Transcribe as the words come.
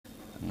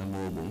Nam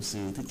mô Bổn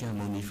Sư Thích Ca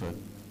Mâu Ni Phật.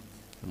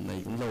 Hôm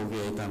nay cũng lâu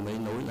ghê ta mới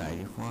nối lại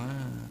cái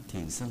khóa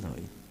thiền xá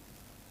lợi,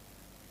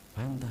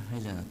 phải không ta?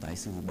 Hay là tại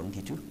sư bận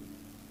kỳ trước?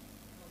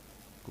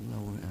 Cũng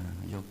lâu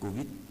do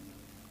Covid.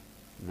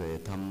 Về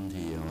thăm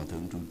thì Hòa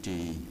Thượng trụ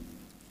trì,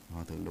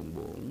 Hòa Thượng Đồng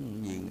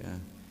Bổn nhiên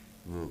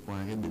vừa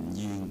qua cái bệnh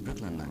duyên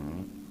rất là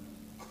nặng.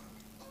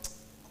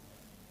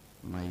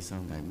 May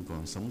sao ngài cũng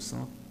còn sống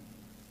sót.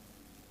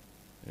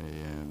 Rồi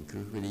cứ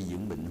phải đi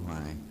dưỡng bệnh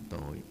hoài,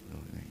 tội.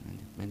 Rồi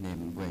mấy anh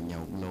em quen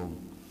nhau cũng lâu.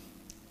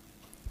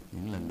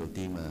 Những lần đầu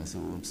tiên mà sư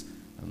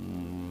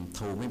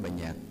thâu mấy bài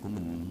nhạc của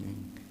mình,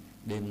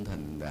 Đêm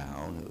Thành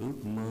Đạo,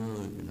 Ước Mơ,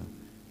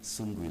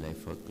 Xuân Quỳ Lại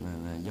Phật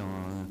là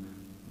do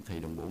thầy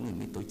Đồng Bổn này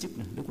mới tổ chức.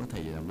 Lúc đó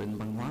thầy làm bên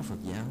văn hóa Phật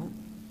giáo,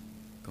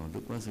 còn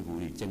lúc đó sư phụ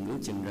thì chân ướt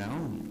chân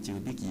ráo chưa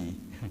biết gì.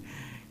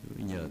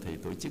 Nhờ thầy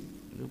tổ chức.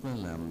 Lúc đó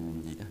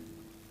làm gì đó,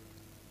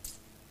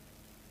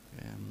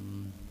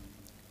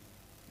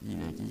 gì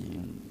này,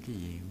 cái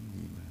gì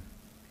mà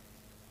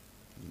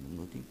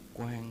nổi tiếng,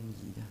 Quang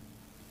gì đó,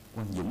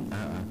 Quang Dũng,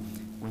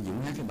 Quang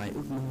Dũng hát cái bài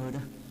Ước Mơ đó,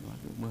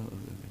 Ước Mơ.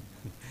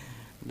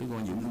 Đứa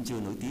Quang Dũng cũng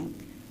chưa nổi tiếng,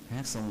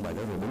 hát xong bài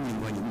đó rồi bỗng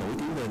nhiên Quang Dũng nổi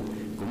tiếng lên.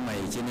 Cũng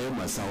may chứ nếu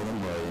mà sau đó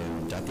mời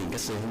trả tiền cách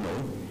xe không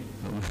nổi.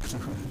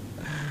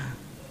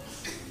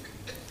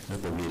 Rồi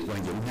tội nghiệp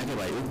Quang Dũng hát cái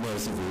bài Ước Mơ,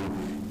 sư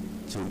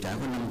phụ trả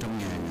có 500.000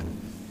 à.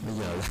 Bây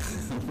giờ là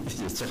bây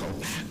giờ chắc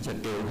không, chắc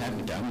kêu hát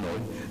thì trả không nổi.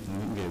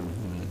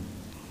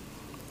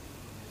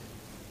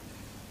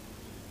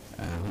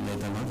 Hôm nay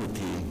ta nói về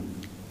thiền.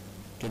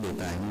 Cái đề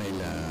tài hôm nay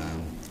là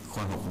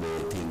khoa học về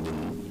thiền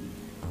định.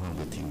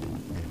 Về thiền định.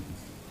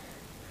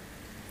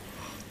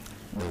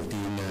 Đầu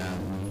tiên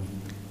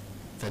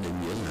ta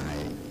định nghĩa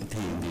lại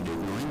thiền thì được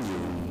nói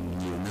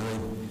nhiều nơi.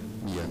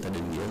 Bây giờ ta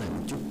định nghĩa lại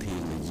một chút thiền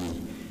là gì.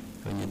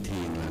 Coi như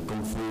thiền là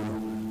công phu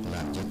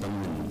làm cho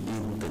tâm mình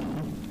yên tĩnh.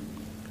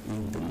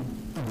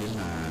 Nghĩa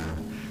là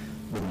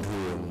bình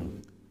thường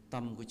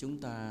tâm của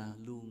chúng ta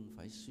luôn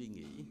phải suy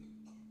nghĩ,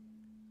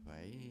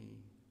 phải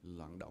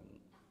loạn động,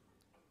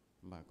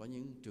 mà có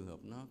những trường hợp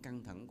nó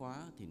căng thẳng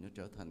quá thì nó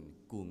trở thành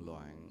cuồng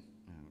loạn.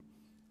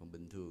 Còn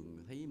bình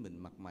thường thấy mình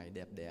mặt mày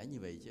đẹp đẽ như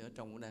vậy, chứ ở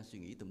trong cũng đang suy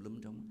nghĩ tùm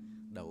lum, trong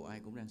đầu ai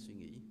cũng đang suy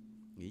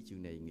nghĩ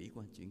chuyện này, nghĩ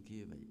qua chuyện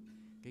kia vậy.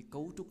 Cái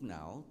cấu trúc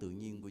não tự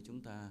nhiên của chúng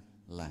ta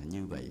là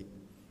như vậy.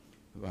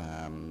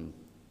 Và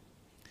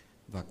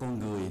con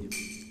người,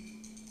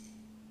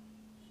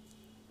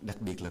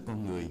 đặc biệt là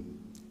con người,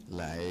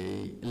 lại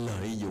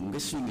lợi dụng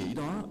cái suy nghĩ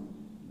đó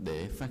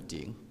để phát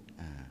triển.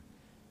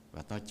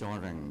 Và ta cho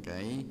rằng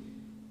cái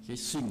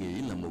suy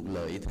nghĩ là một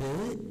lợi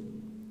thế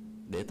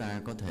để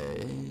ta có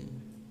thể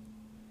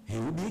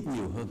hiểu biết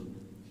nhiều hơn,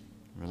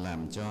 và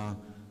làm cho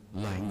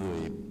loài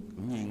người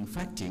cũng như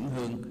phát triển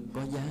hơn,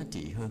 có giá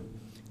trị hơn.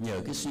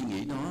 Nhờ cái suy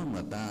nghĩ đó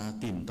mà ta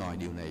tìm tòi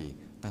điều này,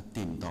 ta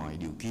tìm tòi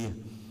điều kia,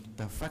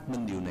 ta phát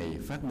minh điều này,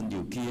 phát minh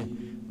điều kia,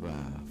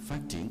 và phát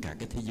triển cả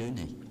cái thế giới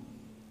này.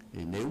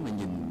 Thì nếu mà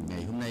nhìn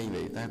ngày hôm nay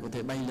vậy, ta có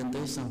thể bay lên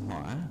tới sao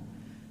Hỏa,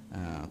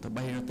 ta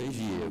bay ra tới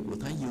rìa của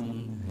Thái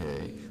Dương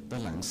hệ, ta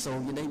lặn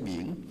sâu dưới đáy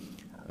biển,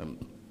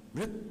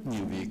 rất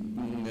nhiều việc,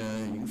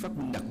 những phát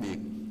minh đặc biệt,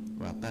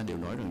 và ta đều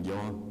nói rằng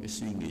do cái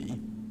suy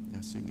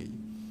nghĩ.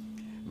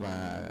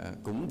 Và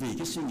cũng vì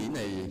cái suy nghĩ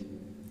này,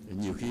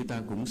 nhiều khi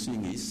ta cũng suy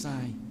nghĩ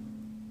sai.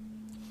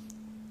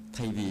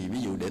 Thay vì ví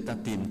dụ để ta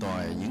tìm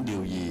tòi những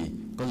điều gì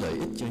có lợi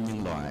ích cho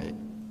nhân loại,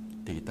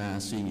 thì ta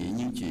suy nghĩ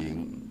những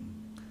chuyện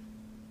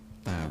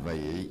tà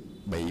vậy,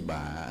 bậy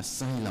bạ,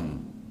 sai lầm,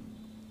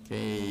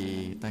 cái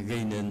ta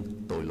gây nên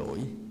tội lỗi,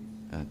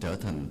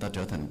 ta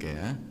trở thành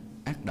kẻ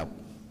ác độc,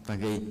 ta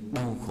gây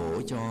đau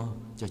khổ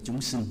cho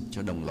chúng sinh,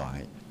 cho đồng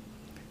loại.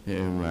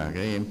 Và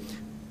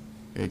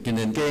cho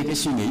nên cái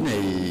suy nghĩ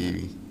này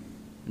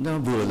nó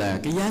vừa là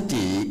cái giá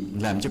trị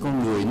làm cho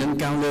con người nâng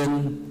cao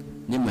lên,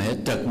 nhưng mà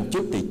trật một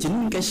chút thì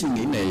chính cái suy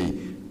nghĩ này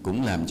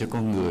cũng làm cho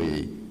con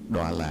người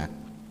đọa lạc,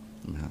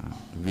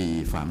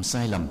 vì phạm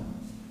sai lầm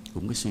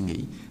cũng có suy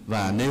nghĩ.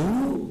 Và nếu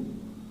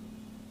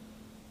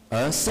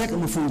xét ở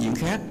một phương diện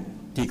khác,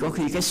 thì có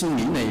khi cái suy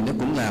nghĩ này nó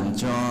cũng làm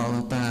cho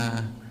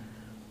ta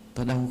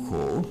đau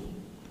khổ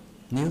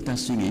nếu ta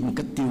suy nghĩ một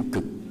cách tiêu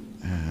cực.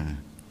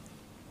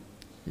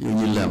 Ví dụ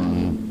như là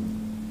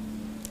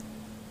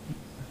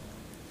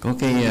có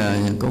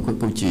cái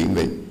câu chuyện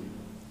vậy.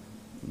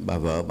 Bà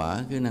vợ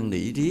bả cứ năn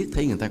nỉ riết,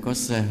 thấy người ta có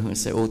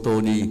xe ô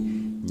tô đi,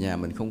 nhà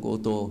mình không có ô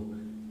tô,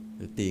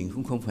 tiền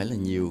cũng không phải là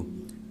nhiều.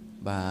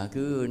 Bà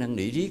cứ năn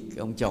nỉ riết,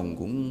 ông chồng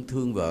cũng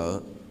thương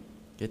vợ,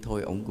 cái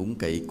thôi ông cũng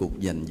cậy cục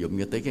dành dụm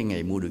cho tới cái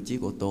ngày mua được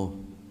chiếc ô tô.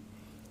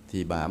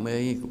 Thì bà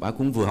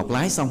cũng vừa học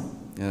lái xong,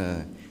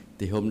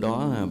 thì hôm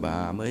đó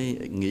bà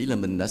mới nghĩ là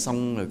mình đã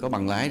xong rồi, có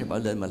bằng lái rồi, bà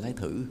lên mà lái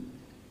thử.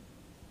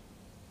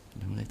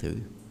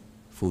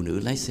 Phụ nữ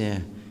lái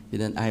xe, cho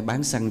nên ai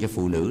bán xăng cho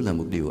phụ nữ là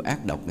một điều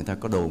ác độc. Người ta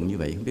có đồn như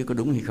vậy, không biết có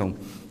đúng hay không.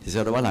 Thì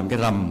sau đó bà làm cái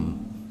rầm,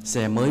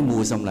 xe mới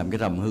mua xong làm cái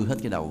rầm hư hết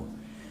cái đầu.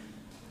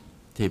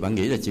 Thì bà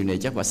nghĩ là chuyện này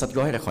chắc bà xách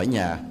gói ra khỏi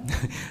nhà.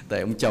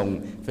 Tại ông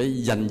chồng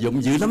phải dành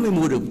dụm dữ lắm mới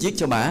mua được chiếc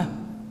cho bà.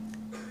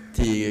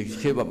 Thì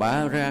khi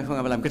bà ra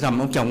bà làm cái rầm,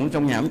 ông chồng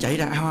trong nhà ông chảy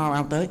ra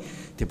ao tới,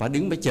 thì bà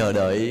đứng bà chờ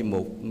đợi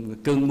một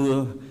cơn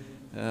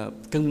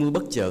mưa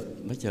bất chợt,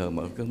 bà chờ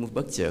một cơn mưa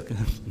bất chợt.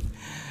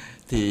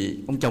 Thì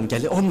ông chồng chạy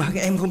lên, ôm mà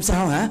cái em không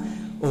sao hả?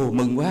 Ồ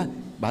mừng quá.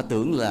 Bà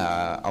tưởng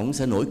là ông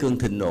sẽ nổi cơn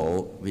thịnh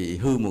nộ vì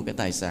hư một cái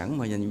tài sản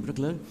mà danh rất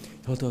lớn.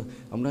 Thôi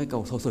ông nói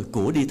câu thôi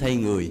của đi thay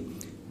người.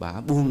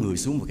 Bà buông người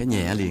xuống một cái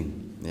nhẹ liền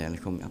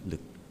không áp lực.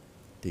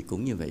 Thì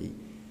cũng như vậy,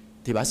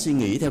 thì bà suy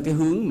nghĩ theo cái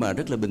hướng mà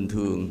rất là bình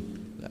thường,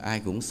 là ai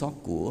cũng xót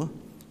của,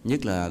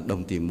 nhất là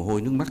đồng tiền mồ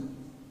hôi nước mắt,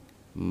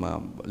 mà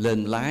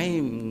lên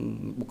lái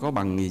có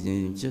bằng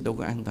gì chứ đâu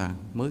có an toàn.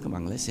 Mới có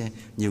bằng lái xe,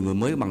 nhiều người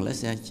mới có bằng lái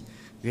xe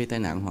gây tai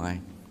nạn hoài.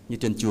 Như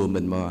trên chùa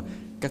mình mà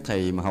các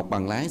thầy mà học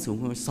bằng lái,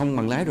 xong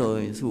bằng lái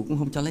rồi sư phụ cũng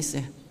không cho lái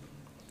xe.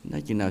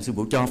 Nói chừng nào sư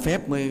phụ cho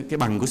phép mới cái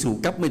bằng của sư phụ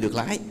cấp mới được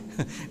lái.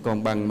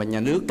 Còn bằng mà nhà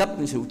nước cấp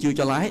sư phụ chưa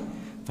cho lái,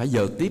 phải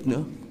vợt tiếp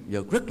nữa,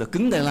 vợt rất là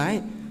cứng tay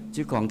lái.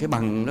 Chứ còn cái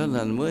bằng đó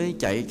là mới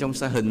chạy trong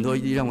xa hình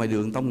thôi, đi ra ngoài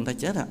đường tông người ta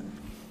chết ạ.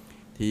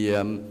 Thì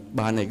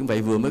bà này cũng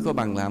vậy, vừa mới có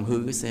bằng làm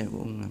hư cái xe của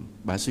ông.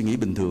 Bà suy nghĩ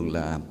bình thường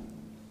là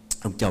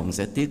ông chồng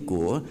sẽ tiếc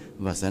của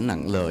và sẽ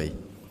nặng lời.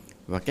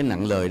 Và cái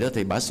nặng lời đó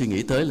thì bà suy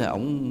nghĩ tới là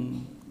ông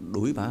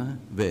đuổi bà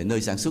về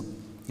nơi sản xuất,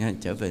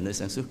 trở về nơi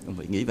sản xuất, ông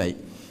phải nghĩ vậy.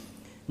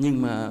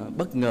 Nhưng mà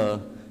bất ngờ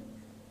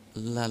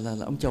là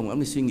ông chồng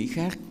ông suy nghĩ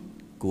khác,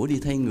 của đi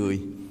thay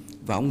người.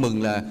 Và ông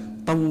mừng là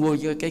tông vô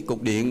cái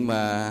cục điện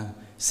mà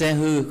xe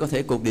hư, có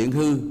thể cục điện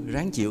hư,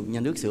 ráng chịu, nhà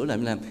nước sửa lại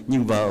mới làm.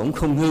 Nhưng vợ ông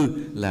không hư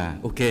là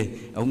ok,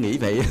 ông nghĩ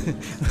vậy.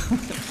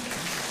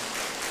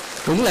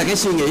 Cũng là cái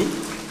suy nghĩ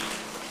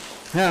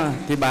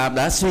ha. Thì bà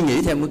đã suy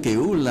nghĩ theo một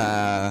kiểu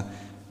là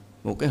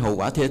một cái hậu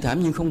quả thê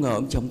thảm, nhưng không ngờ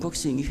ông chồng có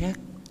suy nghĩ khác.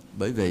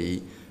 Bởi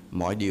vậy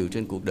mọi điều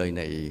trên cuộc đời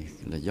này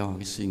là do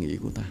cái suy nghĩ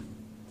của ta.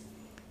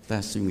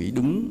 Ta suy nghĩ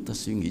đúng, ta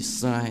suy nghĩ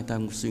sai, ta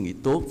suy nghĩ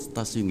tốt,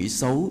 ta suy nghĩ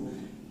xấu,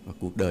 và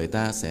cuộc đời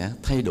ta sẽ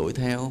thay đổi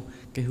theo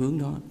cái hướng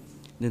đó.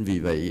 Nên vì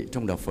vậy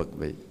trong đạo Phật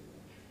vậy,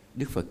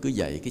 Đức Phật cứ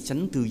dạy cái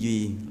chánh tư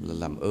duy là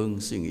làm ơn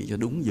suy nghĩ cho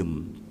đúng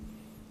giùm.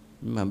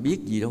 Nhưng mà biết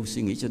gì đâu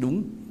suy nghĩ cho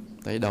đúng.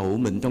 Tại đầu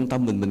mình, trong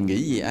tâm mình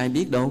nghĩ gì ai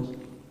biết đâu.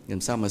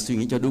 Làm sao mà suy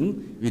nghĩ cho đúng.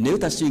 Vì nếu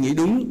ta suy nghĩ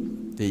đúng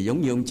thì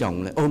giống như ông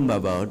chồng lại ôm bà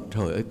vợ,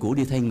 trời ơi của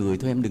đi thay người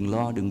thôi em đừng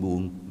lo đừng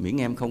buồn, miễn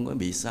em không có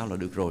bị sao là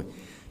được rồi.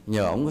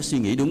 Nhờ ông có suy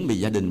nghĩ đúng vì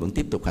gia đình vẫn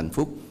tiếp tục hạnh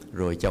phúc.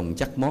 Rồi chồng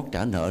chắc mót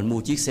trả nợ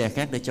mua chiếc xe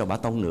khác để cho bà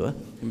tông nữa.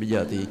 Bây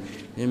giờ thì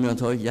nhưng mà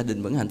thôi gia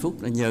đình vẫn hạnh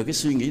phúc là nhờ cái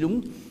suy nghĩ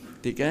đúng.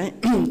 Thì cái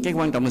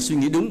quan trọng là suy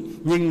nghĩ đúng.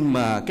 Nhưng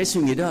mà cái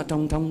suy nghĩ đó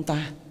trong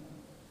ta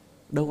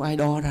đâu ai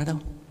đo ra đâu.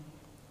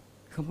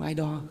 Không ai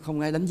đo, không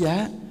ai đánh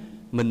giá.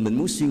 Mình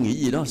muốn suy nghĩ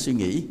gì đó suy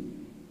nghĩ.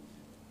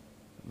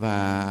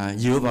 Và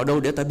dựa vào đâu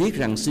để ta biết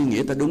rằng suy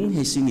nghĩ ta đúng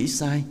hay suy nghĩ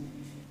sai?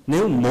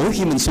 Nếu mỗi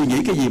khi mình suy nghĩ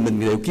cái gì mình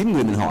đều kiếm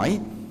người mình hỏi,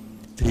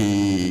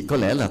 thì có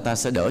lẽ là ta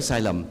sẽ đỡ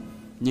sai lầm.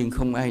 Nhưng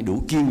không ai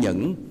đủ kiên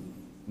nhẫn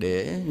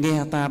để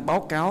nghe ta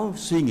báo cáo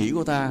suy nghĩ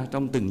của ta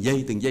trong từng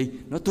giây.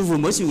 Nói tôi vừa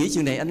mới suy nghĩ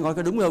chuyện này, anh coi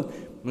có đúng không?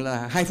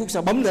 Là 2 phút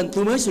sau bấm lên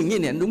tôi mới suy nghĩ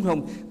này, anh đúng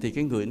không? Thì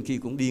cái người anh kia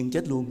cũng điên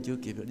chết luôn, chưa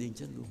kịp là điên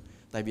chết luôn.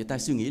 Tại vì ta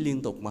suy nghĩ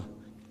liên tục mà,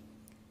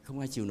 không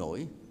ai chịu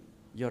nổi.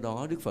 Do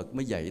đó Đức Phật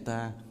mới dạy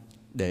ta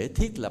để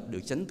thiết lập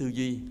được chánh tư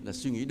duy là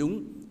suy nghĩ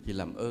đúng thì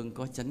làm ơn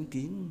có chánh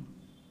kiến.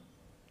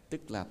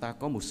 Tức là ta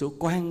có một số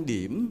quan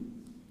điểm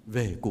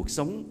về cuộc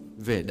sống,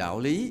 về đạo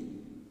lý,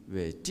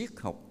 về triết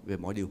học, về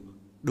mọi điều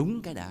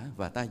đúng cái đã.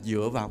 Và ta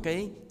dựa vào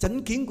cái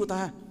chánh kiến của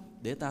ta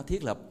để ta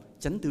thiết lập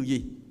chánh tư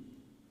duy.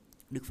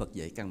 Đức Phật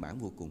dạy căn bản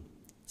vô cùng,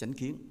 chánh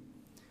kiến.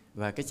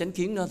 Và cái chánh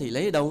kiến đó thì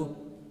lấy ở đâu?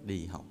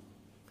 Đi học.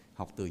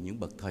 Học từ những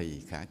bậc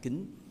thầy khả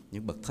kính,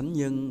 những bậc thánh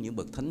nhân, những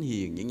bậc thánh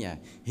hiền, những nhà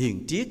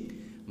hiền triết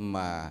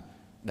mà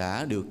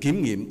đã được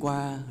kiểm nghiệm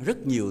qua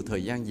rất nhiều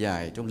thời gian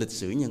dài trong lịch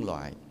sử nhân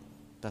loại.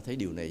 Ta thấy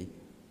điều này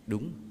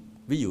đúng.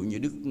 Ví dụ như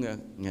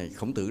Ngài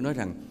Khổng Tử nói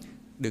rằng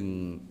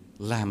đừng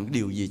làm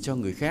điều gì cho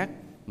người khác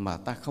mà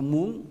ta không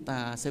muốn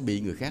ta sẽ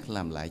bị người khác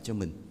làm lại cho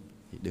mình,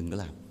 thì đừng có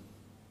làm.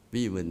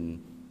 Ví dụ mình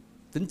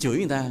tính chửi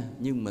người ta,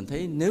 nhưng mình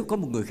thấy nếu có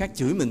một người khác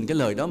chửi mình, cái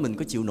lời đó mình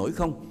có chịu nổi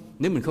không?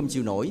 Nếu mình không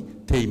chịu nổi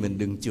thì mình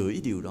đừng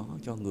chửi điều đó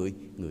cho người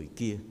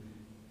kia.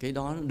 Cái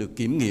đó được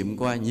kiểm nghiệm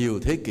qua nhiều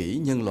thế kỷ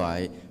nhân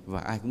loại và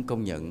ai cũng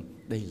công nhận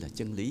đây là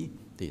chân lý.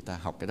 Thì ta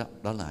học cái đó,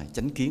 đó là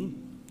chánh kiến.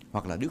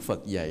 Hoặc là Đức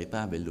Phật dạy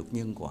ta về luật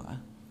nhân quả.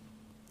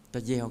 Ta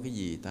gieo cái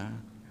gì ta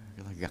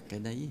gặt cái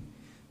đấy.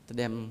 Ta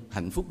đem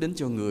hạnh phúc đến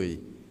cho người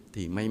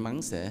thì may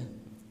mắn sẽ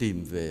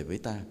tìm về với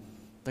ta.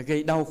 Ta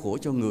gây đau khổ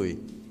cho người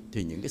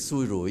thì những cái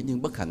xui rủi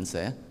nhưng bất hạnh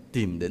sẽ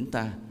tìm đến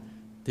ta.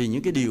 Thì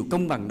những cái điều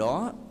công bằng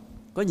đó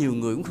có nhiều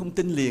người cũng không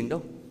tin liền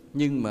đâu.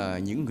 Nhưng mà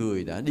những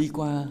người đã đi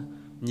qua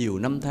nhiều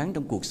năm tháng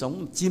trong cuộc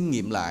sống chiêm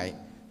nghiệm lại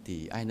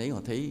thì ai nấy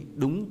họ thấy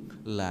đúng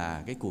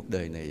là cái cuộc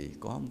đời này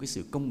có một cái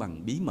sự công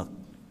bằng bí mật,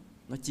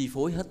 nó chi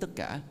phối hết tất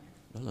cả.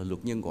 Đó là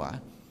luật nhân quả.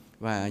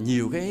 Và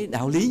nhiều cái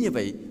đạo lý như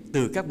vậy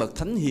từ các bậc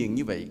thánh hiền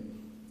như vậy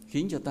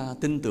khiến cho ta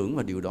tin tưởng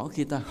vào điều đó.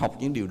 Khi ta học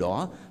những điều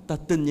đó, ta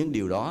tin những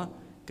điều đó,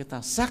 cái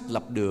ta xác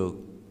lập được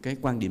cái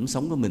quan điểm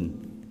sống của mình.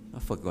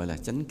 Phật gọi là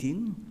chánh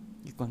kiến,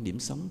 cái quan điểm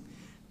sống.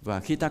 Và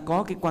khi ta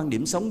có cái quan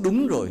điểm sống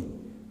đúng rồi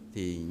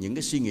thì những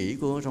cái suy nghĩ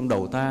của trong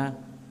đầu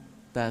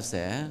ta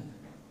sẽ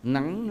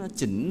nắn nó,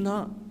 chỉnh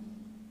nó,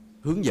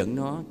 hướng dẫn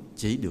nó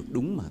chỉ được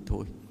đúng mà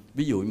thôi.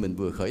 Ví dụ mình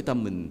vừa khởi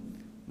tâm mình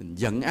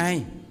giận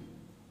ai,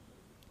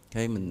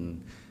 hay mình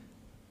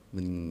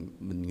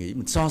nghĩ,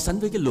 mình so sánh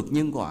với cái luật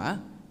nhân quả,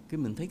 cái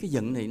mình thấy cái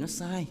giận này nó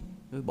sai,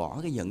 thôi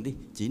bỏ cái giận đi,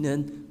 chỉ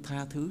nên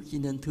tha thứ, chỉ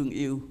nên thương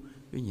yêu.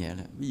 Cái nhẹ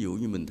là ví dụ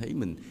như mình thấy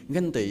mình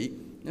ganh tị,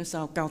 nó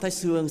sao Cao Thái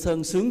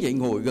Sơn sướng vậy,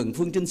 ngồi gần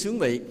Phương Trinh sướng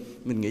vậy,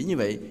 mình nghĩ như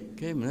vậy,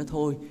 cái mình nói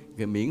thôi,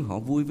 rồi miễn họ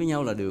vui với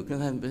nhau là được.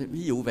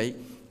 Ví dụ vậy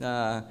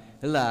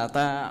là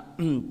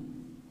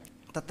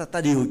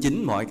ta điều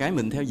chỉnh mọi cái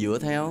mình dựa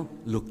theo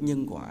luật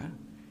nhân quả.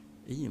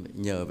 Ý như vậy,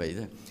 nhờ vậy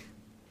thôi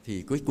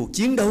thì cái cuộc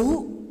chiến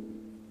đấu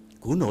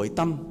của nội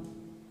tâm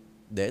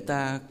để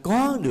ta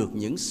có được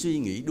những suy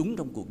nghĩ đúng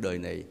trong cuộc đời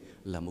này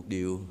là một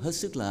điều hết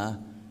sức là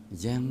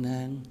gian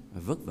nan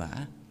và vất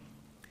vả.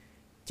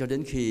 Cho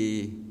đến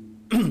khi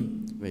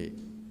vậy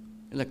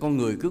là con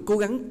người cứ cố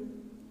gắng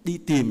đi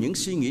tìm những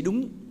suy nghĩ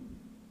đúng,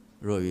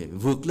 rồi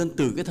vượt lên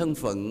từ cái thân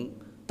phận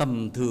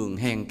tầm thường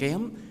hèn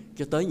kém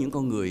cho tới những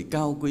con người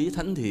cao quý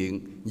thánh thiện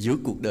giữa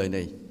cuộc đời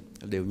này,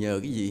 đều nhờ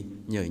cái gì?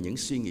 Nhờ những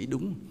suy nghĩ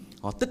đúng.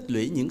 Họ tích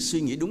lũy những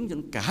suy nghĩ đúng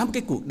trong cả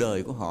cái cuộc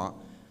đời của họ.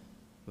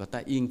 Và ta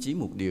yên chí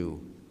một điều,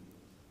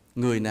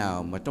 người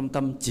nào mà trong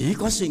tâm chỉ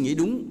có suy nghĩ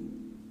đúng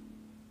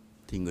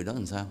thì người đó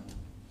làm sao?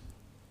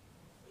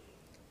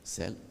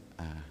 Sẽ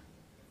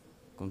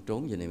con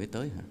trốn giờ này mới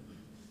tới hả?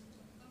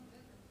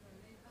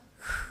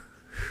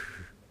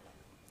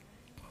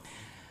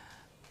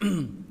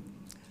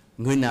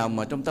 Người nào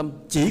mà trong tâm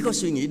chỉ có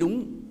suy nghĩ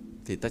đúng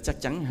thì ta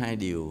chắc chắn hai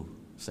điều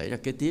xảy ra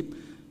kế tiếp.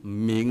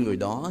 Miệng người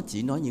đó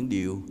chỉ nói những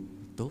điều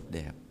tốt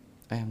đẹp,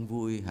 an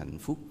vui, hạnh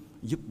phúc,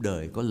 giúp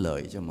đời có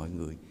lợi cho mọi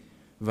người.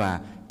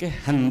 Và cái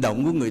hành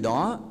động của người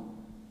đó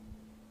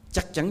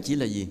chắc chắn chỉ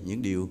là gì?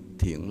 Những điều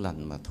thiện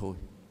lành mà thôi,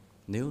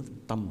 nếu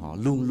tâm họ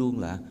luôn luôn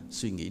là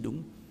suy nghĩ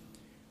đúng.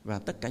 Và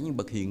tất cả những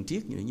bậc hiền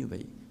triết như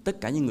vậy,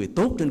 tất cả những người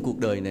tốt trên cuộc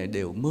đời này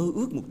đều mơ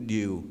ước một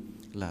điều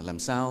là làm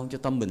sao cho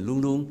tâm mình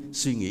luôn luôn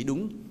suy nghĩ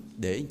đúng,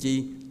 để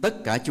chi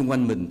tất cả xung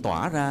quanh mình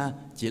tỏa ra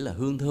chỉ là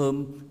hương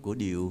thơm của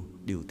điều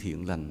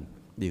thiện lành,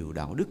 điều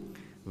đạo đức.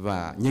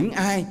 Và những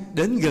ai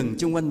đến gần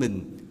xung quanh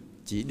mình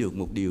chỉ được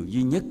một điều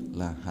duy nhất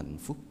là hạnh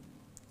phúc.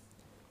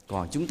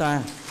 Còn chúng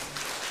ta,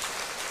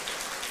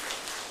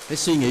 cái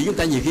suy nghĩ chúng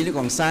ta nhiều khi nó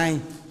còn sai,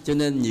 cho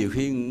nên nhiều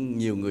khi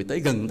nhiều người tới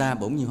gần ta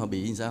bỗng nhiên họ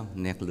bị sao?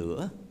 Nẹt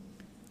lửa,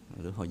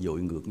 họ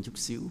dội ngược một chút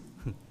xíu.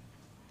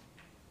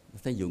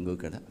 Thấy dội ngược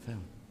rồi đó, phải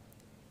không?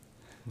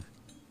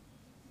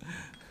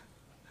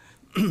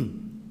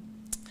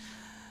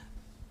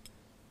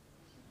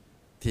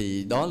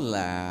 Thì đó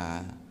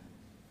là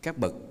các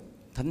bậc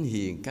thánh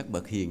hiền, các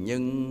bậc hiền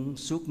nhân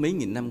suốt mấy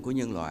nghìn năm của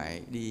nhân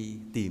loại đi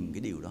tìm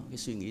cái điều đó, cái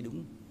suy nghĩ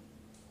đúng.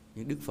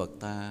 Nhưng Đức Phật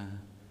ta,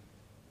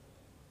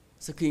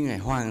 sau khi Ngài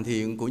hoàn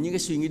thiện của những cái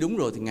suy nghĩ đúng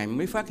rồi thì Ngài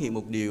mới phát hiện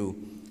một điều: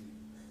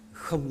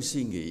 không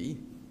suy nghĩ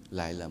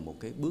lại là một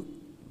cái bước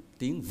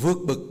tiến vượt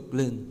bậc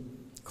lên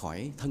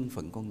khỏi thân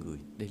phận con người.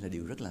 Đây là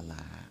điều rất là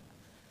lạ.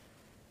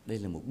 Đây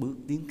là một bước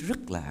tiến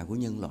rất lạ của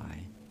nhân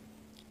loại.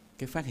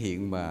 Cái phát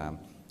hiện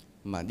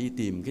mà đi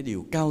tìm cái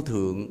điều cao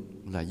thượng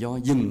là do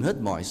dừng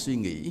hết mọi suy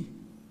nghĩ,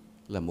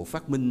 là một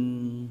phát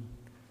minh.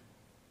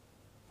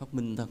 Phát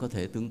minh ta có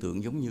thể tưởng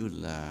tượng giống như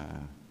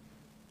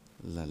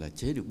là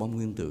chế được bom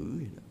nguyên tử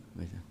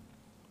vậy đó.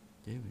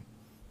 Chế vậy.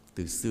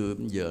 Từ xưa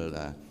đến giờ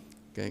là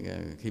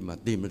khi mà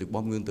tìm ra được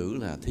bom nguyên tử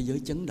là thế giới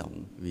chấn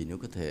động, vì nó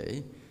có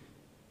thể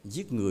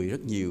giết người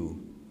rất nhiều,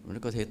 nó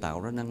có thể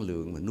tạo ra năng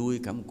lượng mà nuôi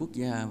cả một quốc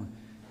gia,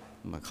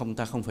 mà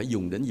ta không phải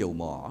dùng đến dầu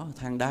mỏ,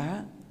 than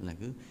đá, là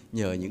cứ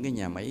nhờ những cái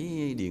nhà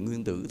máy điện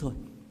nguyên tử thôi,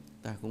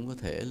 ta cũng có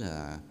thể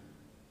là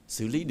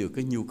xử lý được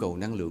cái nhu cầu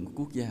năng lượng của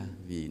quốc gia,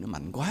 vì nó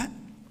mạnh quá.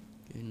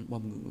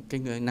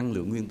 Cái năng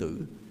lượng nguyên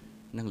tử,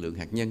 năng lượng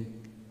hạt nhân.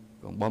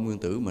 Còn bom nguyên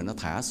tử mà nó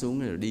thả xuống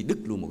rồi đi đứt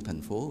luôn một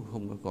thành phố,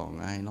 không có còn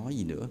ai nói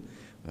gì nữa.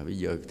 Và bây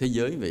giờ thế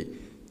giới vậy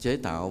chế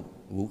tạo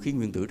vũ khí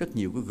nguyên tử rất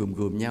nhiều, cứ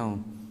gồm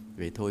nhau.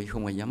 Vậy thôi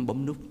không ai dám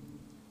bấm nút.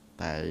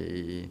 Tại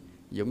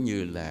giống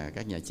như là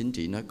các nhà chính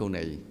trị nói câu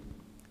này: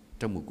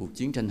 trong một cuộc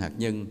chiến tranh hạt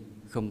nhân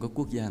không có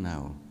quốc gia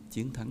nào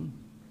chiến thắng.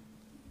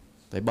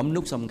 Tại bấm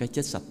nút xong cái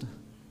chết sạch,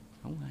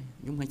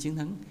 không ai chiến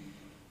thắng.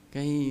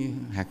 Cái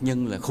hạt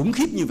nhân là khủng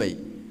khiếp như vậy,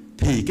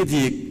 thì cái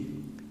việc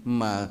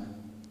mà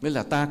mới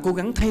là ta cố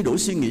gắng thay đổi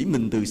suy nghĩ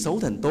mình từ xấu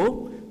thành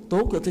tốt,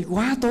 tốt là thấy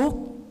quá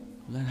tốt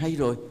là hay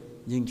rồi.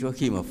 Nhưng cho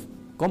khi mà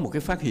có một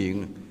cái phát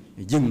hiện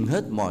dừng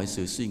hết mọi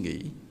sự suy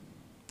nghĩ,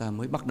 ta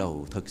mới bắt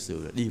đầu thực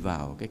sự đi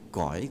vào cái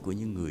cõi của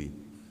những người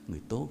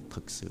tốt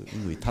thực sự,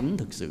 những người thánh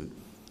thực sự.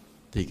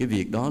 Thì cái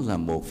việc đó là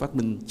một phát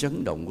minh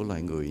chấn động của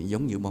loài người,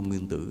 giống như bom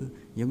nguyên tử,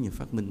 giống như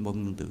phát minh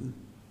bom nguyên tử,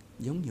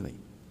 giống như vậy.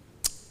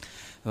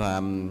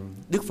 Và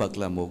Đức Phật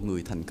là một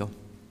người thành công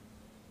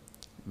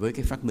với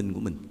cái phát minh của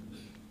mình,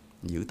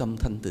 giữ tâm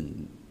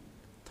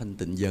thanh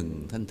tịnh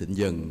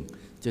dần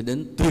cho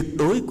đến tuyệt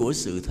đối của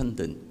sự thanh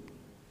tịnh.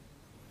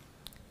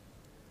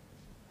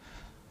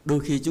 Đôi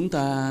khi chúng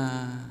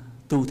ta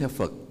tu theo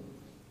Phật,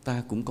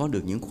 ta cũng có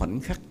được những khoảnh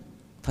khắc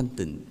thanh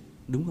tịnh,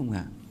 đúng không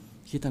ạ?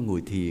 Khi ta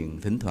ngồi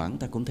thiền, thỉnh thoảng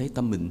ta cũng thấy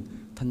tâm mình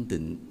thanh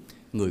tịnh.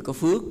 Người có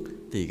phước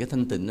thì cái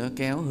thanh tịnh nó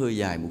kéo hơi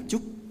dài một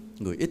chút,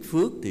 người ít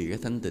phước thì cái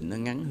thanh tịnh nó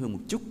ngắn hơn một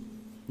chút.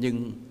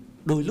 Nhưng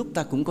đôi lúc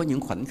ta cũng có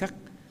những khoảnh khắc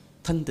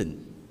thanh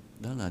tịnh,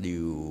 đó là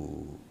điều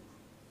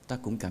ta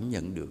cũng cảm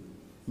nhận được.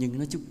 Nhưng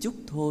nó chút chút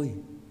thôi,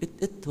 ít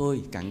ít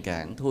thôi, cạn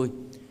cạn thôi.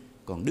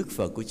 Còn Đức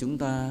Phật của chúng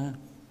ta,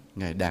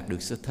 Ngài đạt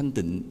được sự thanh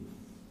tịnh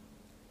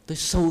tới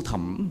sâu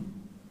thẳm,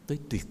 tới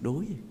tuyệt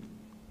đối.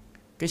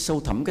 Cái sâu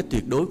thẳm, cái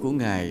tuyệt đối của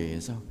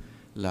Ngài sao?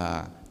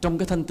 Là trong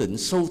cái thanh tịnh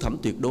sâu thẳm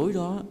tuyệt đối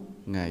đó,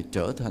 Ngài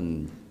trở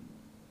thành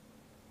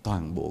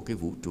toàn bộ cái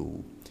vũ trụ,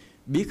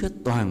 biết hết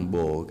toàn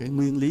bộ cái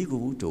nguyên lý của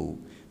vũ trụ,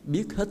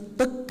 biết hết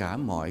tất cả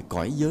mọi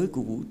cõi giới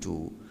của vũ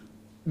trụ,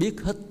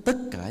 biết hết tất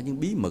cả những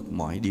bí mật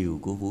mọi điều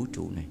của vũ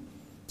trụ này,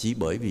 chỉ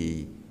bởi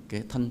vì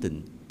cái thanh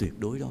tịnh tuyệt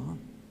đối đó.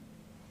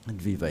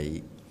 Vì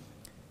vậy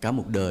cả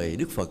một đời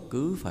Đức Phật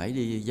cứ phải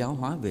đi giáo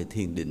hóa về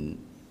thiền định,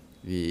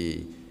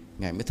 vì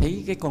Ngài mới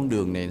thấy cái con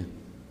đường này,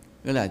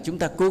 nghĩa là chúng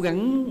ta cố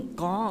gắng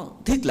có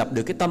thiết lập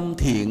được cái tâm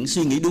thiện,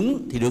 suy nghĩ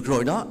đúng thì được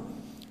rồi đó.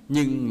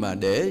 Nhưng mà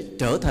để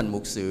trở thành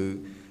một sự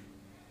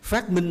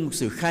phát minh, một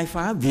sự khai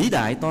phá vĩ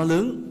đại to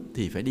lớn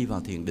thì phải đi vào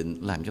thiền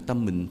định, làm cho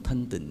tâm mình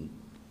thanh tịnh.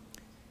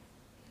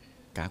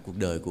 Cả cuộc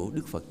đời của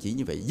Đức Phật chỉ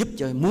như vậy, giúp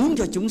cho, muốn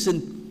cho chúng sinh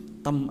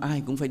tâm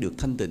ai cũng phải được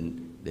thanh tịnh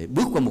để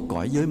bước qua một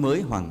cõi giới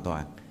mới hoàn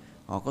toàn.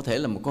 Họ có thể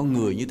là một con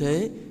người như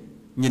thế,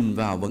 nhìn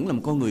vào vẫn là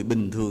một con người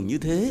bình thường như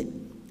thế,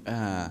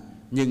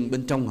 nhưng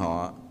bên trong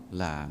họ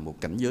là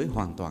một cảnh giới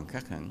hoàn toàn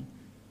khác hẳn,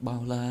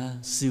 bao la,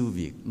 siêu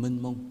việt,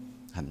 mênh mông,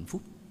 hạnh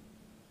phúc,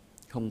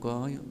 không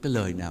có cái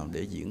lời nào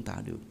để diễn tả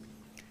được.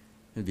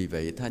 Vì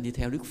vậy ta đi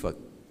theo Đức Phật,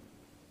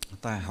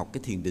 ta học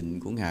cái thiền định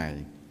của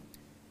Ngài,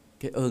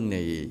 cái ơn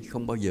này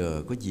không bao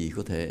giờ có gì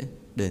có thể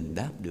đền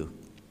đáp được.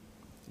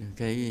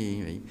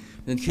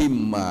 Nên khi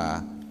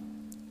mà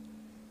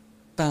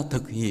ta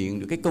thực hiện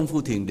được cái công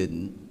phu thiền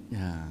định,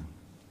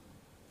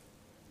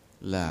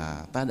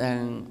 là ta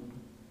đang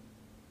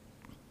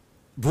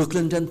vượt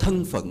lên trên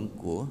thân phận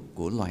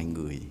của loài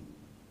người.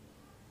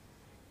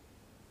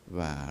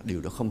 Và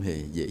điều đó không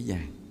hề dễ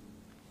dàng.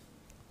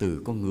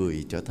 Từ con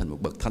người trở thành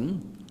một bậc thánh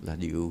là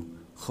điều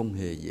không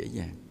hề dễ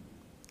dàng.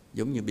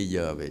 Giống như bây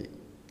giờ vậy,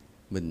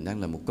 mình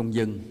đang là một công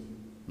dân,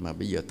 mà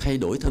bây giờ thay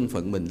đổi thân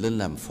phận mình lên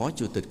làm Phó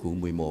Chủ tịch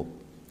quận 11,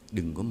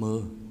 đừng có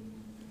mơ,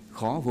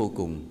 khó vô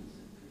cùng,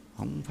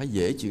 không phải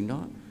dễ chuyện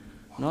đó.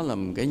 Nó là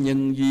một cái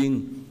nhân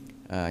duyên,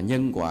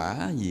 nhân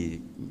quả gì,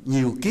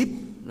 nhiều kiếp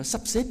nó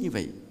sắp xếp như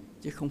vậy,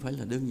 chứ không phải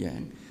là đơn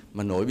giản.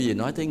 Mà nội bây giờ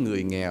nói tới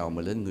người nghèo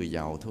mà lên người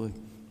giàu thôi,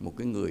 một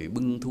cái người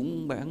bưng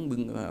thúng bán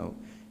bưng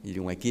gì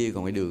ngoài kia,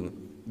 còn ngoài đường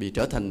bị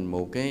trở thành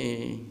một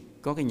cái,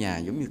 có cái nhà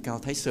giống như Cao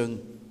Thái Sơn,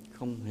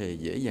 không hề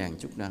dễ dàng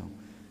chút nào.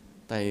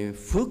 Tại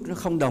phước nó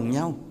không đồng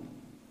nhau,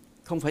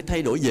 không phải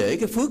thay đổi dễ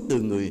cái phước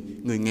từ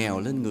người nghèo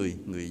lên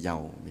người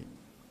giàu.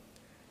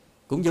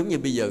 Cũng giống như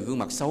bây giờ gương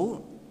mặt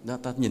xấu,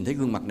 ta nhìn thấy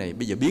gương mặt này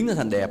bây giờ biến nó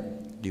thành đẹp,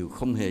 điều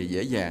không hề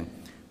dễ dàng.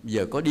 Bây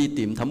giờ có đi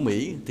tìm thẩm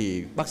mỹ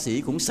thì bác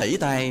sĩ cũng sẩy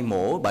tay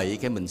mổ bậy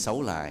cái mình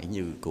xấu lại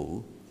như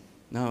cũ.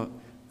 Nó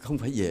không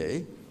phải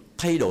dễ.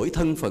 Thay đổi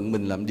thân phận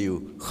mình làm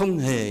điều không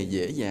hề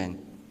dễ dàng.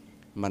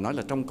 Mà nói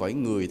là trong cõi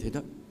người thế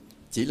đó,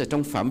 chỉ là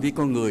trong phạm vi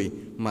con người,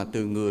 mà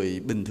từ người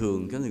bình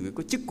thường, cái người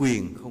có chức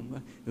quyền, không,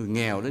 người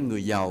nghèo đến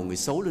người giàu, người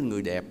xấu đến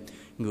người đẹp,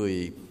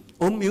 người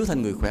ốm yếu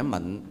thành người khỏe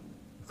mạnh,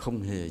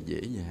 không hề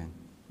dễ dàng.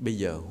 Bây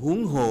giờ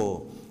huống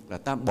hồ là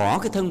ta bỏ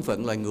cái thân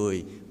phận loài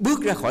người,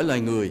 bước ra khỏi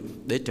loài người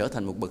để trở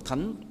thành một bậc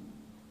thánh,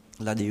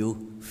 là điều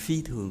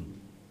phi thường,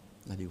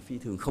 là điều phi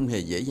thường, không hề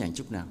dễ dàng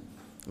chút nào.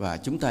 Và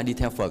chúng ta đi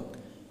theo Phật,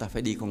 ta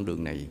phải đi con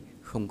đường này,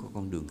 không có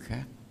con đường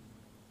khác.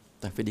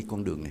 Ta phải đi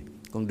con đường này,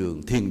 con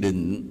đường thiền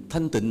định,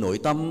 thanh tịnh nội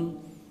tâm,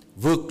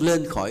 vượt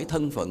lên khỏi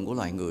thân phận của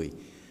loài người.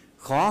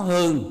 Khó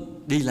hơn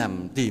đi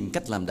tìm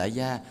cách làm đại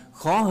gia,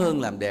 khó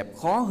hơn làm đẹp,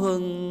 khó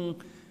hơn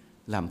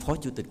làm Phó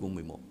Chủ tịch quận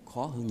 11,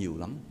 khó hơn nhiều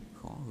lắm,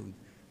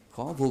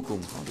 khó vô cùng,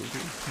 khó đủ thứ.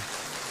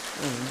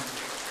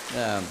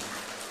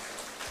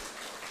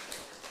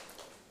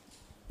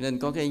 Nên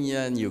có cái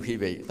nhiều khi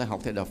vậy, ta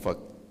học theo đạo Phật,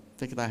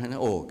 thế ta nói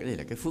ồ, cái này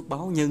là cái phước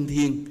báo nhân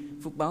thiên,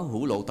 phước báo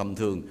hữu lậu tầm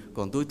thường,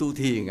 còn tôi tu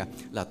thiền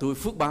là tôi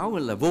phước báo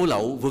là vô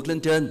lậu, vượt lên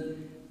trên.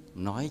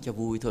 Nói cho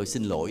vui thôi,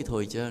 xin lỗi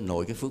thôi, chứ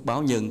nội cái phước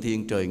báo nhân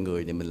thiên trời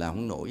người này mình làm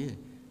không nổi.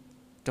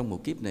 Trong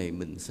một kiếp này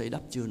mình xây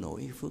đắp chưa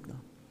nổi cái phước đó,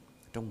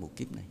 trong một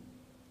kiếp này.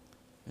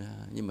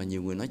 Nhưng mà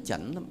nhiều người nói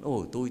chảnh lắm,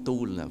 ồ tôi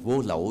tu là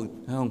vô lậu,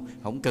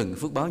 không cần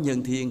phước báo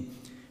nhân thiên.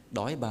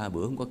 Đói 3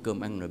 bữa không có cơm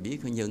ăn rồi biết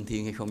có nhân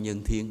thiên hay không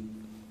nhân thiên.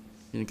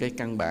 Nhưng cái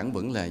căn bản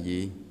vẫn là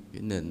gì?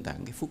 Cái nền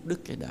tảng, cái phúc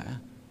đức cái đã.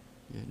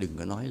 Đừng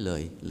có nói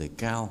lời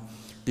cao.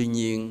 Tuy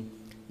nhiên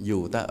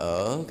dù ta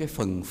ở cái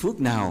phần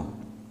phước nào,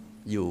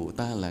 dù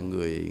ta là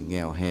người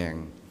nghèo hèn,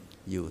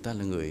 dù ta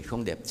là người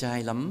không đẹp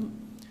trai lắm,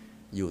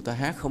 dù ta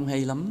hát không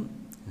hay lắm,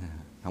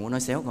 không có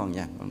nói xéo con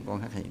nha,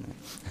 con hát hay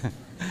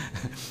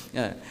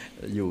nữa.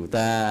 Dù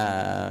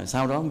ta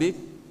sau đó không biết,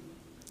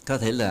 có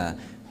thể là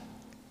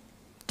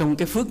trong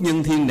cái phước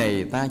nhân thiên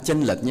này ta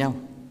chênh lệch nhau,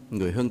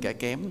 người hơn kẻ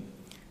kém,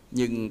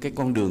 nhưng cái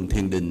con đường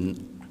thiền định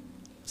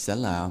sẽ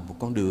là một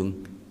con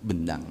đường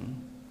bình đẳng.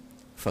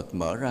 Phật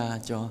mở ra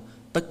cho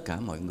tất cả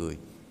mọi người,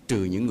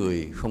 trừ những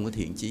người không có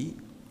thiện chí.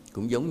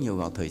 Cũng giống như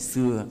vào thời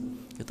xưa,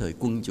 cái thời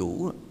quân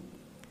chủ,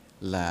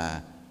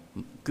 là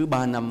cứ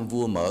 3 năm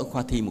vua mở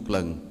khoa thi một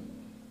lần.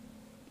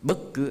 Bất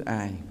cứ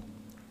ai,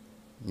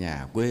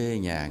 nhà quê,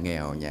 nhà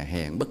nghèo, nhà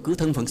hèn, bất cứ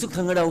thân phận xuất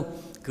thân ở đâu,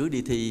 cứ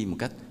đi thi một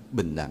cách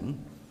bình đẳng,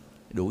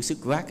 đủ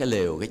sức vác cái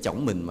lều, cái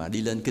chõng mình mà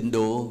đi lên kinh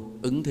đô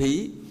ứng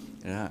thí.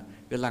 Đó,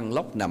 cái lăn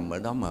lóc nằm ở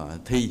đó mà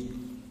thi.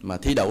 Mà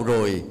thi đậu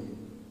rồi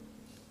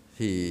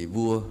thì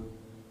vua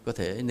có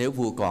thể, nếu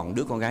vua còn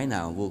đứa con gái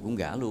nào, vua cũng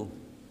gả luôn,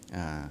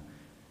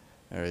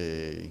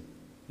 rồi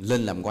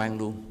lên làm quan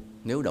luôn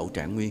nếu đậu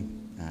trạng nguyên.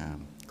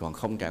 Còn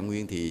không trạng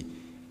nguyên thì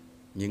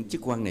những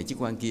chức quan này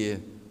chức quan kia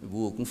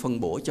vua cũng phân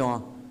bổ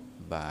cho,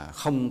 và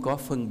không có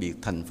phân biệt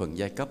thành phần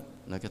giai cấp.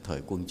 Là cái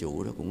thời quân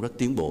chủ đó cũng rất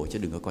tiến bộ, chứ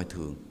đừng có coi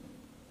thường.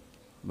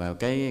 Và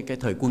cái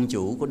thời quân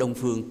chủ của Đông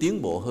Phương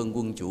tiến bộ hơn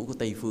quân chủ của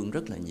Tây Phương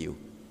rất là nhiều.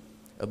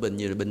 Ở bên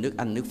như là bên nước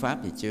Anh, nước Pháp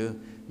thì chưa,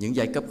 những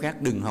giai cấp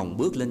khác đừng hòng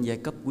bước lên giai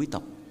cấp quý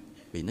tộc,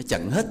 vì nó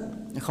chặn hết,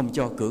 nó không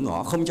cho cửa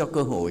ngõ, không cho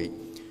cơ hội.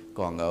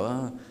 Còn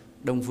ở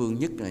Đông Phương,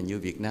 nhất là như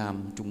Việt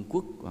Nam, Trung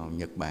Quốc,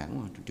 Nhật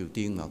Bản, Triều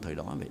Tiên vào thời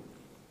đó vậy,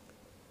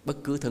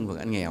 bất cứ thân phận,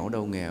 anh nghèo ở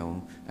đâu,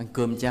 nghèo ăn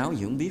cơm cháo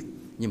gì không biết,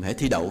 nhưng mà hãy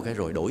thi đậu cái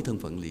rồi đổi thân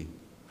phận liền,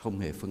 không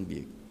hề phân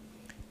biệt.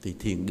 Thì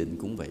thiền định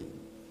cũng vậy,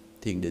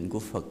 thiền định của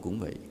Phật cũng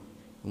vậy,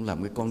 cũng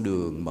làm cái con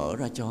đường mở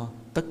ra cho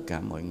tất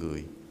cả mọi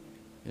người.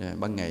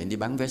 Ban ngày anh đi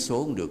bán vé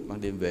số cũng được,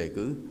 ban đêm về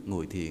cứ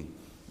ngồi thiền.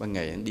 Ban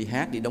ngày anh đi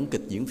hát, đi đóng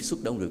kịch, diễn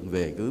xuất đâu được,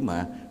 về cứ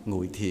mà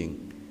ngồi thiền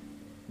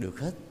được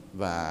hết.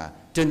 Và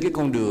trên cái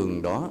con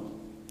đường đó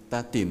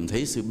ta tìm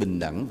thấy sự bình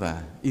đẳng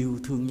và yêu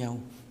thương nhau.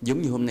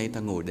 Giống như hôm nay ta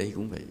ngồi đây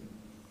cũng vậy.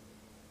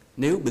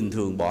 Nếu bình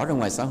thường bỏ ra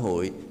ngoài xã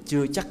hội,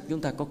 chưa chắc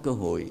chúng ta có cơ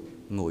hội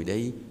ngồi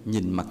đây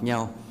nhìn mặt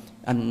nhau.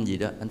 Anh gì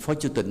đó, anh phó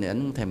chủ tịch này, anh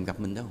không thèm gặp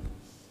mình đâu,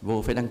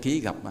 vô phải đăng ký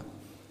gặp mà,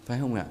 phải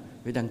không ạ?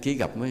 Phải đăng ký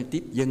gặp mới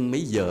tiếp dân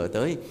mấy giờ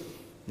tới.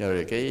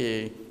 Rồi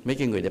mấy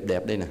cái người đẹp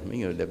đẹp đây nè, mấy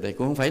người đẹp đây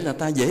cũng không phải là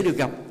ta dễ được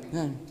gặp.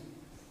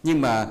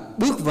 Nhưng mà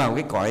bước vào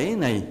cái cõi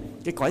này,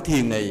 cái cõi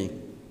thiền này,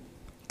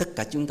 tất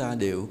cả chúng ta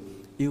đều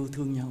yêu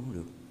thương nhau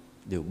được,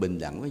 đều bình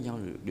đẳng với nhau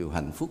được, đều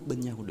hạnh phúc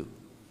bên nhau được.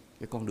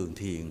 Cái con đường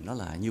thiền nó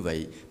là như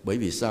vậy. Bởi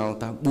vì sao?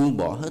 Ta buông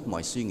bỏ hết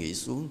mọi suy nghĩ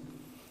xuống.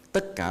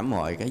 Tất cả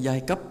mọi cái giai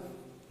cấp,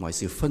 mọi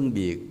sự phân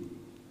biệt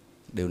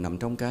đều nằm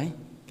trong cái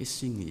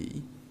suy nghĩ.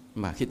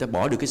 Mà khi ta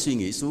bỏ được cái suy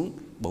nghĩ xuống,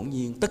 bỗng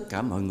nhiên tất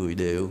cả mọi người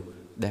đều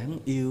đáng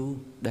yêu,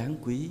 đáng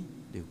quý,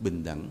 đều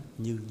bình đẳng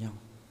như nhau.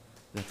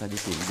 Rồi ta đi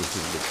tìm được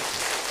thiền định.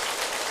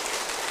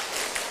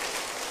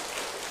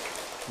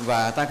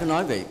 Và ta cứ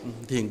nói vậy,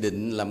 thiền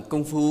định làm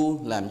công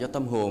phu làm cho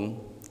tâm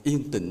hồn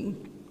yên tĩnh.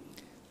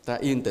 Ta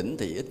yên tĩnh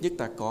thì ít nhất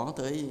ta có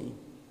tới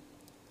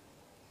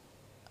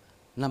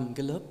 5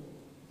 cái lớp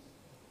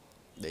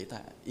để ta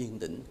yên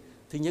tĩnh.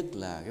 Thứ nhất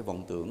là cái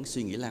vọng tưởng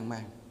suy nghĩ lan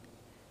man.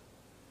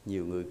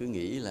 Nhiều người cứ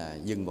nghĩ là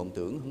dừng vọng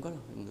tưởng, không có đâu,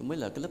 mới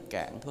là cái lớp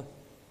cạn thôi.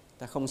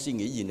 Ta không suy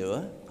nghĩ gì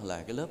nữa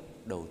là cái lớp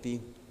đầu tiên,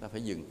 ta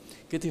phải dừng.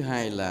 Cái thứ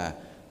hai là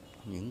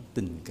những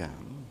tình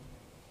cảm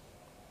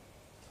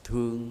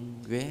thương,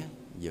 ghét,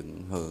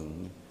 giận,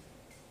 hờn,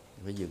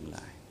 phải dừng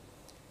lại.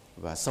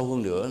 Và sâu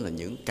hơn nữa là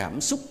những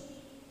cảm xúc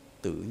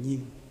tự nhiên.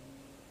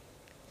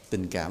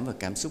 Tình cảm và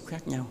cảm xúc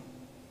khác nhau.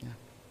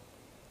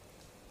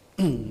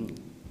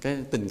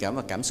 Cái tình cảm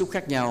và cảm xúc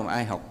khác nhau mà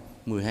ai học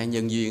 12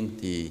 nhân duyên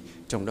thì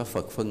trong đó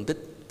Phật phân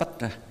tích tách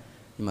ra.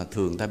 Nhưng mà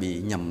thường ta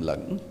bị nhầm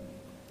lẫn.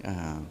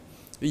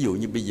 Ví dụ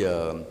như bây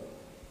giờ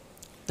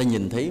ta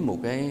nhìn thấy một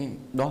cái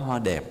đóa hoa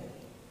đẹp,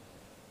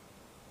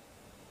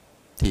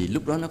 thì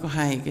lúc đó nó có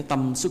hai cái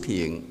tâm xuất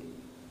hiện.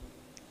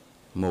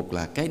 Một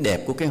là cái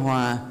đẹp của cái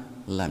hoa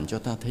làm cho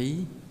ta thấy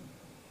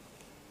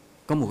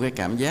có một cái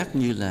cảm giác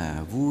như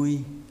là vui,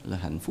 là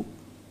hạnh phúc.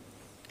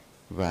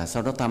 Và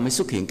sau đó ta mới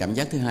xuất hiện cảm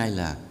giác thứ hai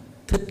là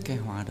thích cái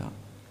hoa đó.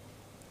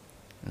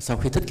 Sau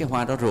khi thích cái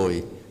hoa đó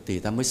rồi thì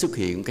ta mới xuất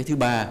hiện cái thứ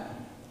ba,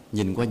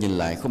 nhìn qua nhìn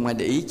lại không ai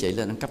để ý, chạy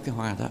lên ăn cắp cái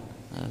hoa đó.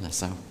 Đó là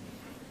sao?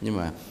 Nhưng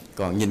mà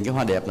còn nhìn cái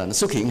hoa đẹp là nó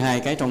xuất hiện hai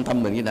cái trong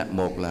tâm mình.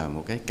 Một là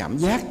một cái cảm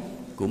giác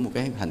của một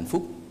cái hạnh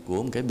phúc,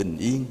 của một cái bình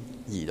yên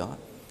gì đó.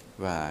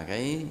 Và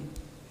cái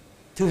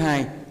thứ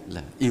hai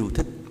là yêu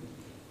thích.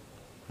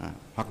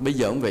 Hoặc bây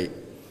giờ cũng vậy,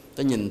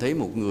 ta nhìn thấy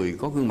một người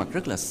có gương mặt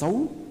rất là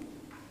xấu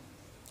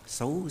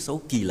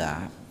kỳ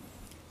lạ,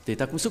 thì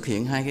ta cũng xuất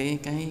hiện hai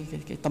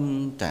cái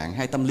tâm trạng,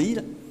 hai tâm lý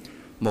đó.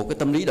 Một cái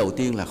tâm lý đầu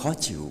tiên là khó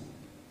chịu,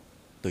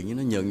 tự nhiên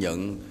nó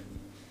nhận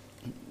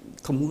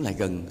không muốn lại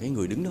gần cái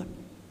người đứng đó,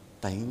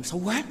 tại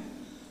xấu quá.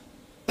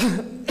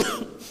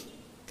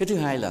 Cái thứ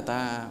hai là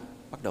ta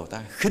bắt đầu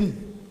ta khinh,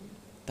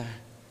 ta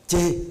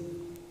chê.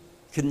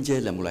 Khinh chê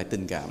là một loại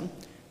tình cảm,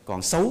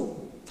 còn xấu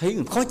thấy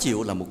khó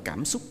chịu là một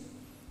cảm xúc.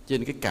 Cho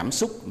nên cái cảm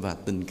xúc và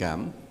tình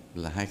cảm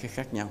là hai cái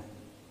khác nhau.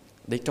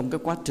 Để trong cái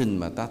quá trình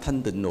mà ta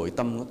thanh tịnh nội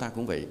tâm của ta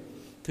cũng vậy.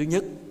 Thứ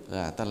nhất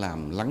là ta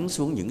làm lắng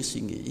xuống những cái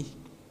suy nghĩ.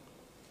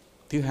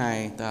 Thứ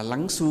hai, ta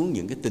lắng xuống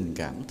những cái tình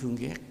cảm thương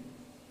ghét.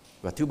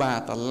 Và thứ ba,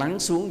 ta lắng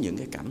xuống những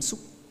cái cảm xúc.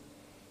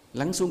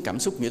 Lắng xuống cảm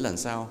xúc nghĩa là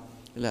sao?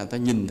 là ta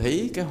nhìn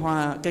thấy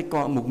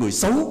một người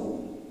xấu,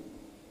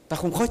 ta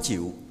không khó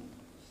chịu,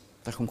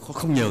 ta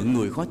không nhờ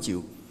người khó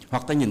chịu.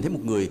 Hoặc ta nhìn thấy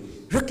một người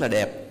rất là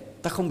đẹp,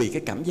 ta không bị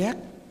cái cảm giác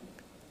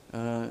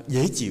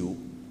dễ chịu,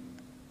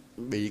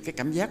 bị cái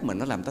cảm giác mà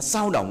nó làm ta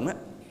xao động á,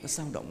 nó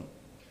xao động.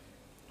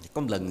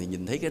 Có một lần thì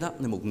nhìn thấy cái đó,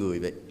 một người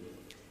vậy.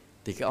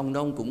 Thì cái ông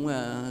đó ông cũng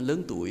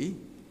lớn tuổi,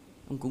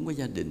 ông cũng có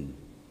gia đình.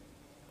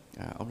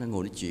 Ông đang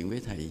ngồi nói chuyện với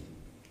thầy,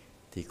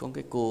 thì có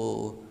cái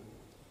cô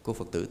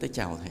Phật tử tới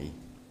chào thầy.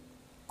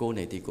 Cô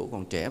này thì cô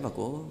còn trẻ và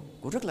cô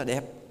rất là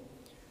đẹp.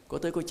 Cô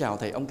tới cô chào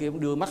thầy, ông kia ông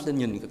đưa mắt lên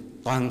nhìn,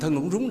 toàn thân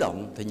cũng rúng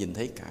động. Thầy nhìn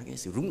thấy cả cái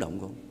sự rúng động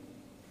của ông.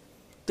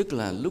 Tức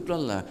là lúc đó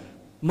là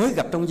mới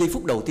gặp trong giây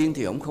phút đầu tiên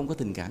thì ông không có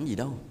tình cảm gì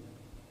đâu.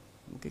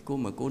 Cái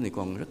cô này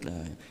còn rất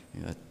là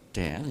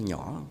trẻ, là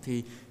nhỏ,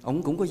 thì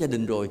ông cũng có gia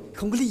đình rồi,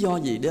 không có lý do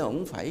gì để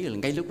ông phải là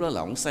ngay lúc đó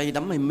là ông say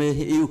đắm hay mê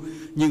hay yêu.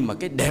 Nhưng mà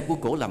cái đẹp của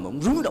cổ làm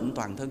ông rúng động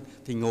toàn thân.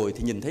 Thì ngồi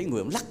thì nhìn thấy người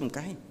ông lắc một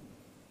cái,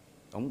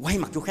 ông quay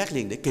mặt chỗ khác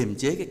liền để kiềm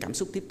chế cái cảm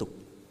xúc tiếp tục.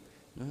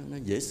 Nó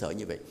dễ sợ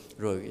như vậy.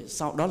 Rồi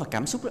sau đó là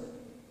cảm xúc đó.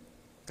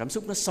 Cảm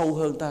xúc nó sâu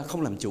hơn, ta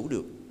không làm chủ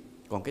được.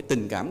 Còn cái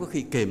tình cảm có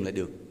khi kềm lại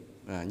được,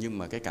 nhưng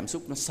mà cái cảm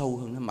xúc nó sâu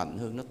hơn, nó mạnh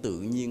hơn, nó tự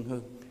nhiên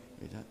hơn.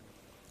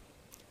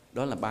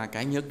 Đó là ba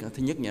cái nhất.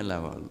 Thứ nhất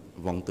là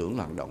vọng tưởng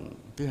loạn động.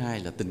 Thứ hai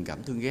là tình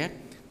cảm thương ghét.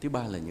 Thứ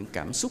ba là những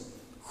cảm xúc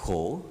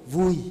khổ,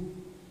 vui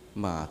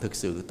mà thực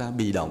sự ta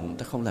bị động,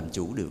 ta không làm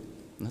chủ được,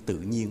 nó tự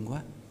nhiên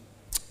quá.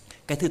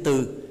 Cái thứ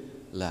tư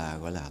là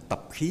gọi là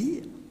tập khí.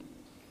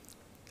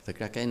 Thực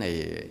ra cái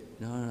này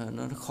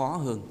nó khó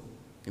hơn,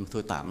 nhưng mà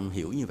thôi tạm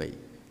hiểu như vậy.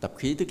 Tập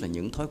khí tức là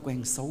những thói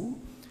quen xấu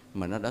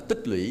mà nó đã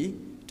tích lũy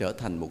trở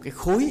thành một cái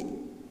khối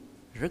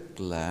rất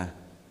là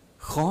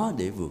khó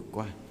để vượt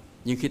qua.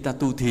 Nhưng khi ta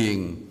tu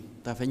thiền,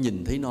 ta phải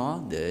nhìn thấy nó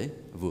để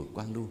vượt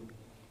qua luôn.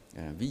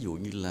 Ví dụ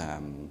như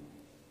là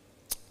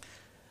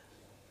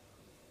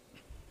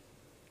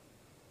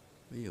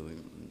ví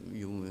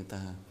dụ người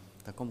ta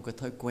có một cái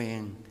thói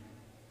quen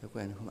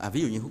không?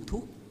 Ví dụ như hút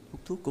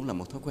thuốc cũng là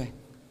một thói quen.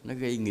 Nó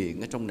gây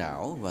nghiện ở trong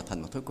não và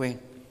thành một thói quen.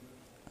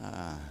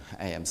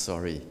 I am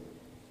sorry,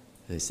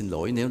 thì xin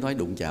lỗi nếu nói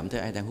đụng chạm tới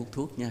ai đang hút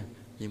thuốc nha,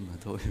 nhưng mà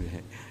thôi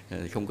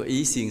không có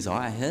ý xiên xỏ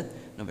ai hết.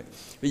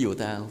 Ví dụ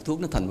ta hút thuốc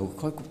nó thành một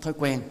thói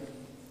quen,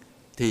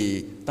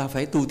 thì ta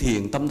phải tu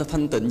thiền, tâm ta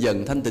thanh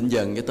tịnh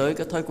dần cho tới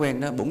cái thói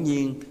quen đó bỗng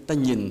nhiên ta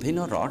nhìn thấy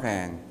nó rõ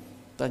ràng,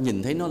 ta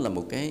nhìn thấy nó là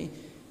một cái,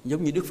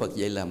 giống như Đức Phật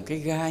dạy là một cái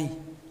gai,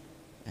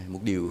 một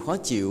điều khó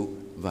chịu,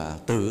 và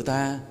tự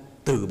ta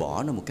từ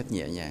bỏ nó một cách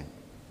nhẹ nhàng.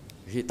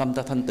 Khi tâm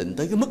ta thanh tịnh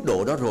tới cái mức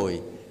độ đó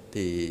rồi,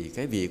 thì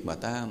cái việc mà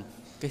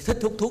cái thích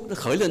hút thuốc nó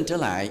khởi lên trở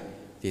lại,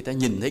 thì ta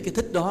nhìn thấy cái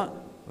thích đó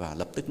và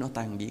lập tức nó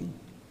tan biến.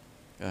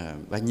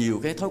 Và nhiều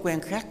cái thói quen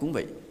khác cũng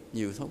vậy,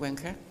 nhiều thói quen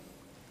khác.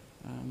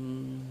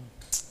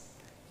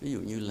 Ví dụ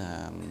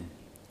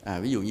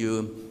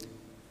như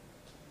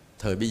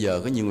thời bây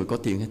giờ có nhiều người có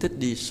tiền hay thích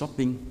đi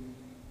shopping,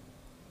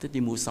 thích đi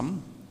mua sắm.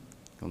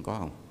 Còn có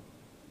không?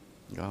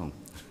 Có không?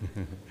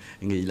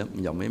 Nghi lắm,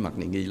 dòng mấy mặt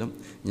này nghi lắm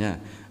nha.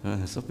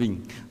 Shopping,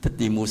 thích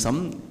đi mua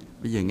sắm.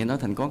 Bây giờ nghe nói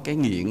thành có cái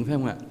nghiện, phải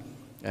không ạ?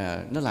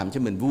 Nó làm cho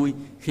mình vui.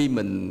 Khi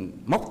mình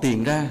móc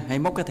tiền ra hay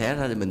móc cái thẻ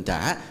ra thì mình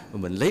trả, và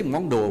mình lấy một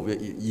món đồ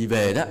gì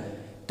về đó,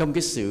 trong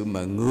cái sự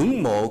mà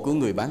ngưỡng mộ của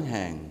người bán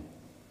hàng,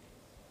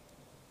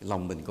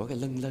 lòng mình có cái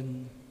lân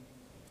lân,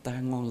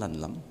 ta ngon lành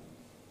lắm,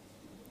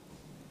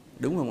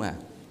 đúng không ạ?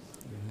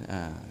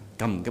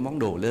 Cầm cái món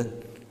đồ lên,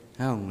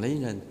 thấy không, lấy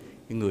lên,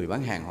 cái người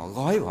bán hàng họ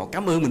gói và họ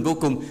cảm ơn mình vô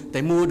cùng,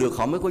 tại mua được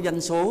họ mới có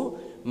doanh số.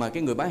 Mà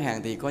cái người bán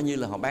hàng thì coi như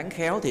là họ bán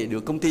khéo thì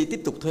được công ty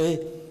tiếp tục thuê,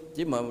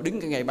 chứ mà đứng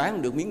cái ngày bán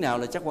không được miếng nào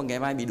là chắc qua ngày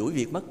mai bị đuổi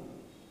việc mất.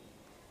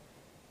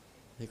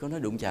 Thì có nói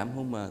đụng chạm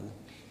không mà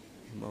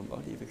bỏ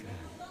đi với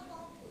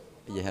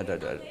dạ rồi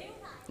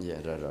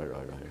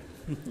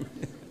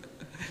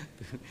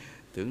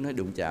tưởng nói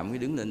đụng chạm cái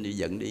đứng lên đi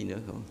giận đi nữa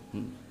không.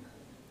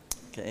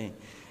 Okay.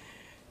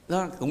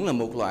 Đó cũng là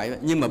một loại.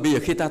 Nhưng mà bây giờ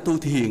khi ta tu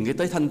thiền cái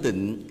tới thanh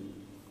tịnh,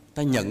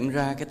 ta nhận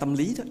ra cái tâm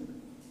lý đó,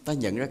 ta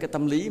nhận ra cái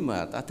tâm lý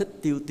mà ta thích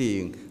tiêu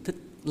tiền, thích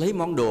lấy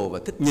món đồ, và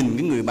thích nhìn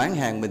cái người bán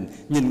hàng mình,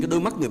 nhìn cái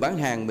đôi mắt người bán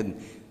hàng mình,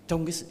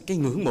 trong cái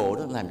ngưỡng mộ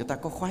đó làm cho ta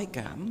có khoái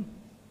cảm.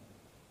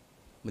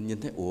 Mình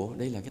nhìn thấy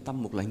đây là cái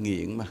tâm một loại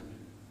nghiện mà,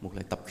 một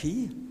loại tập khí,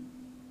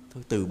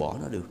 thôi từ bỏ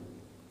nó được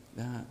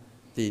đó.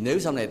 Thì nếu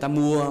sau này ta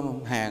mua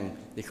hàng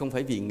thì không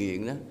phải vì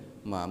nghiện đó,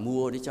 mà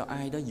mua để cho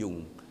ai đó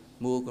dùng,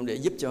 mua cũng để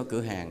giúp cho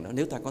cửa hàng đó,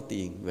 nếu ta có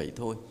tiền vậy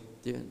thôi,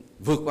 chứ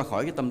vượt qua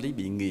khỏi cái tâm lý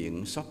bị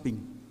nghiện shopping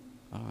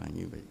đó,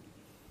 như vậy.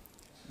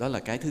 Đó là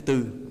cái thứ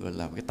tư, gọi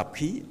là cái tập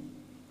khí.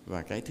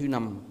 Và cái thứ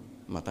năm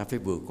mà ta phải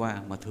vượt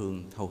qua, mà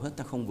thường hầu hết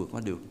ta không vượt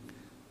qua được,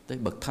 tới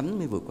bậc thánh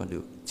mới vượt qua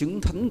được, chứng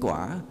thánh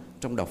quả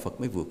trong đạo Phật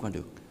mới vượt qua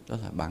được. Đó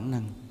là bản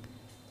năng,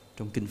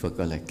 trong kinh Phật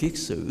gọi là kiết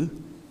sử.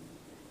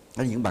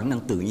 Đó là những bản năng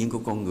tự nhiên của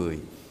con người: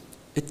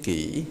 ích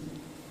kỷ,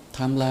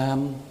 tham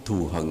lam,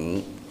 thù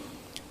hận,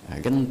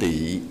 ganh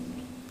tị.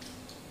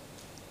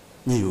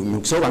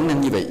 Một số bản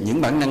năng như vậy.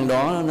 Những bản năng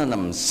đó nó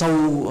nằm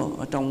sâu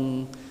ở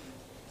trong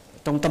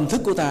tâm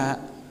thức của ta.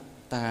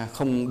 Ta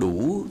không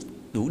đủ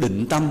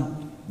định tâm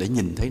để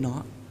nhìn thấy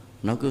nó.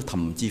 nó cứ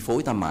thầm chi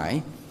phối ta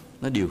mãi,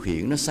 nó điều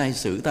khiển, nó sai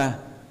sử ta.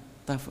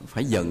 Ta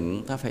phải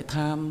giận, ta phải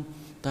tham,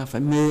 ta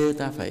phải mê,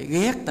 ta phải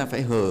ghét, ta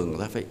phải hờn,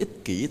 ta phải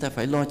ích kỷ, ta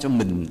phải lo cho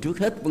mình trước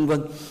hết, vân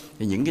vân.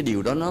 Thì những cái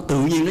điều đó nó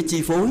tự nhiên nó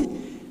chi phối,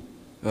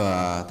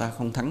 và ta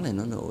không thắng lại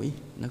nó nổi,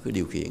 nó cứ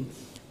điều khiển.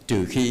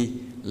 Trừ khi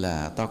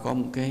là ta có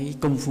một cái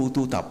công phu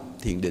tu tập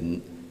thiền định,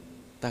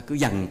 ta cứ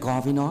giằng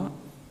co với nó,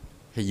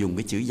 thì dùng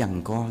cái chữ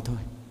giằng co thôi,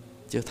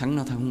 chứ thắng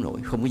nó không nổi,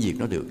 không có diệt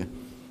nó được.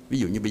 Ví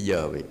dụ như bây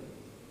giờ vậy,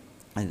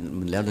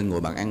 mình leo lên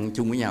ngồi bàn ăn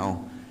chung với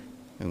nhau,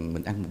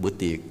 mình ăn một bữa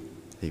tiệc,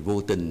 thì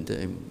vô tình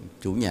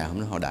chủ nhà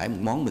hôm đó họ đãi một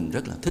món mình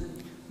rất là thích,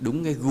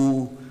 đúng cái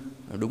gu,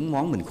 đúng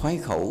món mình khoái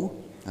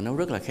khẩu, nấu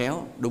rất là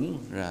khéo, đúng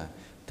là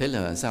thế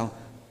là sao?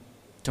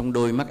 Trong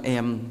đôi mắt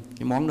em,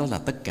 cái món đó là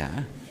tất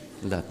cả,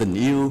 là tình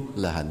yêu,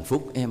 là hạnh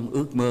phúc, em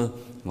ước mơ.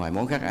 Ngoài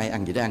món khác ai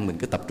ăn gì đó ăn, mình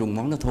cứ tập trung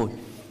món đó thôi.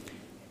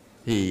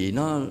 Thì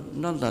nó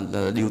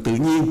là điều tự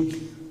nhiên,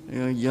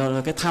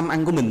 do cái tham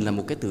ăn của mình là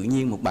một cái tự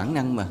nhiên, một bản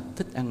năng mà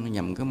thích ăn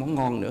nhầm cái món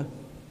ngon nữa.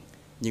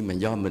 Nhưng mà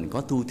do mình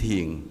có tu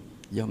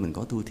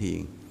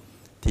thiền,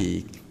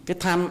 thì cái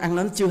tham ăn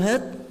nó chưa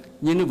hết,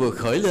 nhưng nó vừa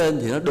khởi lên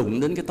thì nó đụng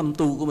đến cái tâm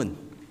tu của mình.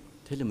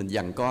 Thế là mình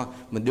giằng co,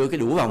 mình đưa cái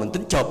đũa vào, mình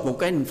tính chộp một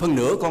cái phân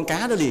nửa con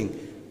cá đó liền,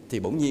 thì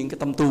bỗng nhiên cái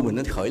tâm tu mình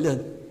nó khởi lên.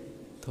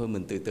 Thôi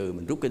mình từ từ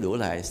mình rút cái đũa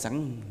lại,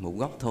 sắn một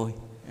góc thôi,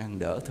 ăn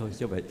đỡ thôi,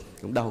 chứ vậy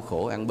cũng đau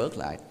khổ, ăn bớt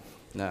lại.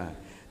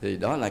 Thì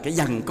đó là cái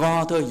giằng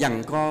co thôi,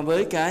 giằng co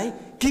với cái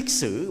kiết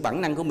sử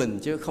bản năng của mình,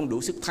 chứ không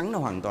đủ sức thắng nó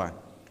hoàn toàn.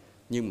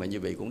 Nhưng mà như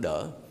vậy cũng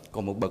đỡ.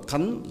 Còn một bậc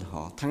thánh,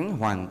 họ thắng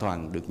hoàn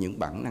toàn được những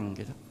bản năng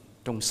cái đó.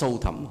 Trong sâu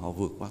thẳm họ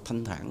vượt qua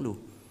thanh thản luôn.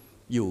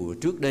 Dù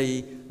trước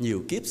đây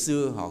nhiều kiếp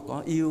xưa họ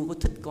có yêu, có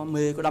thích, có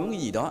mê, có đắm cái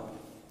gì đó,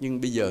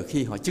 nhưng bây giờ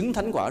khi họ chứng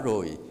thánh quả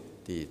rồi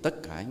thì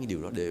tất cả những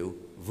điều đó đều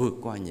vượt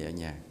qua nhẹ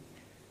nhàng.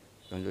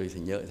 Rồi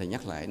thầy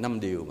nhắc lại 5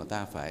 điều mà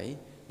ta phải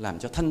làm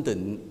cho thanh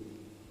tịnh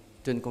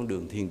trên con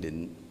đường thiền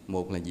định.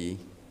 Một là gì?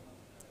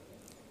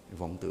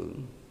 Vọng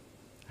tưởng.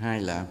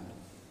 2 là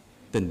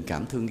tình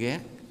cảm thương ghét.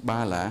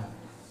 3 là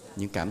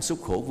những cảm xúc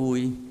khổ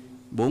vui.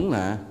 4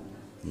 là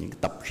những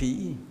tập khí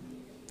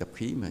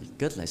mà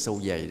kết lại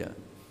sâu dày đó.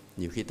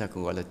 Nhiều khi ta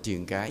còn gọi là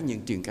triền cái,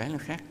 nhưng triền cái nó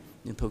khác,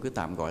 nhưng thôi cứ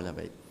tạm gọi là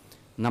vậy.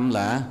 5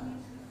 là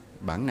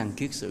bản năng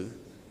kiết sử.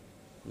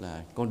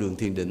 Là con đường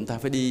thiền định ta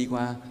phải đi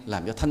qua,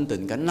 làm cho thanh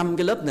tịnh cả 5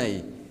 cái lớp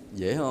này.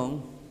 Dễ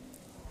không?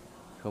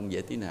 Không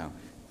dễ tí nào.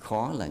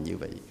 Khó là như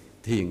vậy.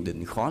 Thiền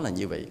định khó là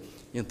như vậy.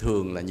 Nhưng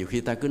thường là nhiều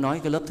khi ta cứ nói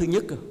cái lớp thứ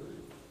nhất,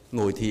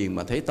 ngồi thiền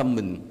mà thấy tâm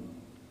mình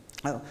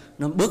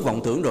nó bớt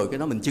vọng tưởng rồi, cái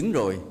đó mình chứng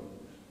rồi.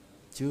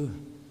 Chưa.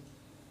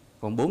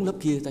 Còn 4 lớp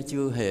kia ta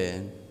chưa hề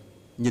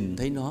nhìn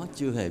thấy nó,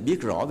 chưa hề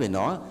biết rõ về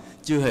nó,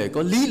 chưa hề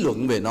có lý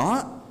luận về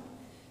nó,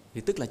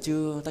 thì tức là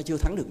ta chưa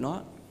thắng được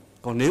nó.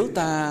 Còn nếu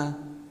ta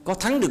có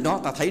thắng được nó,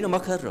 ta thấy nó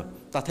mất hết rồi,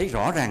 ta thấy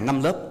rõ ràng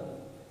 5 lớp.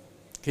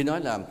 Khi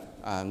nói là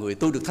người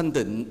tu được thanh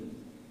tịnh,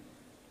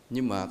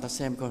 nhưng mà ta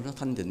xem coi nó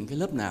thanh tịnh cái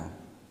lớp nào,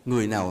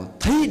 người nào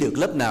thấy được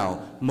lớp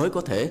nào mới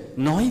có thể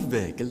nói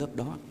về cái lớp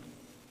đó.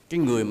 Cái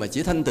người mà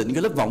chỉ thanh tịnh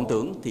cái lớp vọng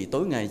tưởng thì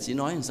tối ngày chỉ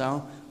nói làm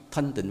sao?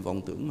 Thanh tịnh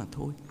vọng tưởng mà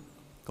thôi.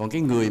 Còn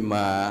cái người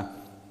mà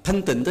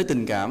thanh tịnh tới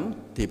tình cảm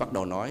thì bắt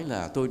đầu nói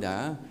là tôi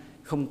đã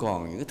không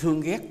còn những cái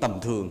thương ghét tầm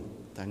thường.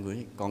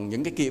 Còn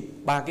những cái kia,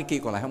 3 cái kia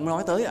còn lại không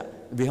nói tới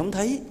vì không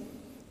thấy.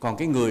 Còn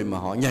cái người mà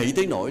họ nhảy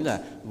tới nỗi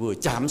là vừa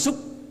chạm xúc,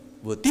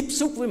 vừa tiếp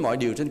xúc với mọi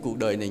điều trên cuộc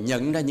đời này,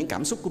 nhận ra những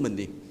cảm xúc của mình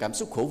đi, cảm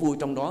xúc khổ vui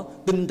trong đó,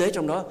 tinh tế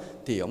trong đó,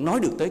 thì ông nói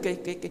được tới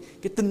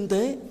cái tinh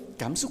tế,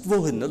 cảm xúc vô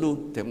hình đó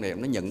luôn. Thì ông này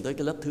ông nó nhận tới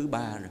cái lớp thứ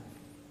 3 rồi.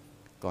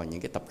 Còn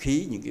những cái tập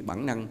khí, những cái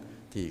bản năng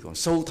thì còn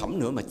sâu thẳm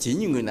nữa, mà chỉ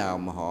những người nào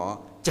mà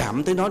họ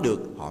chạm tới nó được,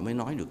 họ mới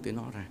nói được tới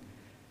nó ra.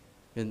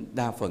 Nên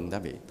đa phần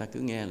ta cứ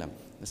nghe là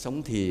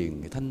sống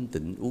thiền, thanh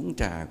tịnh, uống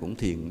trà cũng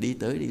thiền, đi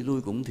tới đi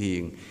lui cũng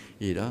thiền,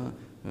 gì đó,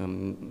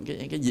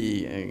 cái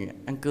gì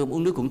ăn cơm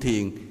uống nước cũng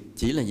thiền,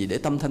 chỉ là gì để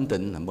tâm thanh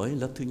tịnh là mới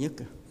lớp thứ nhất.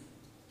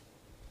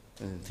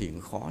 Thiền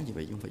khó như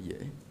vậy chứ không phải dễ.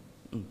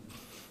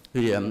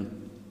 Thì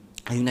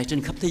hiện nay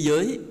trên khắp thế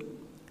giới,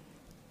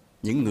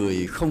 những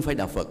người không phải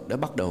đạo Phật đã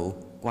bắt đầu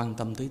quan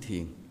tâm tới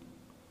thiền,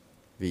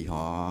 vì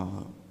họ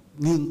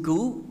nghiên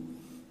cứu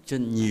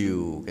trên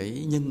nhiều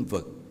cái nhân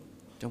vật,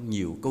 trong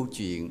nhiều câu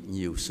chuyện,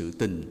 nhiều sự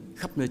tình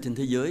khắp nơi trên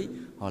thế giới.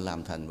 Họ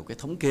làm thành một cái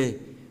thống kê,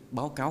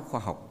 báo cáo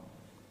khoa học,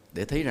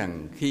 để thấy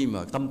rằng khi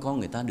mà tâm con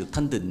người ta được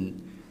thanh tịnh,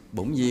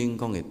 bỗng nhiên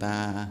con người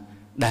ta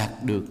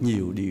đạt được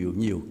nhiều điều,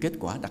 nhiều kết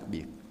quả đặc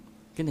biệt.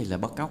 Cái này là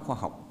báo cáo khoa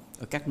học.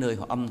 Ở các nơi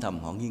họ âm thầm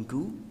họ nghiên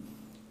cứu,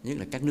 nhất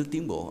là các nước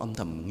tiến bộ âm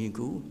thầm nghiên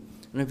cứu.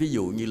 Nên ví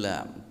dụ như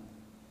là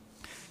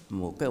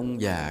một cái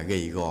ông già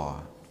gầy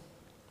gò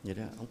vậy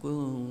đó, ông cứ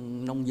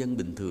nông dân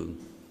bình thường,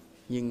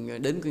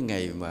 nhưng đến cái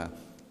ngày mà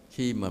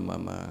khi mà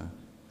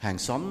hàng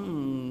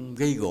xóm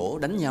gây gỗ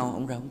đánh nhau,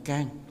 ông ra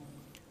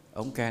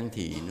ông can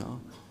thì nó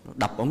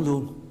đập ông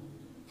luôn.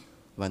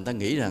 Và người ta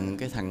nghĩ rằng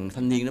cái thằng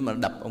thanh niên đó mà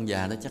đập ông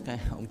già đó chắc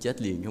ông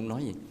chết liền, không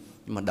nói gì.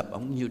 Nhưng mà đập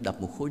ông như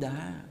đập một khối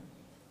đá,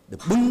 đập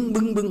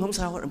bưng không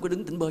sao, ông cứ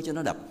đứng tỉnh bơ cho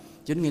nó đập.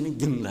 Cho nên nghe nó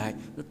dừng lại,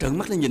 nó trợn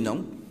mắt nó nhìn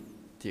ông,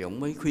 thì ông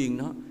mới khuyên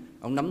nó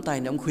Ông nắm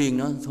tay nó, ông khuyên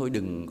nó thôi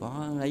đừng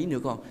có ấy nữa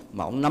con,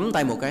 mà ông nắm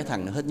tay một cái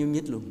thằng nó hết nhúc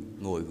nhích luôn,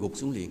 ngồi gục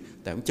xuống liền.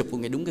 Tại ông chụp vô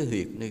ngay đúng cái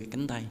huyệt nơi cái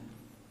cánh tay,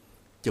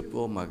 chụp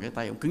vô mà cái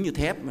tay ông cứng như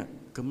thép,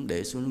 cấm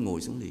để xuống nó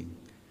ngồi xuống liền.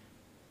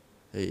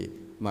 Thì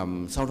mà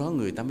sau đó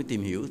người ta mới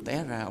tìm hiểu,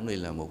 té ra ông này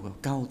là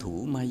một cao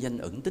thủ mai danh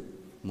ẩn tích,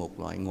 một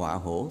loại ngọa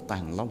hổ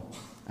tàng long.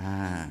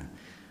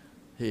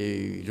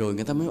 Thì rồi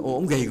người ta mới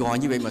ông gầy gò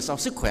như vậy mà sao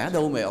sức khỏe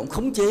đâu mà ông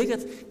khống chế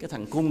cái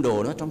thằng côn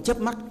đồ nó trong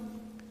chớp mắt.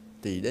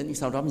 Thì đến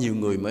sau đó nhiều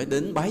người mới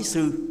đến bái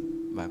sư,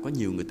 và có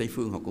nhiều người Tây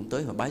phương họ cũng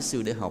tới họ bái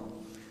sư để học.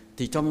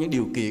 Thì trong những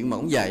điều kiện mà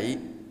ông dạy,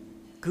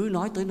 cứ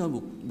nói tới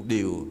một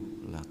điều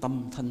là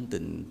tâm thanh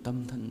tịnh,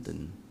 tâm thanh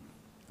tịnh.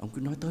 Ông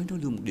cứ nói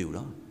luôn một điều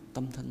đó,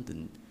 tâm thanh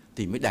tịnh,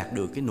 thì mới đạt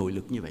được cái nội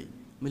lực như vậy,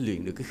 mới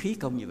luyện được cái khí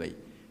công như vậy.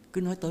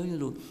 Cứ nói tới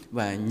luôn.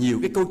 Và nhiều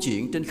cái câu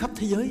chuyện trên khắp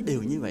thế giới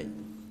đều như vậy.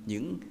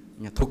 Những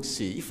nhà thuật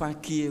sĩ pha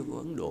kia của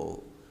Ấn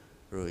Độ,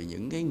 rồi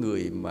những cái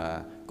người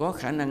mà có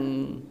khả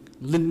năng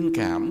linh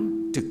cảm,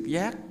 trực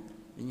giác,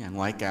 những nhà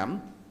ngoại cảm,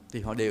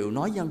 thì họ đều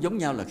nói giống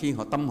nhau là khi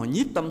họ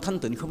nhiếp tâm thanh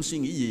tịnh không suy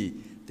nghĩ gì,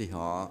 thì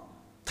họ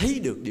thấy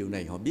được điều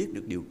này, họ biết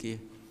được điều kia.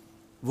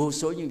 Vô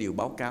số những điều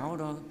báo cáo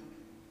đó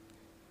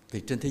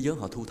thì trên thế giới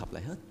họ thu thập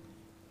lại hết.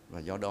 Và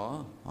do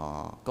đó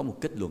họ có một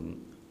kết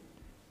luận: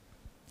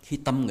 khi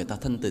tâm người ta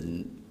thanh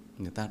tịnh,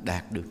 người ta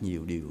đạt được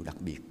nhiều điều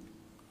đặc biệt.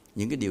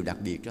 Những cái điều đặc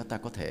biệt đó ta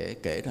có thể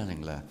kể ra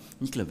rằng là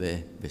nhất là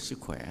về sức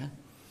khỏe.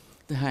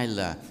 Thứ hai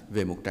là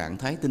về một trạng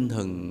thái tinh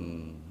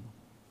thần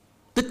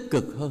tích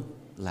cực hơn.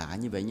 Lạ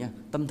như vậy nha.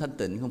 Tâm thanh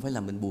tịnh không phải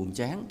là mình buồn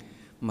chán,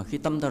 mà khi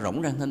tâm ta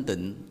rỗng rang thanh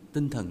tịnh,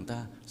 tinh thần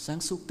ta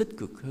sáng suốt tích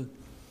cực hơn.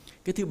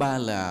 Cái thứ ba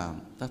là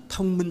ta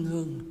thông minh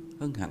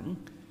hơn hẳn.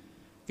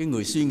 Cái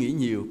người suy nghĩ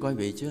nhiều coi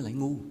vậy chứ lại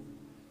ngu,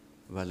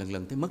 và lần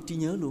lần thấy mất trí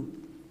nhớ luôn.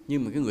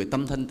 Nhưng mà cái người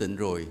tâm thanh tịnh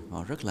rồi,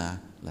 họ rất là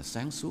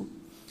sáng suốt.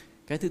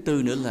 Cái thứ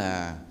tư nữa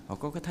là họ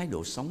có cái thái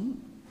độ sống.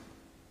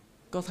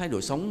 Có thái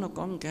độ sống nó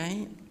có một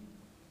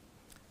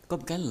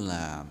cái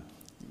là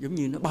giống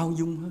như nó bao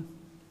dung hơn,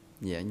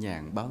 nhẹ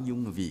nhàng, bao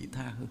dung và vị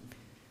tha hơn.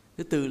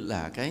 Thứ tư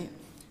là cái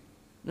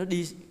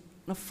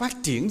nó phát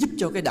triển, giúp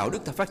cho cái đạo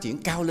đức ta phát triển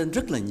cao lên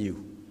rất là nhiều.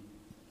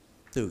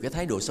 Từ cái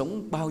thái độ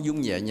sống bao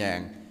dung nhẹ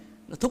nhàng,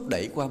 nó thúc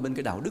đẩy qua bên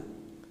cái đạo đức,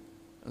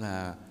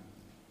 là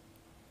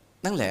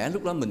đáng lẽ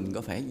lúc đó mình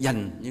có phải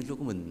dành, nhưng lúc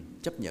đó mình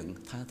chấp nhận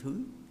tha thứ.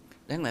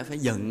 Đáng lẽ phải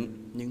giận,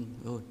 nhưng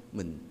thôi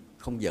mình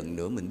không giận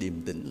nữa, mình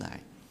điềm tĩnh lại,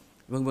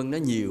 vân vân. Nó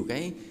nhiều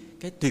cái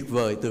tuyệt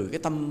vời từ cái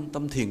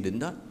tâm thiền định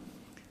đó.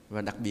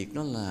 Và đặc biệt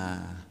đó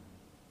là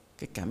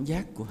cái cảm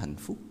giác của hạnh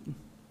phúc.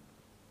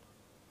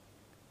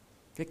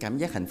 Cái cảm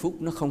giác hạnh phúc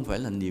nó không phải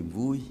là niềm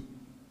vui,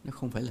 nó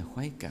không phải là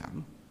khoái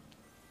cảm.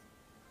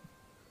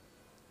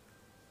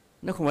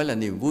 Nó không phải là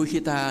niềm vui khi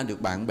ta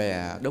được bạn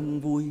bè đông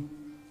vui,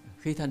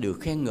 khi ta được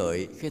khen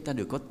ngợi, khi ta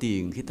được có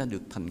tiền, khi ta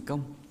được thành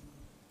công.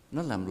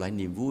 Nó là một loại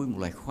niềm vui, một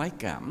loại khoái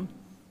cảm.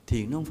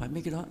 Thiền nó không phải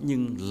mấy cái đó,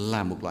 nhưng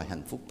là một loại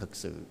hạnh phúc thật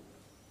sự.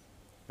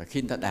 Và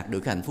khi người ta đạt được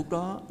cái hạnh phúc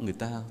đó, người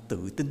ta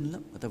tự tin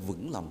lắm, người ta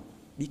vững lòng,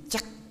 biết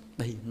chắc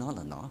đây nó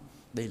là nó,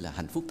 đây là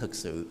hạnh phúc thật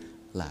sự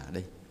là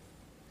đây.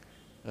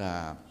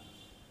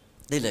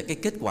 Đây là cái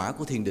kết quả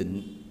của thiền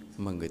định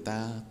mà người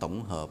ta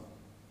tổng hợp,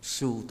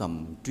 sưu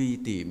tầm, truy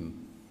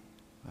tìm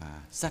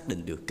và xác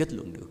định được, kết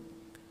luận được.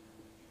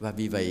 Và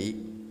vì vậy,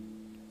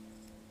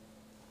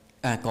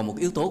 còn một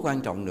yếu tố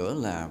quan trọng nữa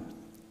là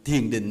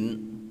thiền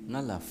định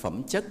nó là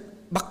phẩm chất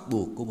bắt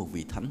buộc của một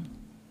vị thánh.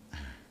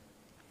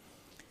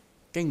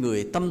 Cái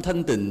người tâm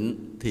thanh tịnh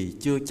thì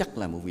chưa chắc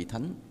là một vị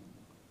thánh,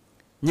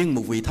 nhưng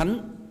một vị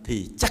thánh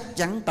thì chắc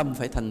chắn tâm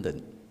phải thanh tịnh.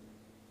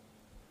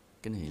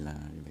 Cái này là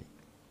như vậy.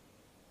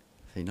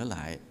 Thì nói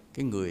lại,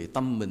 cái người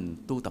tâm mình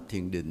tu tập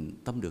thiền định,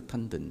 tâm được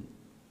thanh tịnh,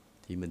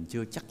 thì mình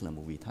chưa chắc là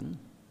một vị thánh.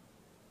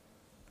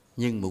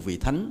 Nhưng một vị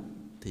thánh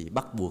thì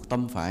bắt buộc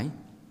tâm phải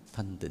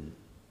thanh tịnh.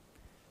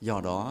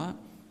 Do đó,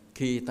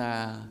 khi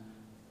ta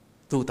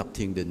tu tập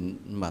thiền định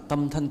mà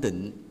tâm thanh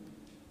tịnh,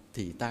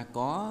 thì ta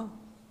có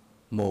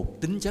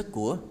một tính chất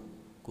của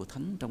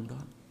thánh trong đó.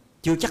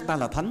 Chưa chắc ta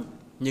là thánh,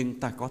 nhưng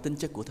ta có tính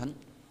chất của thánh.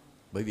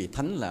 Bởi vì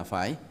thánh là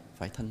phải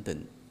thanh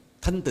tịnh.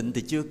 Thanh tịnh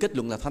thì chưa kết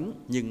luận là thánh,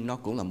 nhưng nó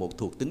cũng là một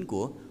thuộc tính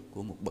của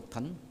một bậc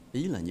thánh.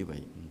 Ý là như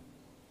vậy.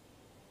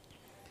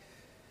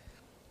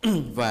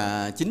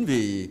 Và chính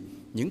vì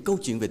những câu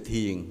chuyện về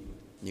thiền,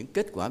 những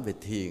kết quả về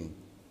thiền,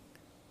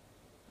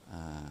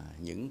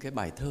 những cái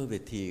bài thơ về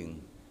thiền,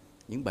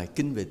 những bài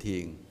kinh về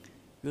thiền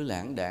cứ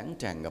lãng đãng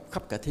tràn ngập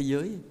khắp cả thế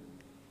giới,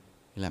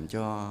 làm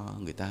cho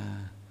người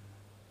ta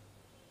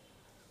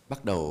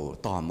bắt đầu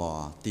tò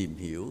mò tìm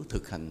hiểu,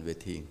 thực hành về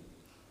thiền.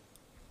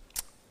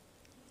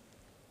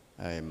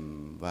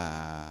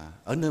 Và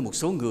ở nơi một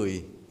số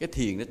người, cái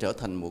thiền nó trở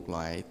thành một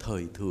loại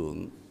thời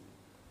thượng.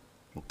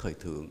 Một thời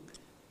thượng,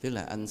 tức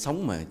là anh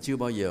sống mà chưa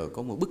bao giờ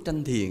có một bức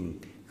tranh thiền,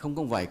 không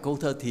có vài câu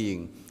thơ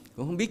thiền,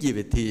 cũng không biết gì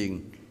về thiền.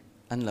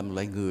 Anh là một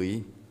loại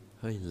người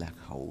hơi lạc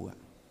hậu.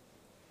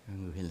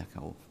 Người hơi lạc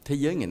hậu. Thế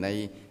giới ngày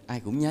nay ai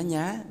cũng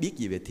nhá, biết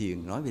gì về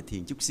thiền, nói về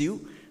thiền chút xíu.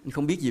 Anh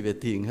không biết gì về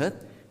thiền hết.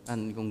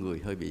 Anh con người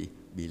hơi bị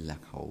lạc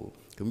hậu,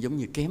 cũng giống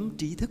như kém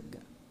trí thức.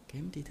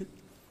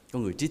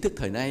 Con người trí thức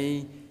thời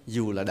nay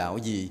dù là đạo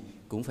gì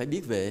cũng phải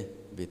biết về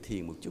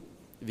thiền một chút.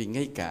 Vì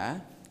ngay cả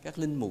các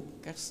linh mục,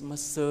 các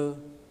master,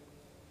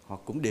 họ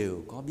cũng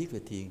đều có biết về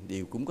thiền,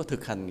 đều cũng có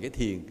thực hành cái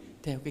thiền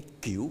theo cái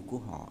kiểu của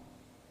họ.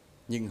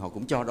 Nhưng họ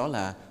cũng cho đó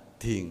là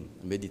thiền,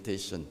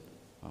 meditation.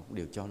 Họ cũng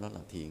đều cho đó là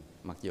thiền.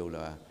 Mặc dù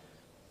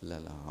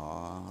là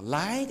họ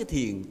lái cái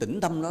thiền tĩnh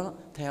tâm đó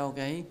theo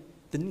cái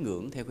tín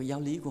ngưỡng, theo cái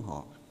giáo lý của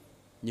họ,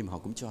 nhưng mà họ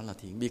cũng cho là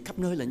thiền. Vì khắp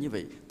nơi là như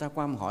vậy. Ta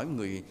qua mà hỏi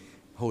người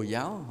Hồi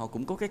giáo, họ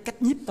cũng có cái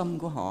cách nhiếp tâm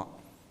của họ.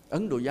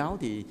 Ấn Độ giáo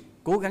thì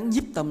cố gắng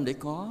nhiếp tâm để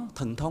có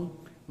thần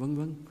thông, vân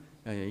vân.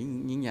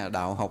 Những nhà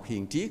đạo học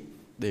hiền triết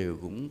đều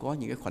cũng có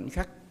những cái khoảnh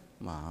khắc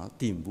mà họ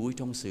tìm vui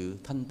trong sự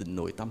thanh tịnh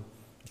nội tâm.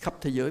 Khắp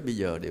thế giới bây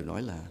giờ đều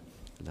nói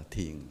là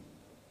thiền.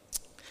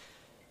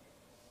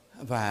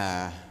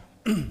 Và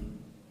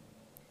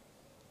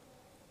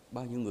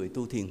bao nhiêu người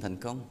tu thiền thành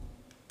công?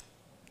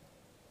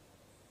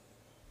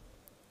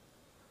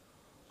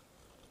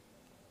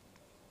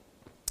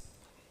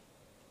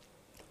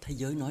 Thế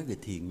giới nói về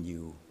thiền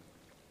nhiều.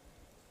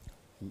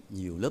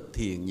 Nhiều lớp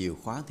thiền, nhiều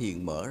khóa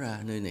thiền mở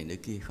ra nơi này nơi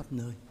kia khắp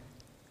nơi.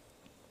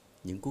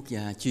 Những quốc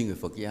gia chuyên về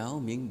Phật giáo,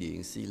 Miến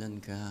Điện, Sri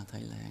Lanka,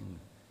 Thái Lan,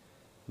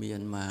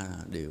 Myanmar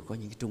đều có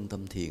những cái trung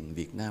tâm thiền.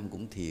 Việt Nam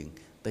cũng thiền,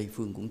 Tây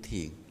Phương cũng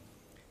thiền.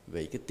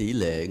 Vậy cái tỷ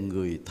lệ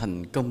người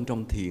thành công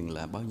trong thiền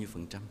là bao nhiêu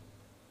 %?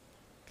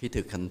 Khi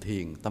thực hành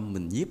thiền, tâm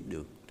mình nhiếp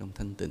được trong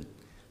thanh tịnh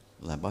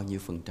là bao nhiêu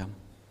 %?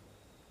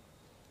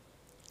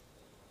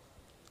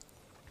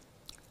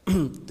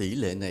 Tỷ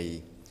lệ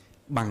này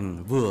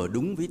bằng vừa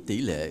đúng với tỷ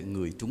lệ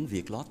người trúng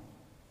Vietlott,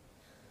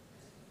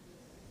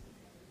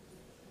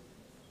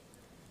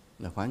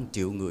 là khoảng 1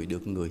 triệu người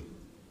được người.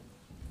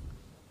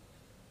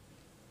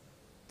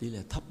 Tỷ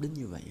lệ thấp đến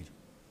như vậy.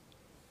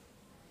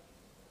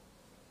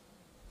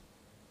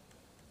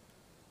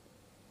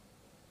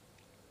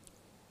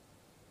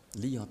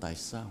 Lý do tại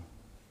sao?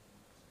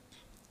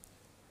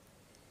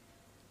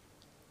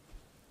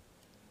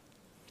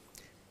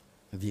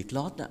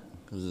 Vietlott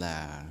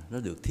là nó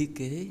được thiết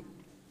kế.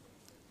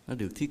 Nó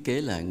được thiết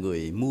kế là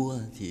người mua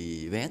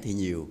thì vé thì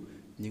nhiều,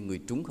 nhưng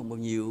người trúng không bao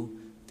nhiêu,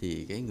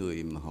 thì cái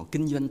người mà họ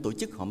kinh doanh tổ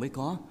chức họ mới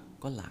có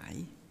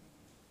lãi.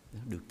 Nó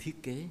được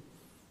thiết kế.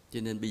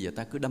 Cho nên bây giờ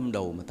ta cứ đâm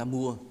đầu mà ta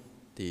mua,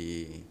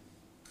 thì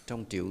trong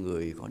 1 triệu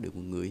người có được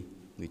một người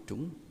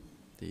trúng,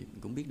 thì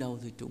cũng biết đâu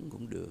thì trúng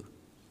cũng được.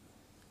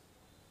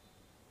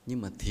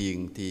 Nhưng mà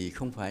thiền thì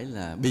không phải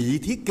là bị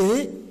thiết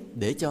kế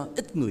để cho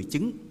ít người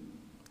chứng.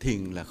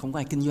 Thiền là không có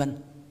ai kinh doanh,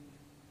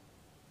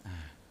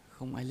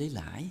 không ai lấy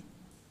lãi.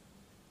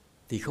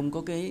 Thì không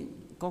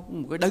có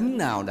một cái đấng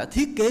nào đã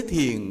thiết kế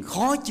thiền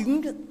khó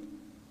chứng đó.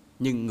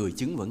 Nhưng người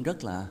chứng vẫn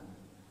rất là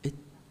ít.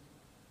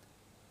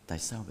 Tại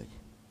sao vậy?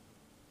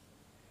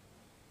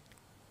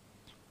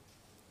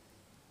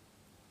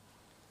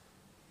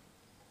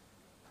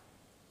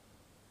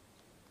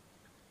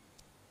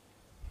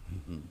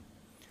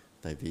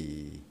 Tại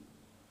vì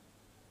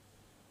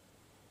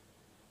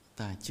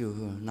ta chưa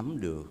nắm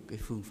được cái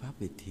phương pháp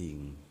về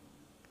thiền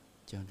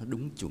cho nó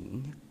đúng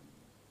chuẩn nhất.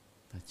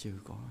 Ta chưa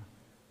có.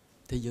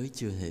 Thế giới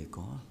chưa hề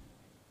có.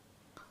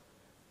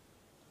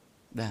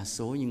 Đa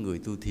số những người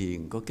tu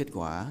thiền có kết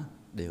quả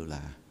đều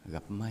là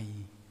gặp may.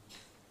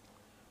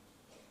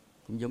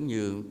 Cũng giống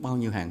như bao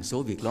nhiêu hàng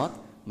số Vietlott,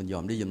 mình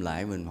dòm đi dòm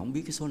lại, mình không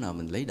biết cái số nào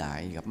mình lấy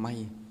đại, gặp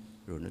may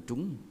rồi nó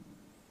trúng.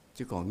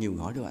 Chứ còn nhiều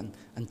người hỏi đâu,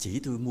 anh chỉ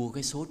tôi mua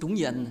cái số trúng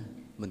với anh,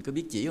 mình có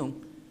biết chỉ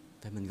không?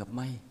 Tại mình gặp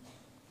may.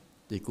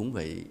 Thì cũng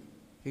vậy,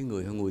 cái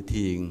người họ ngồi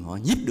thiền, họ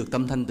nhiếp được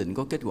tâm thanh tịnh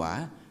có kết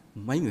quả.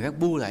 Mấy người khác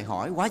bu lại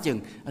hỏi quá chừng,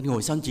 anh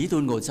ngồi sao anh chỉ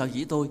tôi, ngồi sao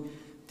chỉ tôi.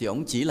 Thì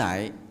ông chỉ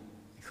lại,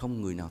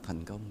 không người nào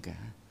thành công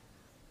cả.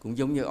 Cũng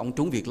giống như ông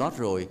trúng Vietlott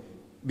rồi,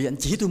 bị anh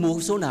chỉ tôi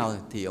mua số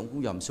nào thì ông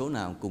cũng dòm số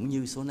nào cũng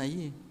như số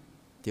nấy.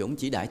 Thì ông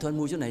chỉ đại thôi, anh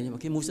mua số này, nhưng mà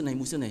cái mua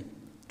số này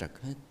trật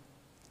hết.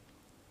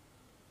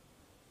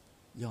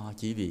 Do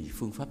chỉ vì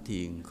phương pháp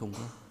thiền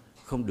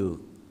không được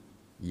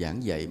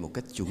giảng dạy một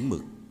cách chuẩn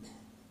mực.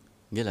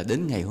 Nghĩa là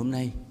đến ngày hôm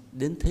nay,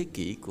 đến thế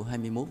kỷ của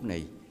 21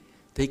 này,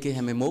 thế kỷ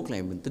 21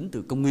 này mình tính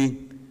từ công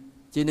nguyên.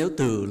 Chứ nếu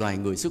từ loài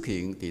người xuất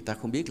hiện thì ta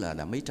không biết là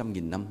đã mấy trăm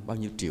nghìn năm, bao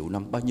nhiêu triệu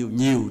năm, bao nhiêu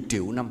nhiều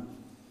triệu năm.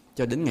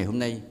 Cho đến ngày hôm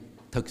nay,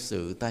 thực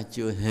sự ta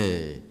chưa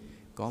hề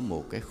có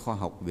một cái khoa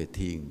học về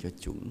thiền cho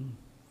chuẩn.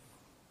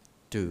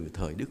 Trừ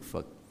thời Đức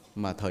Phật.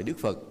 Mà thời Đức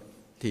Phật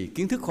thì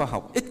kiến thức khoa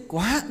học ít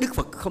quá, Đức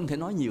Phật không thể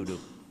nói nhiều được.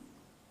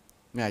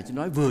 Ngài chỉ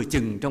nói vừa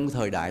chừng trong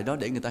thời đại đó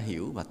để người ta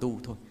hiểu và tu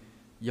thôi.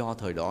 Do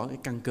thời đó cái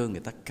căn cơ người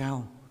ta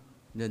cao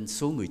nên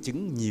số người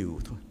chứng nhiều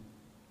thôi.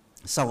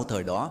 Sau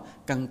thời đó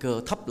căn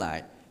cơ thấp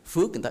lại,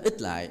 phước người ta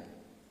ít lại,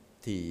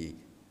 thì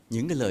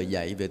những cái lời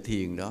dạy về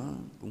thiền đó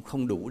cũng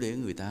không đủ để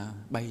người ta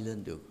bay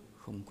lên được,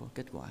 không có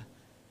kết quả.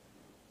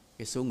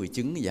 Cái số người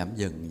chứng giảm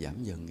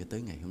dần cho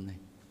tới ngày hôm nay.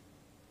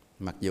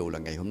 Mặc dù là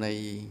ngày hôm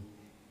nay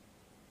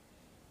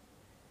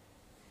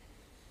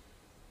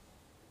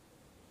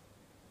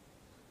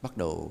bắt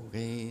đầu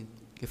cái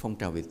phong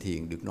trào về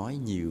thiền được nói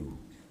nhiều,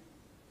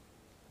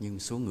 nhưng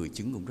số người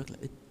chứng cũng rất là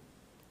ít.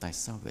 Tại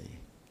sao vậy?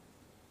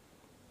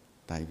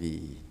 Tại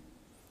vì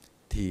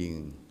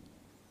thiền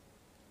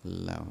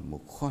là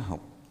một khóa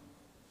học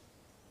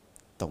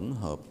tổng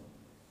hợp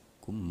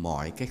của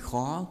mọi cái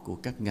khó của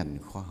các ngành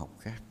khoa học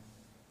khác.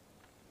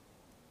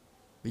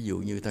 Ví dụ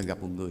như ta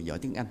gặp một người giỏi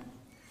tiếng Anh,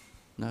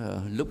 nó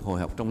lúc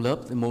hồi học trong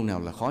lớp cái môn nào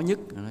là khó nhất,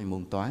 nó là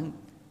môn toán,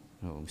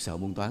 rồi sợ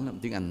môn toán lắm,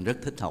 tiếng Anh rất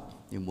thích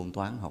học nhưng môn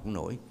toán học không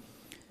nổi.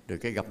 Rồi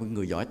cái gặp một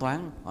người giỏi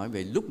toán, hỏi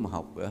về lúc mà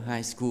học ở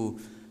high school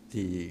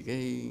thì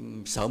cái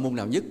sợ môn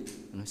nào nhất,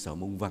 nó sợ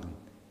môn văn,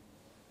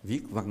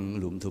 viết văn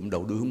lụm thụm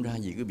đầu đuôi không ra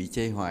gì, cứ bị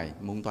chê hoài.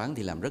 Môn toán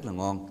thì làm rất là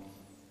ngon.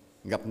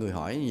 Gặp người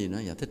hỏi gì nó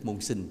dạ thích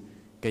môn sinh,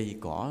 cây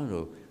cỏ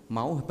rồi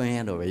máu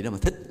me rồi vậy đó mà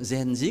thích,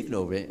 gen giết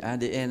rồi về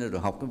ADN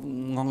rồi học cái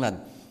ngon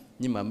lành.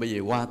 Nhưng mà bây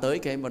giờ qua tới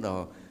cái bắt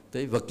đầu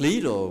tới vật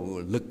lý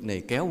rồi lực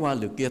này kéo qua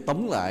lực kia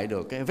tống lại,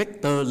 rồi cái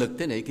vector lực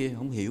thế này kia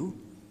không hiểu.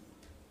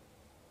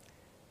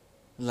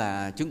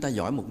 Là chúng ta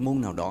giỏi một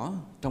môn nào đó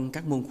trong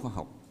các môn khoa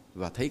học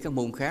và thấy các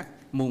môn khác,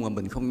 môn mà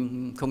mình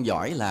không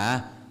giỏi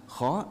là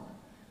khó,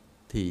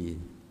 thì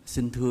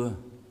xin thưa,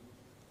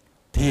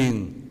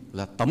 thiền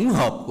là tổng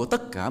hợp của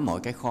tất cả mọi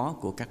cái khó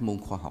của các môn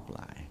khoa học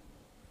lại.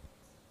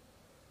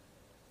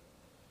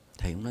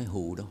 Thầy không nói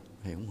hù đâu,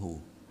 thầy không hù,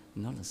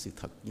 nó là sự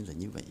thật như là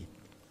như vậy.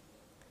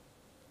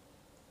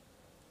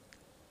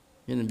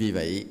 Cho nên vì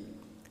vậy,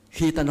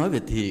 khi ta nói về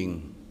thiền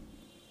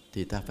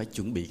thì ta phải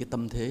chuẩn bị cái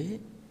tâm thế.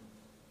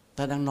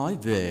 Ta đang nói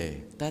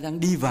về, ta đang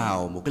đi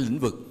vào một cái lĩnh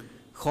vực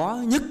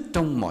khó nhất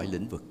trong mọi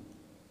lĩnh vực.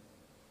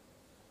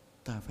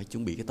 Ta phải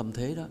chuẩn bị cái tâm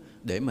thế đó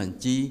để mà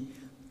chi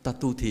ta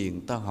tu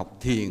thiền, ta học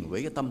thiền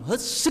với cái tâm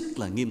hết sức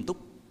là nghiêm túc.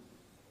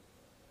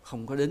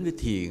 Không có đến với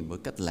thiền với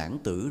cách lãng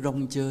tử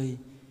rong chơi,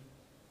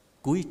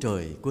 cuối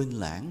trời quên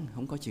lãng,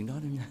 không có chuyện đó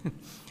đâu nha.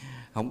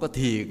 Không có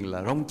thiền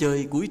là rong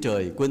chơi cuối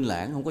trời quên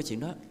lãng, không có chuyện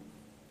đó.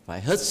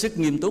 Phải hết sức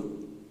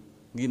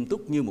nghiêm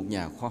túc như một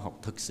nhà khoa học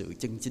thực sự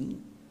chân chính,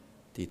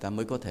 thì ta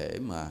mới có thể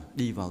mà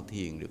đi vào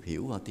thiền, được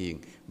hiểu vào thiền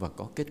và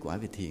có kết quả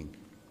về thiền.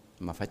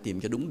 Mà phải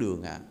tìm cho đúng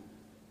đường ạ.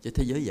 Chứ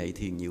thế giới dạy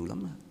thiền nhiều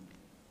lắm.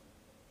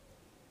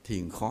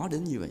 Thiền khó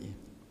đến như vậy.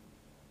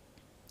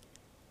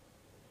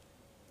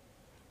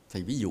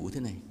 Thầy ví dụ thế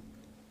này.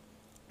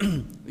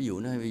 Ví dụ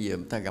nói bây giờ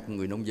ta gặp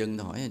người nông dân,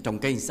 ta hỏi trồng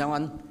cây sao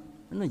anh?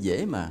 Nó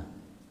dễ mà.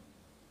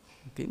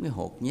 Kiếm cái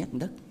hột nhét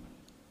đất,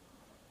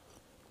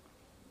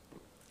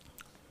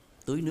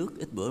 tưới nước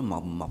ít bữa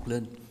mọc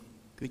lên,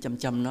 cứ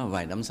chăm nó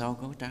vài năm sau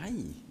có trái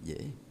gì,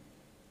 dễ.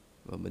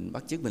 Và mình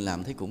bắt chước mình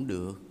làm thấy cũng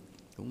được,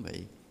 cũng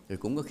vậy. Rồi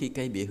cũng có khi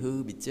cây bị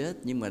hư, bị chết,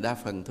 nhưng mà đa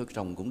phần thôi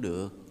trồng cũng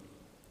được.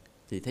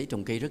 Thì thấy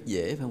trồng cây rất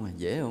dễ phải không ạ?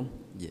 Dễ không?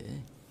 Dễ.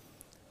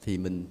 Thì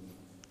mình,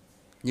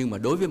 nhưng mà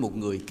đối với một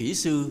người kỹ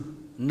sư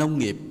nông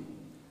nghiệp,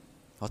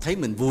 họ thấy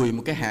mình vùi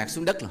một cái hạt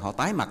xuống đất là họ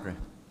tái mặt rồi.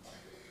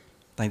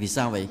 Tại vì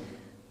sao vậy?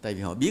 Tại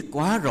vì họ biết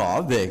quá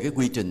rõ về cái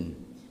quy trình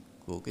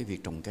của cái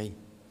việc trồng cây.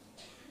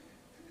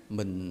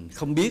 Mình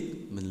không biết,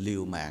 mình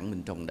liều mạng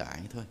mình trồng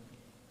đại thôi.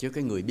 Chứ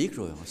cái người biết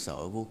rồi họ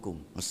sợ vô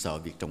cùng, họ sợ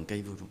việc trồng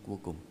cây vô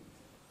cùng.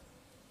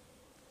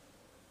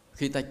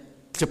 Khi ta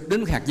chụp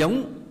đến hạt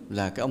giống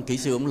là cái ông kỹ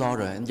sư ông lo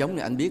rồi, anh giống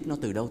này anh biết nó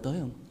từ đâu tới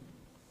không?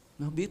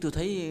 Nó biết, tôi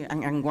thấy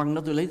ăn quăng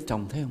nó tôi lấy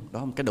trồng, thấy không?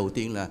 Đó, cái đầu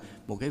tiên là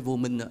một cái vô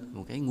minh,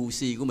 một cái ngu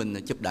si của mình là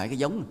chụp đại cái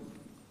giống.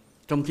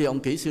 Trong khi ông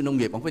kỹ sư nông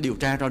nghiệp ông phải điều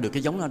tra ra được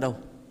cái giống ở đâu,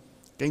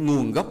 cái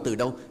nguồn gốc từ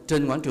đâu,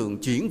 trên quảng trường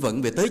chuyển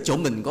vận về tới chỗ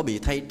mình có bị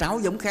thay tráo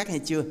giống khác hay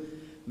chưa,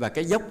 và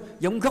cái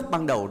giống gốc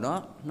ban đầu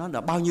nó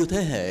đã bao nhiêu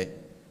thế hệ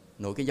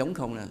nội cái giống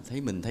không. Là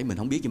thấy mình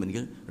không biết, thì mình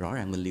cứ rõ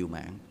ràng mình liều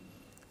mạng,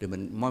 rồi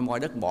mình moi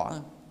đất bỏ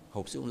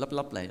hột xuống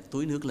lấp lại,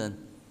 túi nước lên.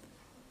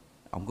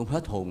 Ông cũng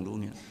hết hồn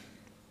luôn nha.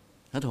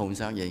 Hết hồn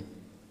sao vậy?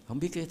 Không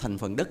biết cái thành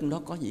phần đất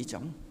đó có gì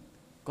trong,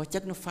 có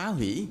chất nó phá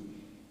hủy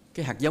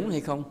cái hạt giống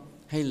hay không,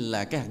 hay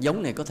là cái hạt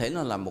giống này có thể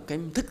nó là một cái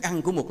thức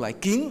ăn của một loại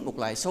kiến, một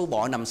loại sâu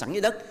bọ nằm sẵn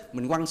dưới đất,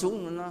 mình quăng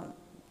xuống nó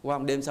qua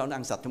một đêm sau nó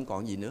ăn sạch không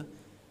còn gì nữa.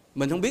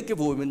 Mình không biết cái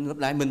vùi mình lặp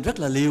lại, mình rất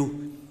là liều.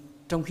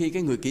 Trong khi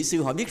cái người kỹ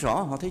sư họ biết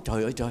rõ, họ thấy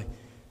trời ơi trời,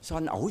 sao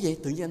anh ẩu vậy,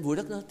 tự nhiên anh vùi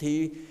đất đó.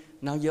 Thì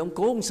nào giờ ông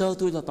cố ông sơ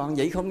tôi là toàn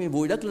vậy không,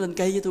 vùi đất lên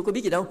cây với tôi có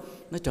biết gì đâu.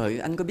 Nói trời,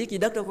 anh có biết gì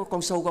đất đó có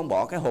con sâu con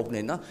bọ, cái hột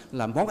này nó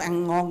làm món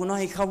ăn ngon của nó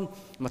hay không,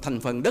 mà thành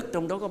phần đất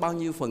trong đó có bao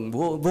nhiêu phần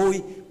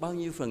vôi, bao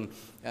nhiêu phần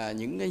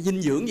những cái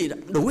dinh dưỡng gì đó,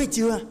 đủ hay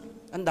chưa?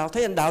 Anh đào,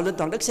 thấy anh đào lên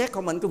toàn đất sét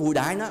không, anh cứ vùi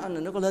đại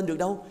nó có lên được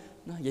đâu.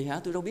 Nó vậy hả?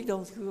 Tôi đâu biết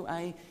đâu,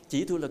 ai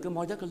chỉ tôi là cứ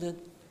moi đất lên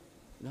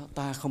đó.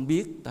 Ta không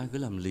biết, ta cứ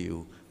làm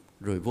liều,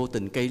 rồi vô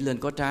tình cây lên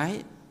có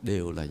trái,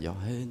 đều là do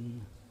hên,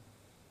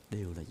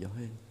 đều là do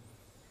hên.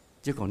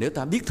 Chứ còn nếu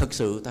ta biết thật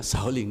sự, ta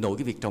sợ liền nổi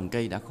cái việc trồng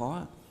cây đã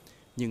khó.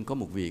 Nhưng có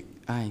một việc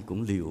ai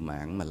cũng liều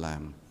mạng mà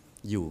làm,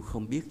 dù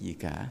không biết gì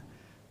cả,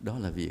 đó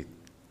là việc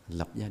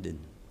lập gia đình.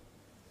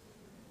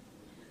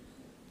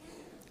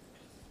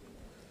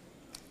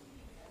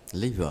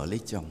 Lấy vợ lấy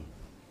chồng.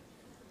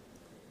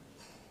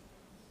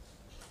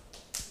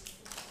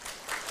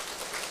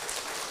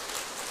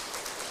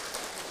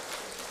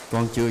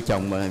 Con chưa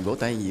chồng mà vỗ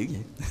tay dữ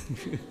vậy.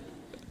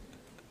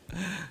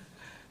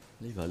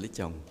 Lấy vợ lấy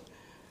chồng,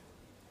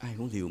 ai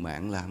cũng liều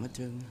mạng làm hết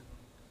trơn,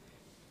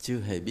 chưa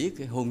hề biết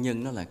cái hôn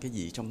nhân nó là cái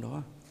gì trong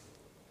đó.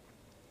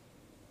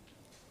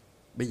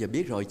 Bây giờ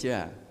biết rồi chưa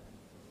ạ?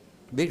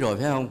 Biết rồi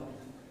phải không?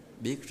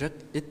 biết rất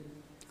ít,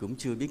 cũng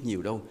chưa biết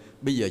nhiều đâu.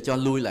 Bây giờ cho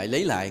lui lại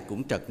lấy lại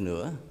cũng trật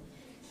nữa.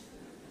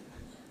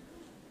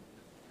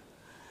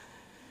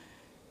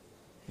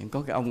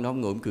 Có cái ông đó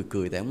ngồi cười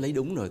cười tại ông lấy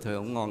đúng rồi thôi,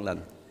 ông ngon lành.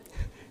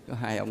 Có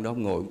hai ông đó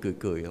ngồi cười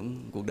cười,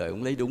 cuộc đời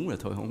ông lấy đúng rồi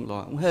thôi, không lo,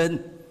 ông hên.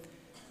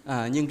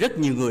 Nhưng rất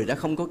nhiều người đã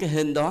không có cái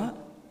hên đó.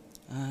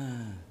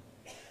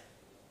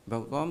 Và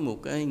có một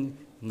cái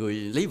người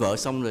lấy vợ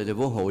xong rồi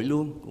vô hội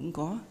luôn, cũng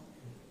có.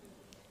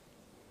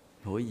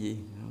 Hội gì?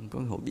 Có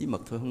hội bí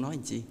mật thôi, không nói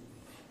làm chi.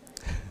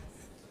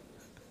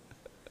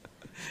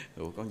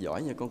 Con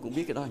giỏi nha, con cũng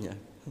biết cái đó nha.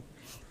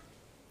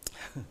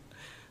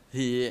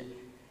 Thì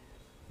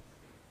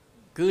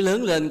cứ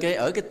lớn lên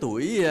ở cái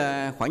tuổi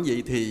khoảng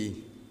gì thì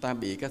ta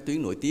bị các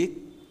tuyến nội tiết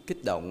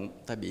kích động,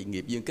 ta bị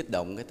nghiệp duyên kích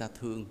động, cái ta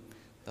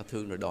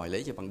thương rồi đòi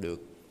lấy cho bằng được.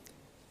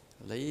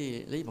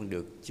 Lấy bằng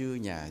được, chưa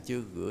nhà,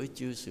 chưa cửa,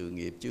 chưa sự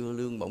nghiệp, chưa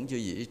lương bổng, chưa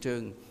gì hết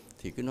trơn,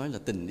 thì cứ nói là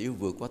tình yêu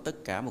vượt qua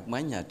tất cả, một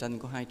mái nhà tranh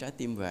có hai trái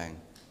tim vàng.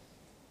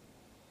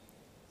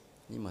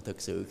 Nhưng mà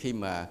thực sự khi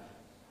mà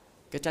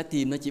cái trái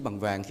tim nó chỉ bằng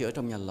vàng khi ở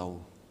trong nhà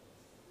lầu,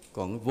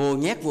 còn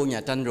nhét vô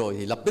nhà tranh rồi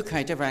thì lập tức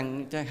hai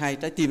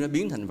trái tim nó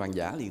biến thành vàng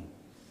giả liền.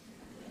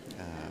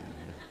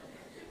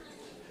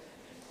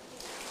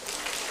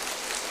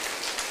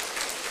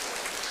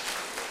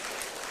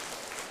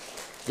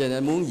 Cho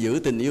nên muốn giữ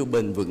tình yêu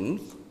bền vững,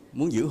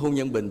 muốn giữ hôn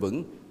nhân bền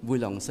vững, vui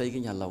lòng xây cái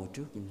nhà lầu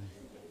trước.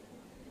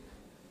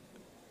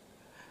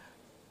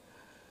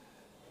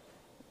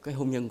 Cái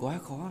hôn nhân quá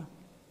khó.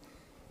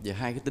 Và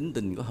hai cái tính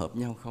tình có hợp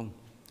nhau không?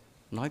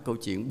 Nói câu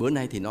chuyện bữa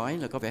nay thì nói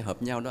là có vẻ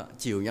hợp nhau đó,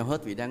 chiều nhau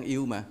hết vì đang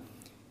yêu mà.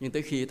 Nhưng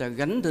tới khi ta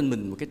gánh trên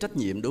mình một cái trách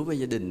nhiệm đối với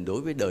gia đình,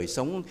 đối với đời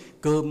sống,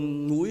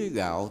 cơm, muối,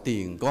 gạo,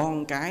 tiền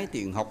con cái,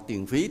 tiền học,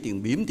 tiền phí,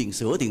 tiền bỉm, tiền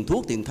sữa, tiền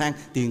thuốc, tiền than,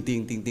 tiền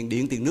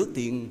điện, tiền nước,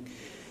 tiền...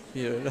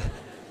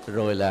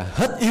 Rồi là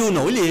hết yêu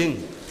nổi liền,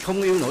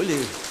 không yêu nổi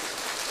liền.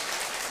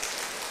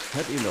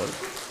 Hết yêu nổi.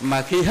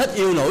 Mà khi hết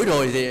yêu nổi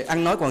rồi thì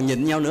ăn nói còn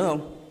nhịn nhau nữa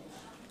không?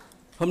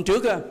 Hôm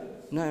trước á,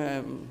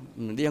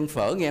 mình đi ăn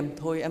phở nghe em,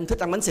 thôi em thích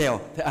ăn bánh xèo.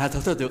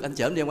 Thôi được, anh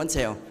chở em đi ăn bánh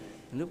xèo.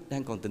 Lúc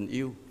đang còn tình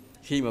yêu.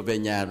 Khi mà về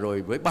nhà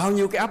rồi với bao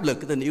nhiêu cái áp lực,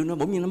 cái tình yêu nó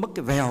bỗng nhiên nó mất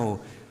cái vèo.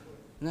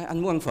 Nói,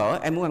 anh muốn ăn phở,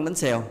 em muốn ăn bánh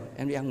xèo,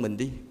 em đi ăn mình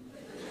đi.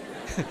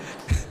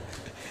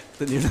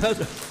 Tình yêu hết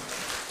rồi.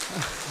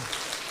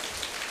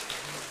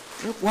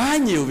 Nó quá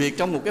nhiều việc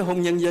trong một cái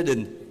hôn nhân gia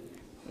đình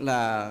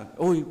là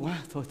ôi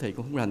quá, thôi thầy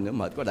cũng không rành nữa,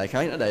 mệt quá. Đại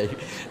khái nó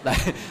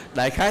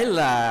đại khái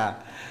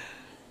là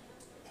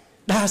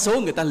đa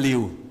số người ta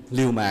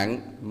liều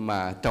mạng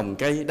mà trồng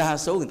cây, đa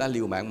số người ta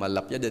liều mạng mà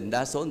lập gia đình,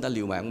 đa số người ta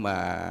liều mạng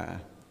mà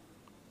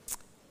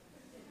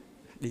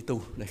đi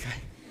tu. Đại khái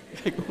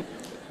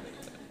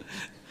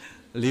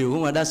liều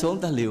mà, đa số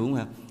người ta liều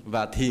mà.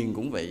 Và thiền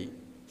cũng vậy.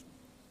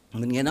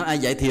 Mình nghe nói ai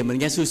dạy thiền, mình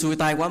nghe xuôi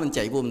tai quá, mình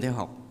chạy vô mình theo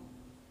học,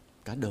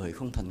 cả đời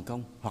không thành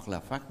công, hoặc là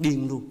phát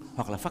điên luôn,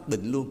 hoặc là phát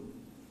bệnh luôn.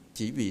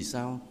 Chỉ vì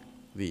sao?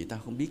 Vì ta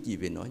không biết gì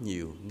về nó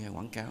nhiều, nghe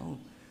quảng cáo.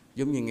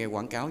 Giống như nghe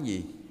quảng cáo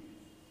gì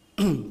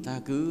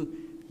ta cứ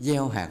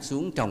gieo hạt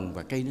xuống trồng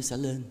và cây nó sẽ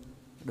lên.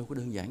 Đâu có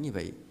đơn giản như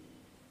vậy.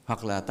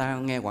 Hoặc là ta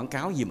nghe quảng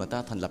cáo gì mà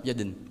ta thành lập gia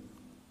đình,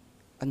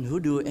 anh hứa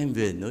đưa em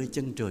về nơi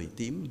chân trời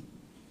tím,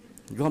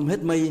 gom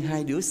hết mây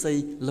hai đứa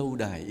xây lâu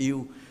đài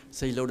yêu.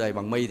 Xây lâu đài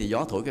bằng mây thì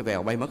gió thổi cái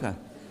vèo bay mất à.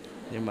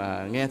 Nhưng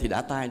mà nghe thì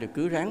đã tai, được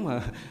cứ ráng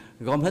mà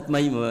gom hết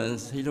mây mà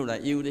xây lâu đài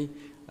yêu đi.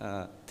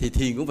 Thì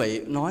thiền cũng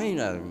vậy, nói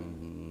là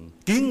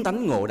kiến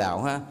tánh ngộ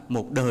đạo ha,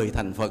 một đời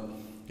thành Phật.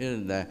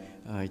 Là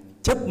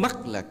chớp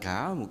mắt là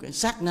cả một cái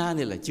sát na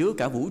này là chứa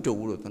cả vũ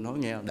trụ rồi. Tôi nói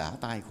nghe đã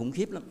tai khủng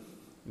khiếp lắm.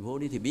 Vô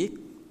đi thì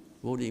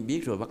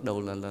biết rồi bắt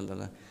đầu là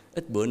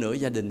ít bữa nữa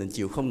gia đình mình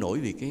chịu không nổi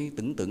vì cái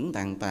tửng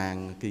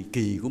tàn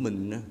kỳ của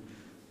mình nữa.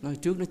 Nói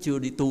trước nó chưa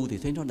đi tu thì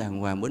thấy nó đàng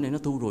hoàng, bữa nay nó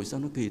tu rồi sao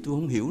nó kỳ, tôi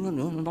không hiểu nó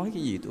nữa, nó nói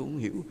cái gì tôi không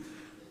hiểu.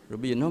 Rồi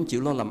bây giờ nó không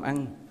chịu lo làm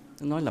ăn,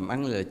 nó nói làm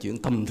ăn là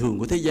chuyện tầm thường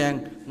của thế gian,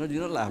 nó đi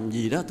nó làm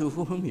gì đó tôi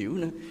cũng không hiểu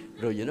nữa.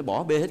 Rồi giờ nó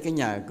bỏ bê hết cái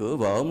nhà cửa,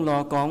 vợ không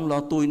lo, con không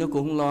lo, tôi nó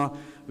cũng không lo.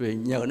 Rồi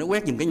nhờ nó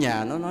quét giùm cái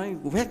nhà, nó nói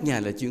quét nhà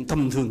là chuyện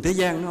tầm thường thế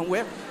gian, nó không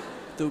quét.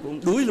 Tôi cũng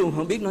đuối luôn,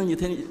 không biết nó như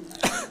thế.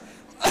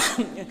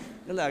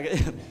 Đó là cái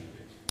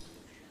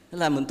đó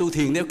là mình tu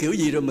thiền theo kiểu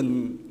gì rồi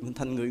mình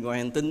thành người ngoài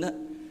hành tinh đó.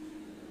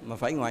 Mà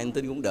phải ngoài hành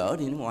tinh cũng đỡ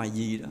đi, nó ngoài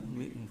gì đó không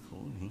biết, khổ.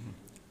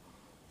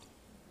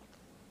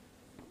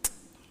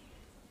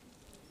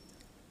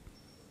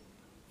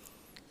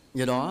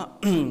 Do đó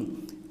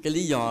cái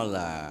lý do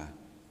là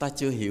ta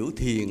chưa hiểu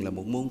thiền là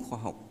một môn khoa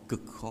học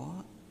cực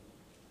khó.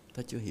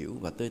 Ta chưa hiểu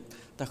và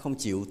ta không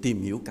chịu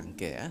tìm hiểu cặn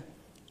kẽ.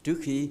 Trước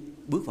khi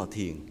bước vào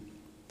thiền,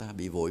 ta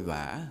bị vội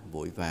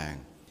vàng,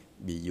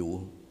 bị dụ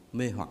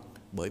mê hoặc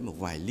bởi một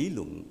vài lý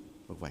luận,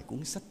 một vài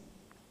cuốn sách,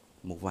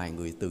 một vài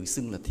người tự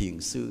xưng là thiền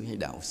sư hay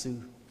đạo sư.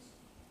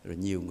 Rồi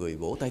nhiều người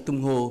vỗ tay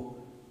tung hô,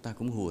 ta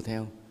cũng hùa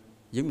theo.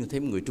 Giống như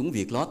thêm người trúng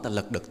Vietlott, ta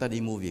lật đật ta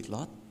đi mua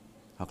Vietlott.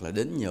 Hoặc là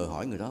đến nhờ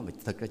hỏi người đó, mà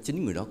thật ra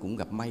chính người đó cũng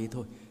gặp may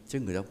thôi. Chứ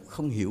người đó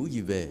không hiểu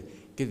gì về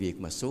cái việc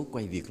mà số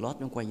quay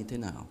Vietlott nó quay như thế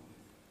nào.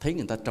 Thấy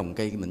người ta trồng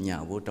cây, mình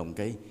nhào vô trồng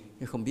cây,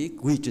 nhưng không biết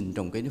quy trình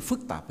trồng cây nó phức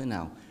tạp thế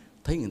nào.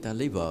 Thấy người ta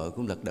lấy vợ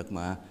cũng lật đật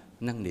mà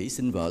năn nỉ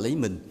xin vợ lấy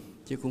mình.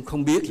 chứ cũng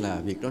không biết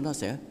là việc đó nó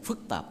sẽ phức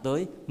tạp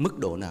tới mức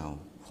độ nào,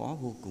 khó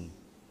vô cùng.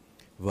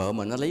 Vợ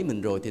mà nó lấy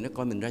mình rồi thì nó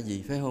coi mình ra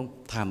gì, phải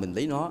không? Thà mình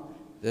lấy nó,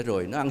 để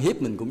rồi nó ăn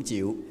hiếp mình cũng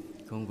chịu.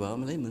 Còn vợ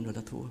mà lấy mình rồi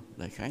đã thua,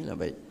 đại khái là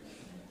vậy.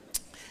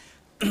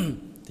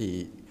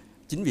 Thì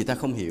chính vì ta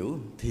không hiểu,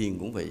 thiền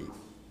cũng vậy.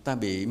 Ta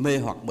bị mê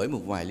hoặc bởi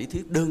một vài lý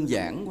thuyết đơn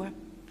giản quá.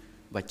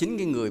 Và chính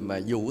cái người mà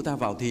dụ ta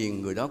vào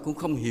thiền, người đó cũng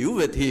không hiểu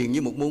về thiền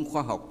như một môn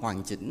khoa học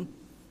hoàn chỉnh.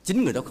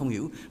 Chính người đó không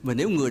hiểu. Và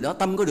nếu người đó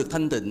tâm có được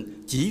thanh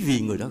tịnh, chỉ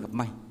vì người đó gặp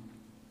may.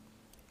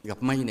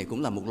 Gặp may này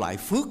cũng là một loại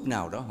phước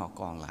nào đó họ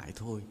còn lại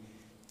thôi,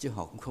 chứ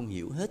họ cũng không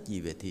hiểu hết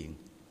gì về thiền.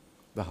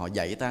 Và họ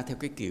dạy ta theo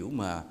cái kiểu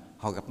mà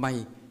họ gặp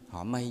may,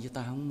 họ may cho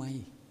ta không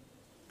may.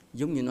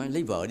 Giống như nói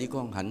lấy vợ đi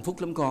con, hạnh phúc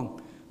lắm con.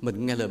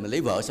 Mình nghe lời mình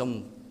lấy vợ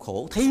xong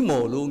khổ thấy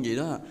mồ luôn vậy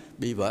đó.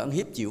 Bị vợ ăn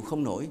hiếp chịu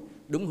không nổi,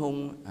 đúng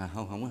không? À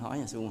không có hỏi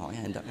nha, không hỏi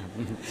anh đó.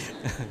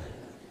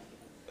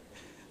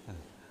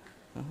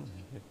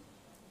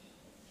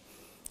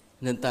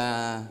 Nên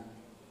ta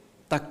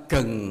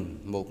cần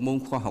một môn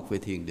khoa học về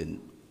thiền định.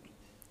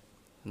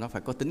 Nó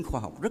phải có tính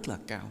khoa học rất là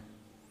cao.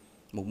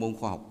 Một môn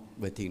khoa học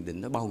về thiền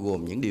định nó bao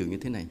gồm những điều như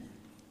thế này.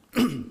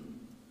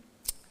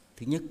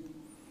 Thứ nhất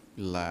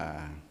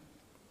là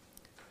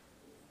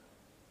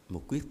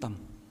một quyết tâm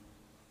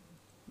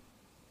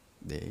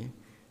để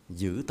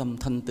giữ tâm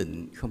thanh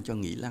tịnh, không cho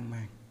nghĩ lan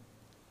man.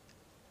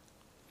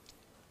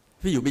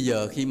 Ví dụ bây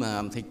giờ khi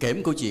mà thầy kể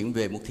một câu chuyện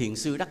về một thiền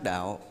sư đắc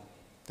đạo,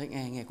 thấy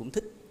nghe cũng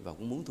thích và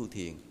cũng muốn tu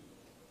thiền.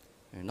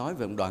 Nói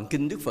về một đoạn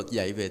kinh Đức Phật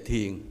dạy về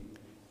thiền,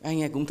 ai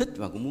nghe cũng thích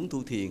và cũng muốn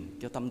tu thiền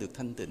cho tâm được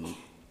thanh tịnh.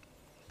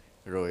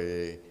 Rồi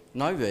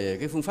nói về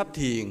cái phương pháp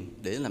thiền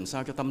để làm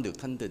sao cho tâm được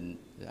thanh tịnh,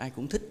 ai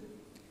cũng thích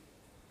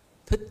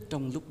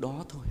trong lúc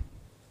đó thôi.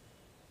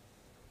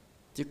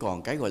 Chứ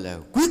còn cái gọi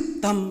là quyết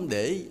tâm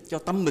để cho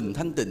tâm mình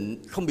thanh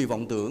tịnh, không bị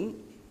vọng tưởng,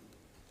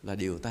 là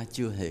điều ta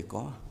chưa hề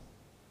có.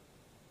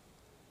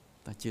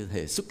 Ta chưa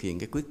hề xuất hiện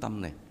cái quyết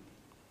tâm này.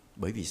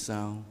 Bởi vì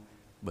sao?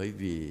 Bởi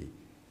vì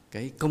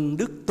cái công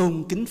đức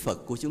tôn kính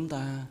Phật của chúng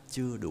ta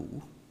chưa đủ.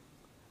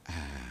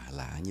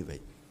 Lạ như vậy.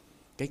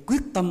 Cái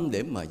quyết tâm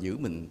để mà giữ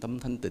mình tâm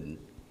thanh tịnh,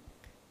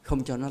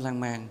 không cho nó lan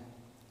man,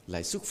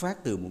 lại xuất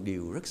phát từ một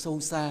điều rất sâu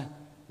xa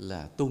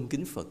là tôn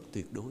kính Phật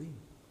tuyệt đối.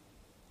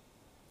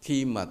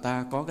 Khi mà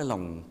ta có cái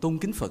lòng tôn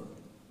kính Phật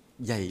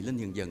dày lên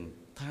dần dần,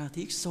 tha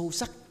thiết sâu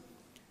sắc,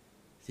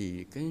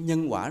 thì cái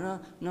nhân quả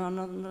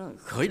nó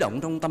khởi động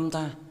trong tâm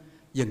ta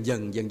dần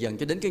dần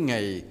cho đến cái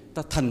ngày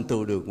ta thành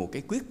tựu được một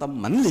cái quyết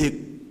tâm mãnh liệt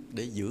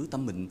để giữ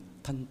tâm mình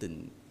thanh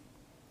tịnh.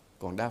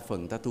 Còn đa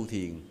phần ta tu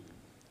thiền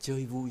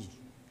chơi vui,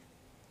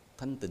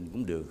 thanh tịnh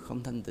cũng được,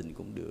 không thanh tịnh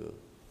cũng được.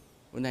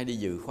 Bữa nay đi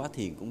dự khóa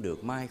thiền cũng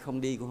được, mai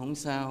không đi cũng không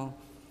sao.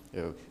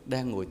 Rồi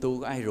đang ngồi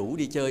tu có ai rủ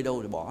đi chơi đâu,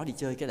 rồi bỏ đi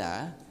chơi cái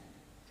đã.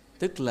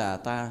 Tức là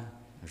ta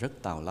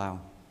rất tào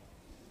lao.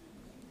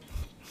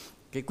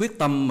 Cái quyết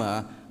tâm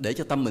mà để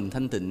cho tâm mình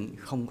thanh tịnh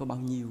không có bao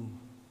nhiêu.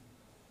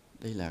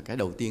 Đây là cái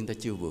đầu tiên ta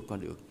chưa vượt qua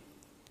được.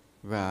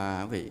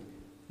 Và vậy,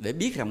 để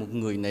biết rằng một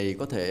người này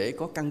có thể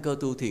có căn cơ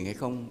tu thiền hay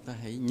không, ta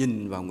hãy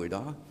nhìn vào người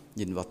đó,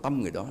 nhìn vào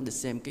tâm người đó để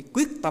xem cái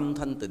quyết tâm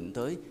thanh tịnh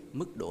tới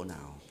mức độ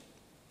nào.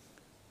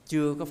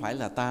 Chưa có phải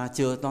là ta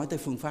chưa nói tới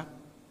phương pháp,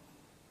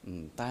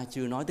 ta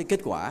chưa nói tới kết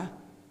quả,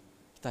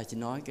 ta chỉ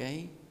nói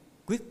cái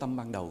quyết tâm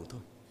ban đầu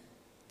thôi.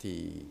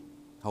 Thì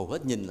hầu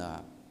hết nhìn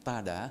là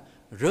ta đã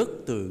rớt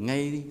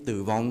ngay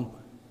từ vòng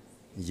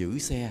giữ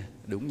xe.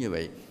 Đúng như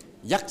vậy.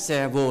 Dắt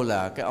xe vô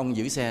là cái ông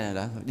giữ xe này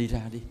đã đi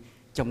ra đi.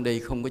 Trong đây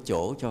không có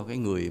chỗ cho cái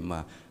người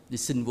mà đi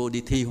xin vô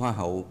đi thi hoa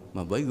hậu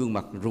mà với gương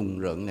mặt rùng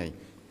rợn này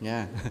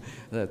nha.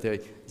 Rồi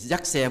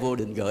dắt xe vô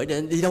định gửi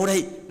đến đi đâu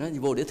đây? Nó đi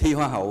vô để thi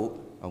hoa hậu.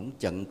 Ông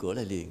chặn cửa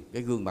lại liền.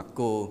 Cái gương mặt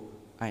cô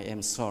I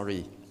am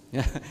sorry.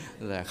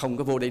 Là không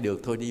có vô đây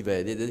được, thôi đi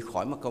về đi để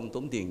khỏi mất công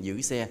tốn tiền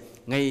giữ xe.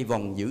 Ngay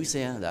vòng giữ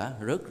xe đã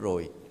rớt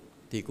rồi.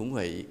 Thì cũng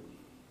vậy.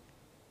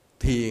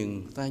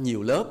 Thiền ta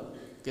nhiều lớp.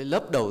 Cái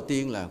lớp đầu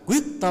tiên là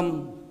quyết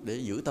tâm để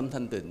giữ tâm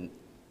thanh tịnh.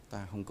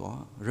 Ta không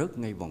có, rớt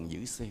ngay vòng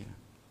giữ xe.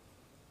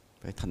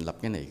 Phải thành lập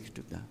cái này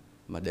trước đã.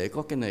 Mà để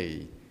có cái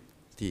này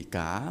thì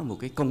cả một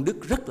cái công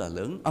đức rất là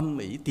lớn, âm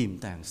ỉ tiềm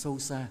tàng sâu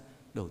xa.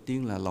 Đầu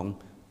tiên là lòng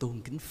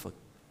tôn kính Phật.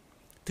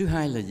 Thứ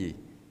hai là gì?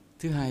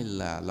 Thứ hai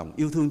là lòng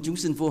yêu thương chúng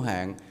sinh vô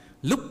hạn,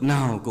 lúc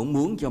nào cũng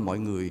muốn cho mọi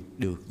người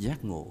được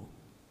giác ngộ.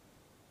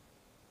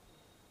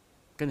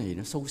 Cái này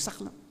nó sâu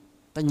sắc lắm.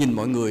 Ta nhìn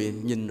mọi người,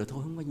 nhìn rồi thôi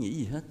không có nghĩ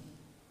gì hết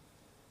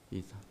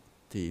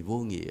thì vô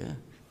nghĩa.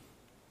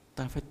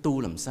 Ta phải tu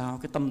làm sao,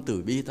 cái tâm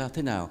từ bi ta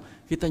thế nào.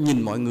 Khi ta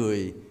nhìn mọi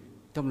người,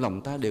 trong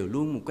lòng ta đều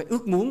luôn một cái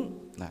ước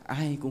muốn là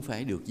ai cũng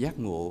phải được giác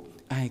ngộ,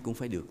 ai cũng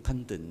phải được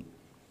thanh tịnh.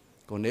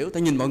 Còn nếu ta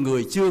nhìn mọi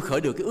người chưa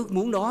khởi được cái ước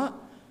muốn đó,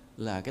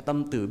 là cái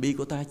tâm từ bi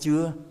của ta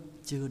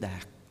chưa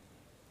đạt.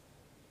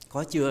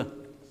 Có chưa?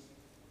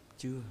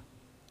 Chưa.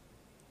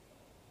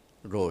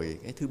 Rồi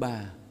cái thứ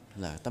ba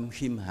là tâm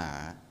khiêm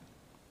hạ,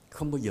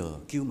 không bao giờ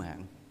kiêu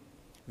mạn.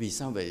 Vì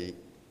sao vậy?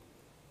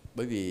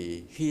 Bởi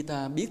vì khi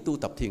ta biết tu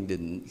tập thiền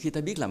định, khi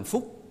ta biết làm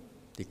phúc,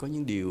 thì có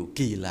những điều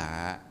kỳ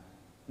lạ,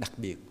 đặc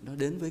biệt nó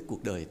đến với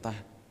cuộc đời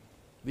ta.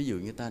 Ví dụ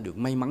như ta được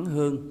may mắn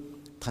hơn,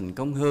 thành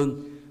công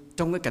hơn,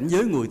 trong cái cảnh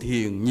giới ngồi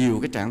thiền nhiều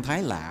cái trạng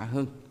thái lạ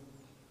hơn.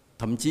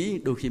 Thậm chí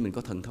đôi khi mình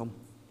có thần thông.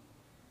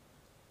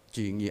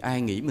 Chuyện gì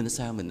ai nghĩ mình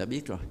sao mình đã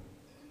biết rồi.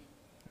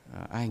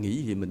 Ai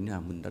nghĩ gì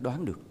mình đã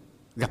đoán được.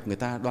 Gặp người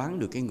ta đoán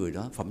được cái người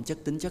đó phẩm chất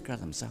tính chất ra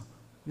làm sao.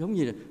 Giống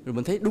như là, rồi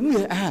mình thấy đúng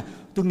vậy,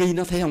 tôi nghi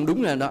nó thấy không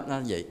đúng là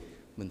đó vậy.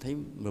 Mình thấy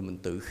rồi mình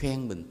tự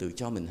khen, mình tự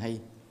cho mình hay.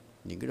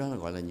 Những cái đó là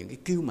gọi là những cái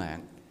kiêu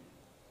mạn.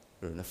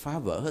 Rồi nó phá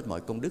vỡ hết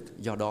mọi công đức.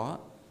 Do đó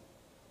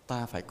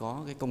ta phải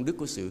có cái công đức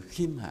của sự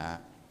khiêm hạ.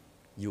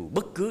 Dù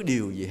bất cứ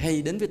điều gì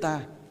hay đến với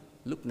ta,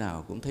 lúc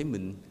nào cũng thấy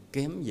mình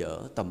kém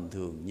dở, tầm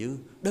thường, như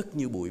đất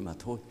như bụi mà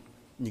thôi.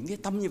 Những cái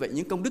tâm như vậy,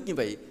 những công đức như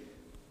vậy,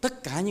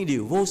 tất cả những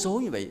điều vô số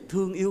như vậy,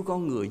 thương yêu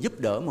con người, giúp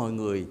đỡ mọi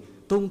người,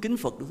 tôn kính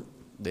Phật,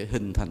 để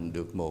hình thành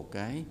được một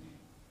cái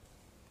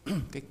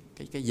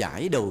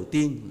giải đầu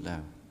tiên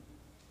là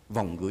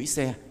vòng gửi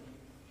xe,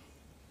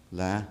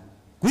 là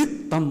quyết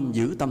tâm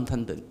giữ tâm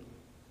thanh tịnh.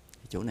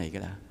 Chỗ này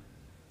cái đã,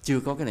 chưa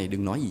có cái này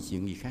đừng nói gì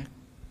chuyện gì khác.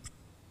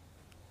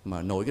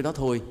 Mà nội cái đó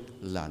thôi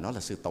là nó là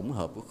sự tổng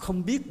hợp của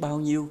không biết bao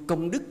nhiêu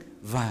công đức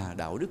và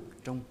đạo đức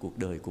trong cuộc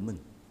đời của mình.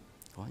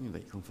 Có như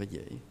vậy không phải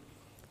dễ.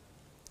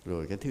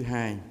 Rồi cái thứ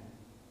hai,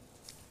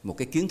 một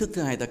cái kiến thức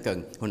thứ hai ta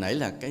cần, hồi nãy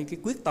là cái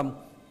quyết tâm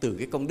từ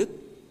cái công đức.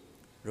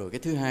 Rồi cái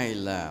thứ hai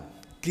là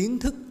kiến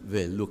thức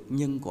về luật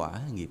nhân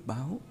quả nghiệp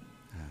báo.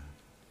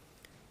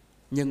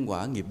 Nhân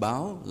quả nghiệp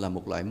báo là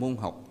một loại môn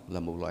học, là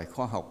một loại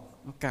khoa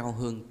học, nó cao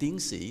hơn tiến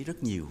sĩ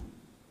rất nhiều.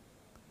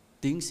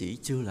 Tiến sĩ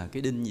chưa là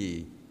cái đinh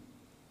gì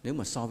nếu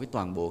mà so với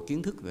toàn bộ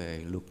kiến thức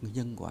về luật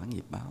nhân quả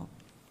nghiệp báo.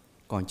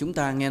 Còn chúng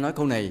ta nghe nói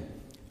câu này,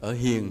 ở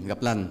hiền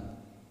gặp lành,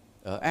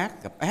 ở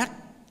ác gặp ác.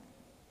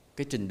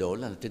 Cái trình độ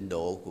là trình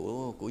độ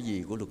của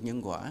gì? Của luật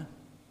nhân quả.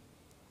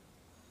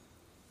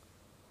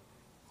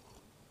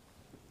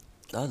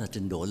 Đó là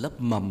trình độ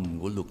lớp mầm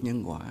của luật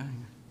nhân quả,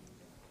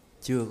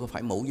 chưa có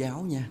phải mẫu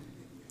giáo nha.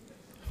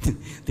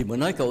 Thì mới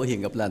nói câu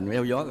hiền gặp lành,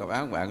 meo gió gặp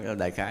ác, bạn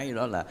đại khái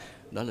đó là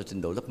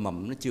trình độ lớp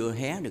mầm, nó chưa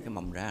hé được cái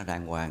mầm ra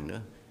đàng hoàng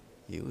nữa,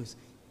 hiểu.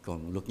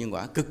 Còn luật nhân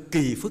quả cực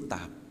kỳ phức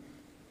tạp,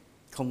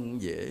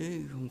 không dễ,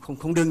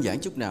 không đơn giản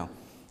chút nào.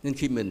 Nên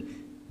khi mình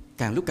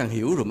càng lúc càng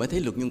hiểu rồi mới thấy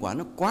luật nhân quả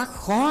nó quá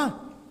khó,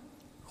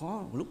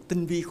 lúc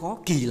tinh vi, khó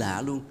kỳ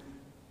lạ luôn.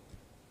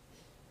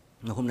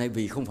 Mà hôm nay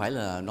vì không phải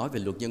là nói về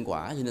luật nhân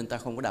quả cho nên ta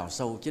không có đào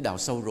sâu, chứ đào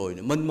sâu rồi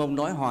mênh mông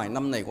nói hoài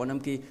năm này qua năm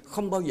kia,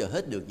 không bao giờ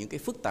hết được những cái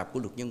phức tạp của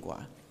luật nhân quả.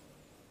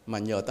 Mà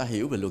nhờ ta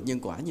hiểu về luật nhân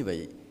quả như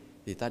vậy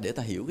thì để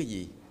ta hiểu cái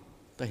gì?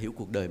 Ta hiểu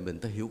cuộc đời mình,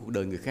 ta hiểu cuộc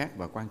đời người khác,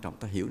 và quan trọng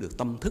ta hiểu được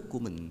tâm thức của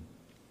mình.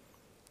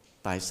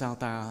 Tại sao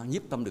ta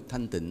nhiếp tâm được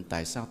thanh tịnh,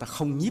 tại sao ta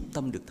không nhiếp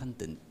tâm được thanh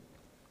tịnh?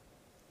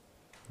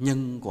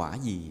 Nhân quả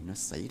gì nó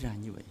xảy ra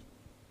như vậy?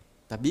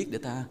 Ta biết để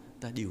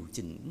ta điều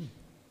chỉnh.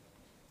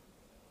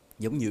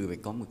 Giống như vậy,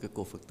 có một cái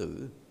cô Phật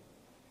tử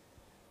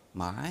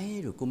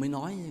mãi rồi cô mới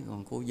nói,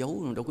 còn cô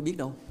giấu đâu có biết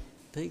đâu.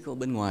 Thấy cô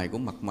bên ngoài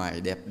cũng mặt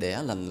mày đẹp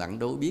đẽ lành lặn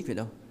đâu có biết gì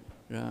đâu.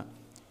 Đó.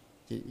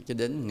 Cho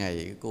đến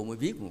ngày cô mới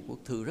viết một bức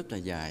thư rất là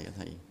dài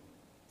thầy.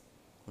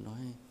 Cô nói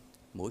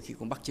mỗi khi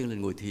con bắt chân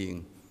lên ngồi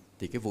thiền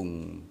thì cái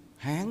vùng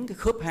háng, cái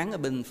khớp háng ở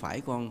bên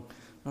phải con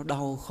nó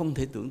đau không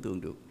thể tưởng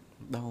tượng được.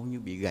 Đau như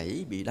bị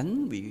gãy, bị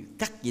đánh, bị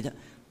cắt gì đó.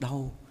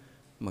 Đau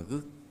mà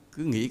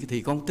cứ nghĩ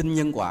thì con tin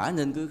nhân quả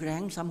nên cứ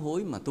ráng sám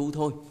hối mà tu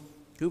thôi.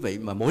 Cứ vậy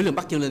mà mỗi lần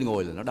bắt chân lên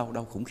ngồi là nó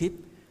đau khủng khiếp.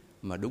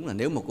 Mà đúng là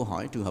nếu một câu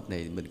hỏi trường hợp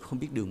này mình không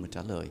biết đường mà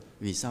trả lời.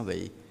 Vì sao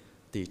vậy?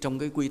 Thì trong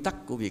cái quy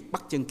tắc của việc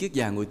bắt chân kiết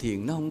già ngồi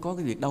thiền nó không có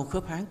cái việc đau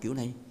khớp háng kiểu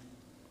này.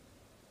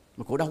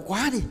 Mà cổ đau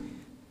quá đi.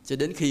 Cho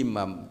đến khi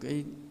mà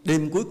cái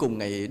đêm cuối cùng,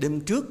 ngày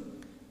đêm trước,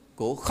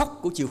 cổ khóc,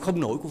 cổ chịu không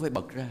nổi, cổ phải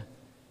bật ra.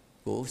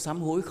 Cổ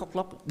sám hối khóc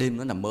lóc, đêm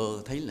nó nằm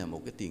mơ thấy là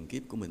một cái tiền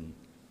kiếp của mình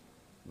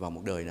vào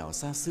một đời nào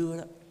xa xưa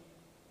đó.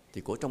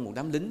 Thì cổ trong một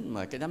đám lính,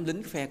 mà cái đám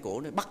lính phe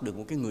cổ nó bắt được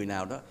một cái người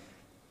nào đó,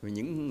 rồi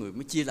những người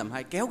mới chia làm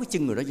hai, kéo cái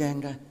chân người đó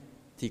giang ra.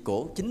 Thì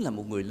cổ chính là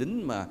một người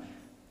lính mà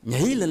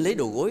nhảy lên lấy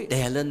đầu gối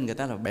đè lên người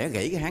ta, là bẻ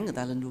gãy cái háng người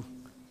ta lên luôn,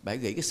 bẻ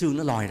gãy cái xương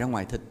nó lòi ra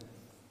ngoài thịt.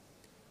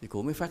 Thì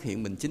cổ mới phát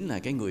hiện mình chính là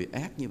cái người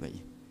ác như vậy.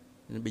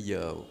 Nên bây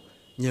giờ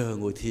nhờ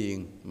ngồi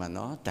thiền mà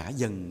nó trả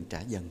dần.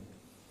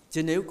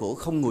 Chứ nếu cổ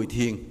không ngồi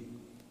thiền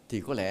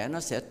thì có lẽ nó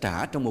sẽ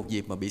trả trong một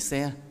dịp mà bị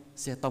xe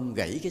tông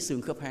gãy cái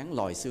xương khớp háng,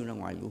 lòi xương ra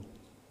ngoài luôn.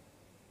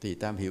 Thì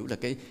ta hiểu là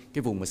cái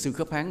vùng mà xương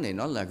khớp háng này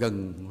nó là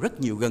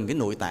rất nhiều gần cái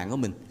nội tạng của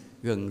mình,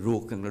 gần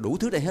ruột, gần là đủ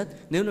thứ đây hết.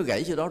 Nếu nó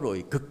gãy chỗ đó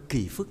rồi cực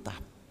kỳ phức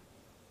tạp.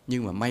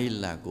 Nhưng mà may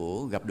là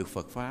cổ gặp được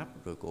Phật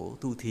Pháp, rồi cổ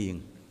tu thiền,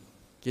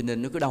 cho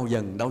nên nó cứ đau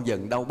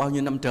dần, đau bao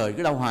nhiêu năm trời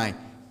cứ đau hoài.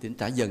 Thì nó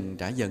trả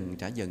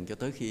dần cho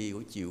tới khi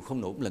cổ chịu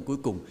không nổi lần cuối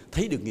cùng,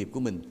 thấy được nghiệp của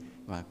mình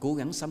và cố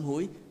gắng sám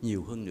hối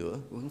nhiều hơn nữa,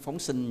 cố gắng phóng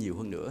sinh nhiều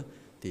hơn nữa,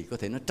 thì có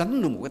thể nó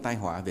tránh được một cái tai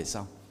họa về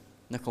sau.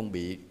 Nó không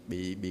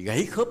bị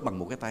gãy khớp bằng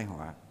một cái tai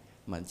họa,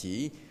 mà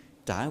chỉ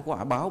trả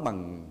quả báo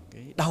bằng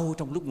cái đau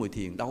trong lúc ngồi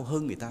thiền, đau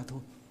hơn người ta thôi.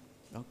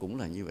 Đó cũng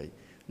là như vậy.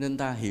 Nên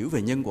ta hiểu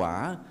về nhân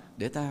quả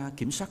để ta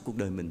kiểm soát cuộc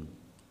đời mình.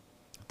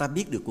 Ta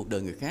biết được cuộc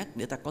đời người khác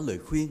để ta có lời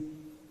khuyên.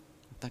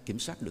 Ta kiểm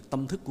soát được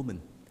tâm thức của mình.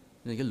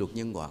 Nên cái luật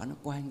nhân quả nó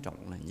quan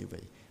trọng là như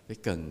vậy. Phải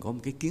cần có một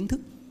cái kiến thức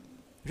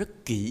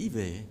rất kỹ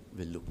về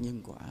luật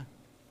nhân quả.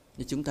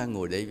 Như chúng ta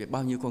ngồi đây,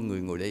 bao nhiêu con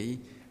người ngồi đây,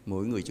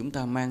 mỗi người chúng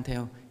ta mang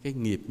theo cái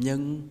nghiệp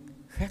nhân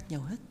khác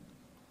nhau hết,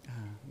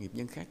 nghiệp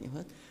nhân khác nhau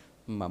hết,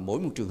 mà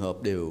mỗi một trường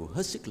hợp đều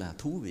hết sức là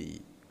thú vị.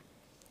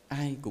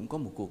 Ai cũng có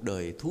một cuộc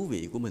đời thú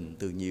vị của mình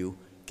từ nhiều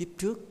kiếp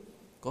trước,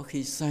 có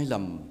khi sai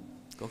lầm,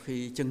 có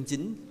khi chân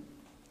chính,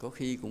 có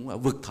khi cũng ở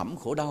vực thẳm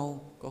khổ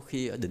đau, có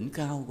khi ở đỉnh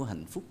cao của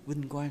hạnh phúc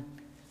vinh quang.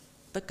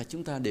 Tất cả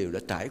chúng ta đều đã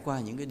trải qua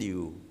những cái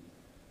điều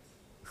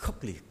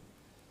khốc liệt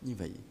như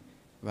vậy,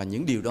 và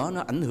những điều đó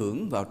nó ảnh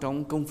hưởng vào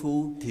trong công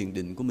phu thiền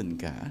định của mình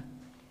cả.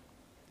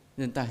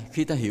 Nên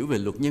khi ta hiểu về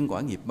luật nhân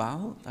quả nghiệp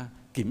báo, ta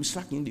kiểm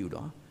soát những điều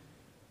đó.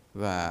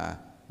 Và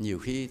nhiều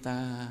khi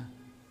ta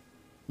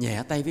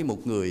nhẹ tay với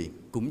một người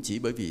cũng chỉ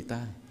bởi vì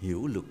ta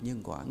hiểu luật nhân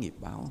quả nghiệp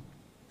báo.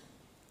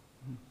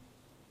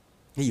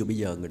 Ví dụ bây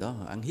giờ người đó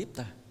họ ăn hiếp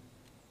ta,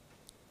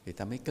 thì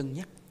ta mới cân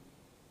nhắc,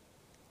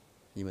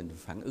 nhưng mình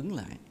phản ứng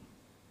lại,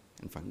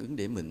 mình phản ứng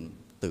để mình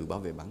tự bảo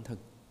vệ bản thân.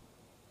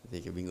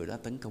 Thì vì người đó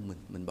tấn công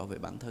mình bảo vệ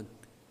bản thân.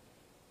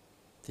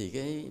 Thì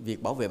cái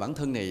việc bảo vệ bản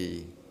thân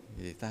này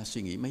thì ta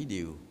suy nghĩ mấy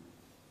điều.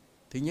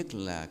 Thứ nhất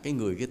là cái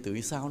người kia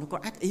tự sao nó có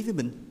ác ý với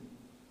mình,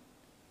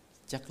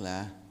 chắc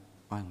là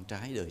oan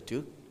trái đời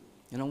trước.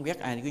 Nó không ghét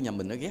ai, cứ nhầm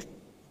mình nó ghét,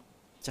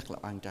 chắc là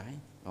oan trái.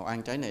 Và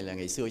oan trái này là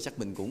ngày xưa chắc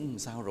mình cũng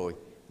sao rồi,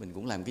 mình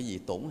cũng làm cái gì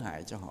tổn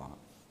hại cho họ,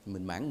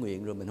 mình mãn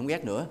nguyện rồi mình không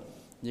ghét nữa.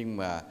 Nhưng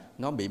mà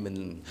nó bị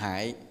mình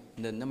hại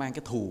nên nó mang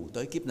cái thù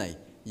tới kiếp này,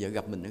 giờ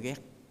gặp mình nó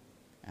ghét.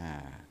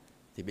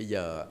 Thì bây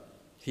giờ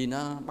khi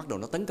nó bắt đầu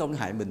nó tấn công, nó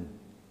hại mình,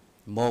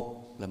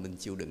 một là mình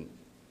chịu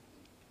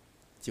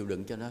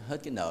đựng cho nó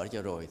hết cái nợ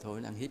cho rồi,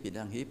 thôi nó ăn hiếp gì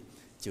nó ăn hiếp,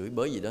 chửi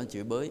bới gì đó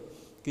chửi bới,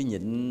 cứ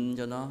nhịn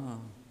cho nó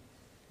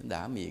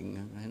đã miệng,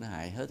 nó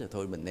hại hết rồi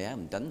thôi mình né,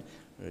 mình tránh,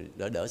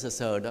 rồi đỡ sơ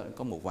sơ đó,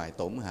 có một vài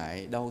tổn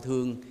hại đau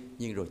thương,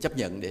 nhưng rồi chấp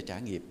nhận để trả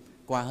nghiệp.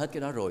 Qua hết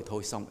cái đó rồi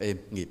thôi xong êm,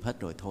 nghiệp hết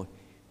rồi thôi.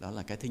 Đó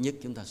là cái thứ nhất,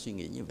 chúng ta suy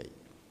nghĩ như vậy.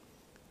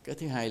 Cái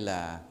thứ hai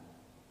là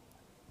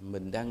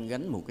mình đang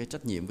gánh một cái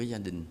trách nhiệm với gia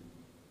đình.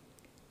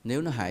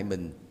 Nếu nó hại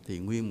mình thì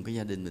nguyên một cái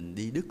gia đình mình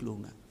đi đứt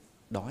luôn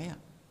đói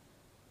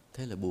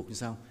Thế là buộc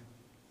sao?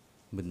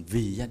 Mình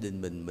vì gia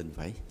đình mình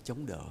phải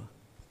chống đỡ.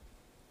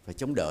 Phải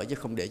chống đỡ chứ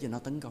không để cho nó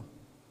tấn công.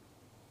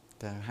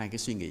 Hai cái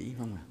suy nghĩ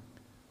không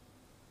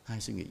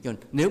Hai suy nghĩ. Cho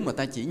nên nếu mà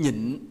ta chỉ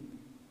nhịn,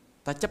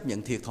 ta chấp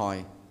nhận thiệt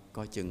thòi,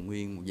 coi chừng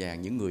nguyên một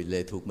dàn những người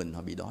lệ thuộc mình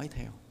họ bị đói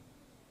theo.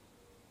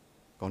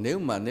 Còn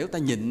nếu ta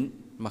nhịn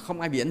mà không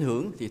ai bị ảnh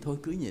hưởng thì thôi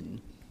cứ nhịn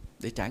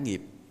để trả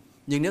nghiệp.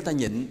 Nhưng nếu ta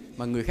nhịn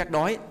mà người khác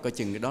đói, coi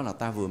chừng cái đó là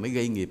ta vừa mới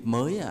gây nghiệp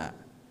mới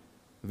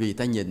Vì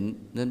ta nhịn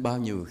nên bao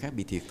nhiêu người khác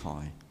bị thiệt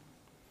thòi.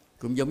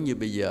 Cũng giống như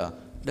bây giờ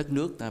đất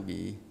nước ta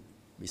bị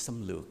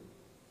xâm lược,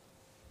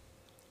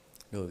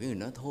 rồi cái người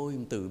nói thôi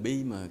từ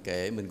bi mà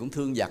kệ, mình cũng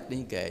thương giặc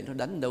đi, kệ nó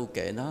đánh đâu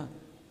kệ nó.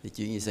 Thì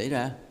chuyện gì xảy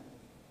ra?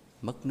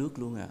 Mất nước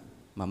luôn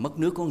Mà mất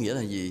nước có nghĩa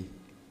là gì?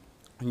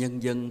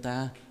 Nhân dân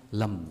ta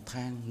lầm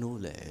than nô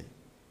lệ.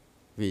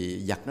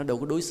 Vì giặc nó đâu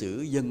có đối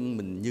xử dân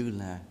mình như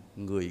là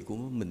người của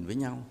mình với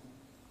nhau.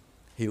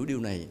 Hiểu điều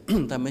này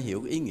ta mới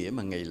hiểu cái ý nghĩa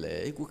mà ngày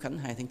lễ Quốc Khánh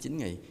 2 tháng 9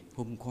 ngày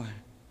hôm qua.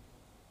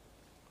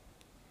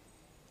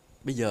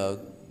 Bây giờ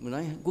mình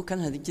nói Quốc Khánh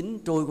 2 tháng 9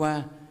 trôi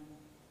qua,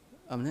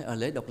 mình nói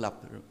lễ độc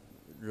lập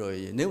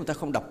rồi, nếu người ta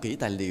không đọc kỹ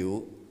tài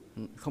liệu,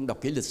 không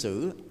đọc kỹ lịch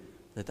sử,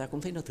 người ta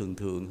cũng thấy nó thường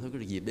thôi, có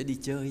dịp để đi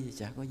chơi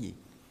chả có gì.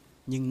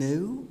 Nhưng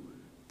nếu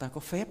ta có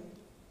phép,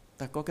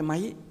 ta có cái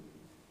máy,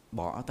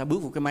 ta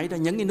bước vào cái máy đó,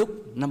 nhấn cái nút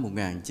năm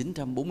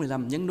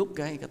 1945, nhấn nút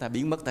cái ta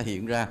biến mất, ta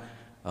hiện ra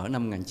ở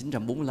năm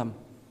 1945.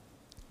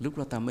 Lúc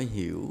đó ta mới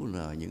hiểu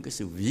là những cái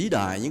sự vĩ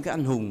đại, những cái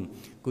anh hùng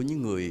của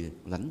những người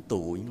lãnh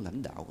tụ, những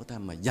lãnh đạo của ta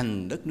mà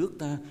giành đất nước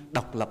ta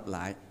độc lập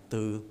lại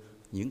từ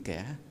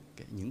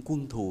những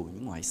quân thù,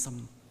 những ngoại xâm.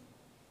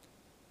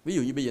 Ví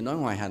dụ như bây giờ nói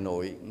ngoài Hà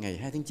Nội, ngày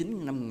 2 tháng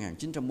 9 năm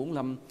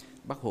 1945,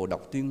 Bác Hồ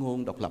đọc tuyên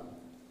ngôn độc lập.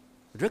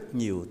 Rất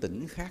nhiều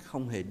tỉnh khác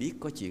không hề biết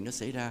có chuyện đó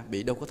xảy ra,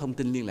 bị đâu có thông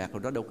tin liên lạc,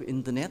 rồi đó đâu có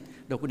internet,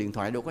 đâu có điện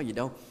thoại, đâu có gì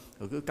đâu.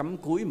 Rồi cứ cắm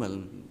cúi mà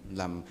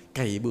làm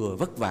cày bừa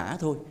vất vả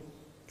thôi,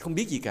 không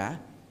biết gì cả.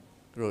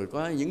 Rồi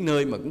có những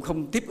nơi mà cũng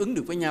không tiếp ứng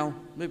được với nhau,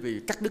 bởi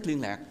vì cắt đứt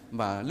liên lạc.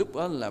 Và lúc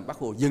đó là Bác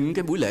Hồ dừng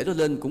cái buổi lễ đó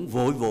lên cũng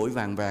vội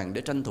vàng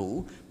để tranh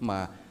thủ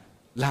mà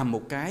làm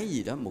một cái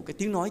gì đó, một cái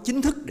tiếng nói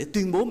chính thức để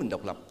tuyên bố mình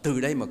độc lập.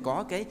 Từ đây mà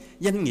có cái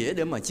danh nghĩa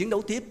để mà chiến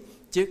đấu tiếp.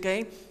 Chứ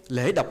cái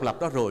lễ độc lập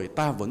đó rồi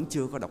ta vẫn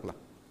chưa có độc lập.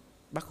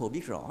 Bác Hồ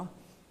biết rõ.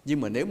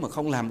 Nhưng mà nếu mà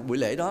không làm một buổi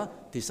lễ đó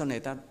thì sau này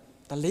ta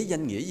lấy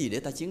danh nghĩa gì để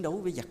ta chiến đấu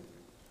với giặc?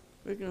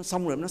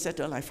 Xong rồi nó sẽ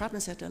trở lại, Pháp nó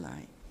sẽ trở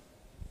lại.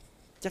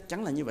 Chắc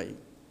chắn là như vậy.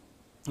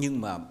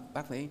 Nhưng mà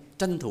bác phải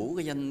tranh thủ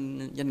cái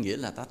danh nghĩa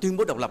là ta tuyên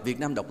bố độc lập, Việt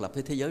Nam độc lập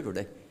với thế giới rồi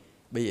đây.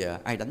 Bây giờ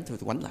ai đánh tôi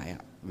quánh lại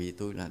vì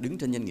tôi là đứng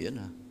trên danh nghĩa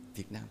là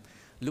Việt Nam.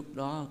 Lúc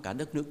đó cả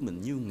đất nước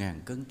mình như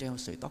ngàn cân treo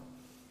sợi tóc.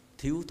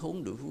 Thiếu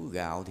thốn đủ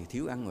gạo thì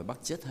thiếu ăn, mà bắt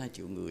chết 2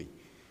 triệu người.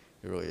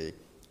 Rồi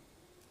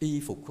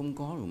y phục không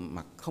có,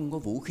 mặc không có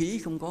vũ khí,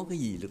 không có cái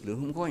gì, lực lượng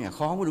không có, nhà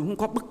kho không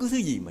có bất cứ thứ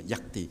gì, mà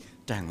giặc thì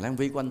tràn lan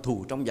vây quanh,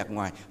 thù trong giặc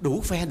ngoài,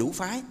 đủ phe đủ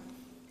phái,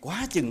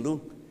 quá chừng luôn.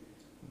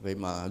 Vậy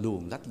mà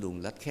luồn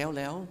lách khéo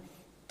léo,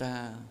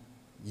 ta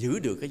giữ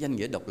được cái danh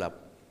nghĩa độc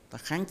lập, ta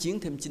kháng chiến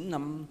thêm 9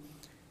 năm,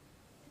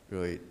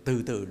 rồi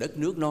từ từ đất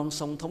nước non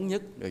sông thống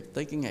nhất, rồi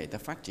tới cái ngày ta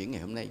phát triển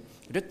ngày hôm nay.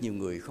 Rất nhiều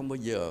người không bao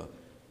giờ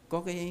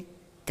có cái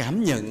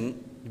cảm nhận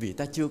vì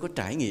ta chưa có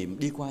trải nghiệm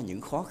đi qua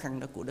những khó khăn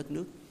đó của đất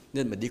nước.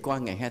 Nên mình đi qua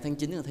ngày 2 tháng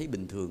 9 là thấy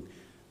bình thường.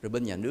 Rồi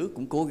bên nhà nước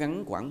cũng cố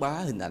gắng quảng bá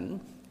hình ảnh,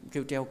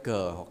 kêu treo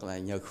cờ hoặc là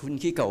nhờ khinh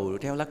khí cầu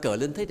treo lá cờ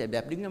lên thấy đẹp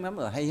đẹp, đứng ngắm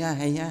hay ha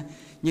hay ha.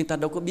 Nhưng ta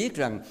đâu có biết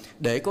rằng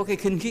để có cái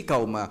khinh khí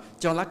cầu mà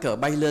cho lá cờ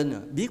bay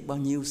lên, biết bao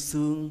nhiêu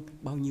xương,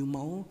 bao nhiêu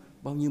máu,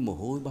 bao nhiêu mồ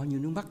hôi, bao nhiêu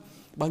nước mắt,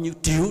 bao nhiêu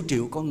triệu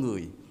triệu con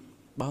người,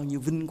 bao nhiêu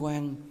vinh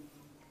quang,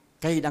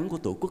 cay đắng của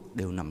Tổ quốc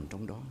đều nằm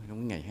trong đó,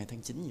 trong ngày 2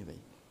 tháng 9 như vậy.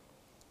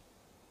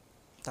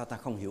 Ta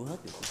không hiểu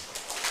hết được.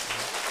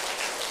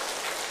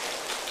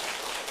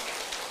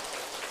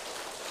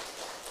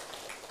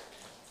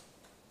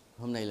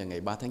 Hôm nay là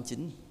ngày 3 tháng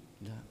 9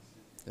 đó.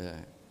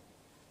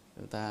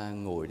 Ta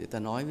ngồi để ta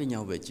nói với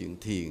nhau về chuyện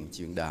thiền,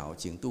 chuyện đạo,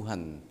 chuyện tu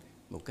hành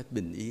một cách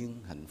bình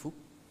yên, hạnh phúc.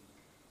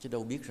 Chứ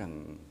đâu biết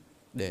rằng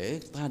để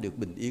ta được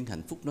bình yên,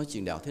 hạnh phúc nói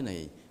chuyện đạo thế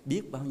này,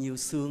 biết bao nhiêu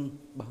xương,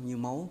 bao nhiêu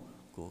máu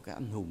của các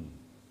anh hùng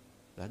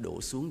đã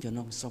đổ xuống cho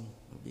non sông,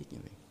 biết như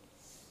vậy.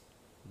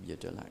 Bây giờ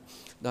trở lại,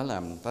 đó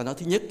là ta nói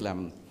thứ nhất là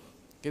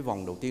cái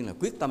vòng đầu tiên là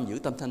quyết tâm giữ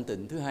tâm thanh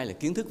tịnh, thứ hai là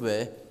kiến thức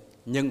về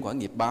nhân quả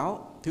nghiệp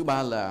báo, thứ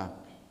ba là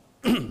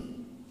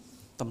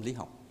tâm lý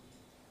học.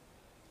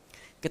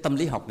 Cái tâm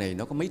lý học này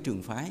nó có mấy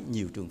trường phái,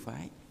 nhiều trường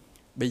phái.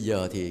 Bây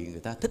giờ thì người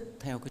ta thích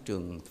theo cái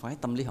trường phái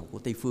tâm lý học của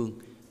Tây Phương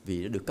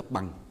vì nó được cấp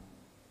bằng.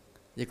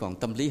 Chứ còn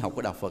tâm lý học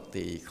của Đạo Phật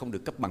thì không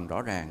được cấp bằng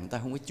rõ ràng, người ta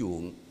không có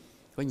chuộng.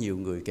 Có nhiều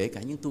người, kể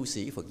cả những tu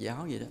sĩ Phật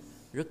giáo vậy đó,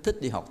 rất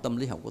thích đi học tâm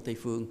lý học của Tây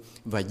Phương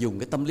và dùng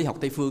cái tâm lý học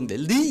Tây Phương để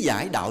lý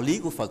giải đạo lý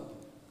của Phật.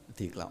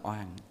 Thiệt là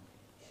oan,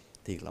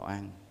 thiệt là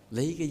oan.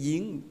 Lấy cái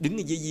giếng, đứng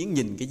ở dưới giếng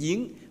nhìn cái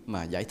giếng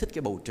mà giải thích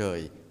cái bầu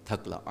trời,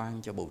 thật là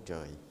oan cho bầu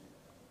trời.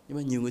 Nhưng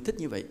mà nhiều người thích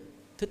như vậy,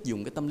 thích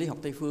dùng cái tâm lý học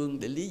Tây Phương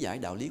để lý giải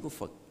đạo lý của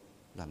Phật.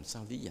 Làm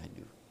sao lý giải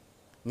được?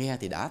 Nghe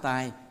thì đã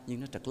tai nhưng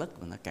nó trật lất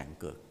và nó cạn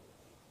cợt.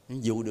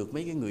 Dụ được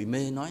mấy cái người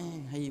mê nói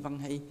hay văn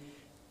hay,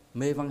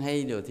 mê văn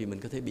hay rồi thì mình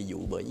có thể bị dụ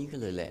bởi những cái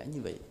lời lẽ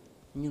như vậy.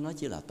 Nhưng nó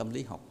chỉ là tâm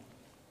lý học,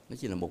 nó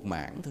chỉ là một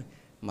mảng thôi.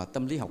 Mà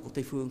tâm lý học của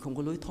Tây Phương không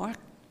có lối thoát.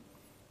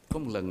 Có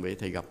một lần vậy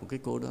thầy gặp một cái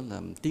cô đó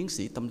là tiến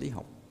sĩ tâm lý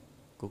học.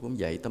 Cô cũng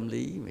dạy tâm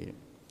lý vậy.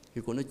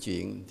 Khi cô nói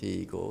chuyện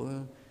thì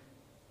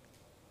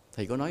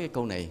thầy có nói cái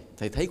câu này.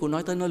 Thầy thấy cô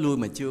nói tới nói lui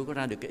mà chưa có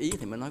ra được cái ý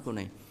thì mới nói câu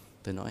này.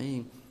 Thầy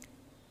nói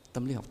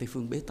tâm lý học Tây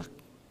Phương bế tắc.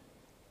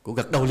 Cô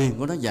gật đầu liền,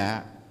 cô nói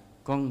dạ,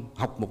 con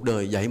học một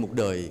đời, dạy một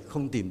đời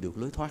không tìm được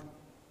lối thoát.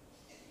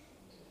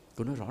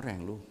 Cô nói rõ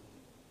ràng luôn.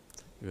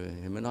 Rồi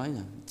thầy mới nói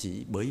là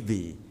chỉ bởi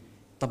vì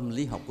tâm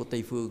lý học của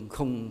Tây Phương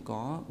không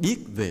có biết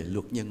về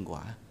luật nhân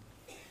quả.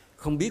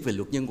 Không biết về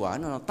luật nhân quả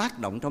nó tác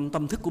động trong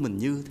tâm thức của mình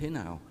như thế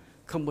nào.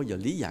 Không bao giờ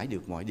lý giải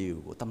được mọi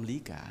điều của tâm lý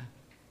cả.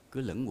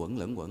 Cứ lẫn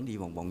quẩn đi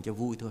vòng vòng cho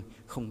vui thôi,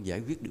 không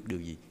giải quyết được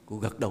điều gì. Cô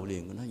gật đầu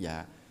liền, cô nói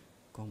dạ,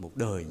 con một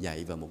đời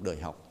dạy và một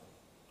đời học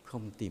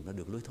không tìm ra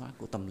được lối thoát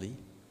của tâm lý.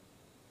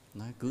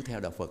 Nói cứ theo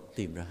Đạo Phật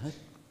tìm ra hết.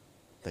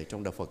 Tại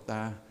trong Đạo Phật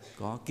ta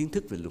có kiến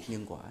thức về luật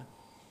nhân quả.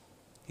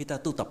 Khi ta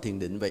tu tập thiền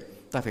định vậy,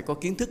 ta phải có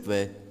kiến thức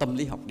về tâm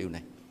lý học điều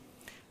này.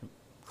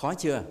 Khó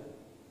chưa?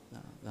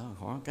 Đó là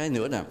khó. Cái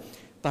nữa nè,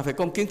 ta phải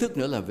có kiến thức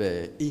nữa là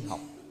về y học.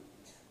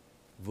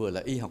 Vừa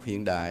là y học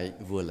hiện đại,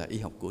 vừa là y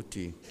học cổ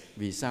truyền.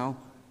 Vì sao?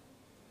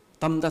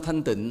 Tâm ta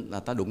thanh tịnh là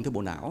ta đụng tới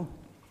bộ não.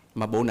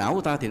 Mà bộ não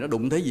của ta thì nó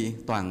đụng tới gì?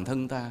 Toàn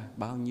thân ta,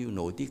 bao nhiêu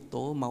nội tiết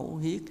tố, máu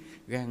huyết,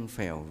 gan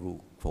phèo,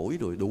 ruột, phổi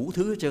rồi đủ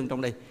thứ hết trơn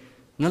trong đây.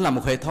 Nó là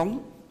một hệ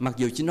thống. Mặc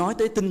dù chỉ nói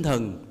tới tinh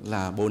thần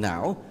là bộ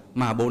não,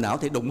 mà bộ não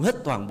thì đụng hết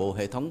toàn bộ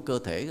hệ thống cơ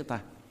thể của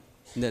ta.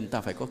 Nên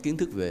ta phải có kiến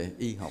thức về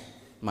y học.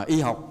 Mà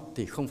y học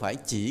thì không phải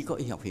chỉ có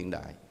y học hiện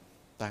đại,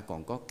 ta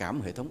còn có cả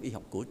một hệ thống y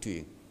học cổ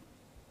truyền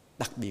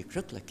đặc biệt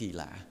rất là kỳ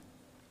lạ.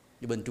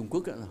 Như bên Trung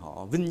Quốc đó,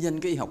 họ vinh danh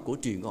cái y học cổ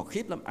truyền, họ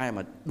khiếp lắm. Ai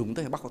mà đụng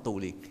tới bắt vào tù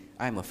liền,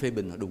 ai mà phê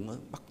bình họ đụng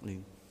bắt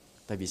liền.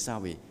 Tại vì sao?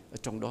 Vì ở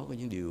trong đó có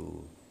những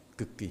điều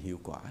cực kỳ hiệu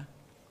quả.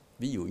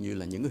 Ví dụ như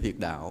là những cái huyệt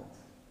đạo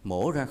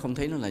mổ ra không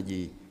thấy nó là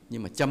gì,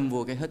 nhưng mà châm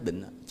vô cái hết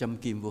bệnh, châm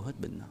kim vô hết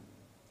bệnh.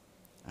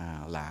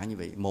 Lạ như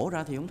vậy. Mổ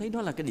ra thì không thấy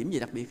nó là cái điểm gì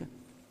đặc biệt.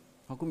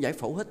 Họ cũng giải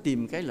phẫu hết,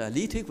 tìm cái là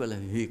lý thuyết gọi là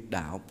huyệt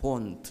đạo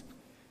point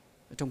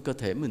ở trong cơ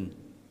thể mình.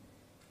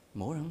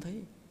 Mổ ra không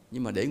thấy,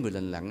 nhưng mà để người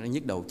lành lặn nó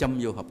nhức đầu châm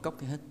vô hộp cốc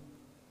cái hết.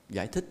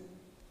 Giải thích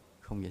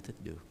không giải thích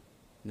được.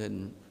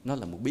 Nên nó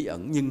là một bí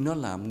ẩn, nhưng nó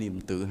là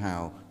niềm tự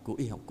hào của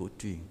y học cổ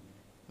truyền.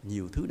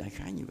 Nhiều thứ đại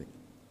khái như vậy.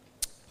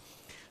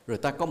 Rồi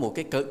ta có một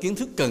cái kiến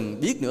thức cần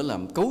biết nữa là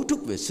cấu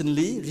trúc về sinh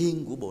lý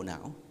riêng của bộ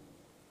não,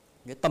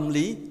 cái tâm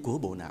lý của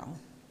bộ não.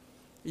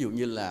 Ví dụ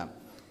như là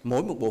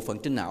mỗi một bộ phận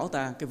trên não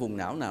ta, cái vùng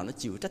não nào nó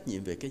chịu trách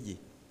nhiệm về cái gì.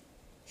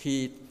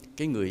 Khi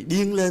cái người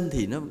điên lên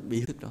thì nó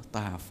bị thức đó,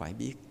 ta phải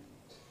biết.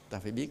 Ta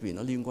phải biết vì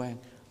nó liên quan.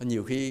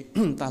 Nhiều khi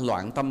ta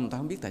loạn tâm, ta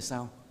không biết tại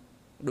sao.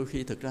 Đôi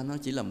khi thực ra nó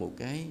chỉ là một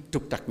cái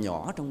trục trặc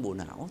nhỏ trong bộ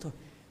não thôi.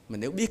 Mà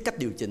nếu biết cách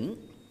điều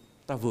chỉnh,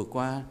 ta vượt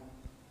qua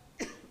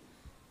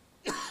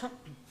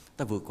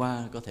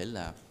có thể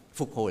là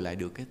phục hồi lại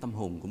được cái tâm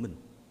hồn của mình.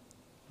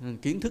 Nên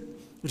kiến thức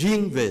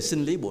riêng về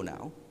sinh lý bộ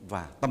não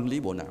và tâm lý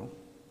bộ não.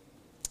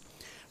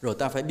 Rồi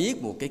ta phải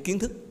biết một cái kiến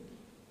thức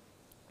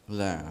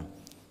là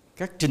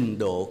các trình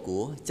độ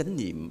của chánh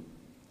niệm.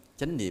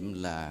 Chánh niệm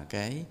là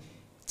cái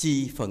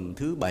chi phần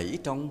thứ 7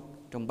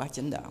 trong bát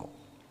chánh đạo,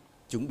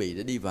 chuẩn bị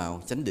để đi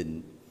vào chánh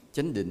định.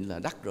 Chánh định là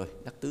đắc rồi,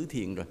 đắc tứ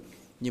thiền rồi.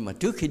 Nhưng mà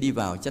trước khi đi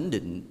vào chánh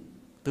định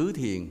tứ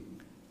thiền,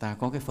 ta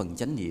có cái phần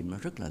chánh niệm nó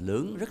rất là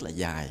lớn, rất là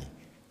dài,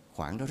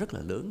 khoảng đó rất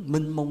là lớn,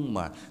 mênh mông,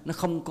 mà nó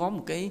không có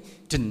một cái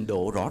trình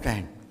độ rõ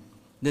ràng.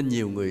 Nên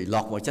nhiều người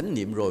lọt vào chánh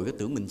niệm rồi cái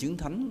tưởng mình chứng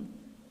thánh,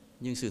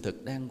 nhưng sự thật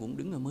đang cũng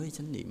đứng ở mới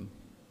chánh niệm.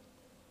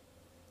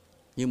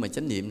 Nhưng mà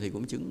chánh niệm thì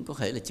cũng chứng, có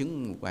thể là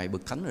chứng một vài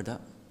bậc thánh rồi đó.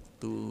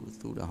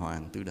 Tu Đà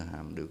Hoàng, Tu Đà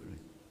Hàm được rồi,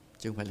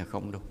 chứ không phải là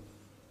không đâu,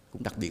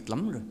 cũng đặc biệt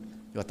lắm rồi.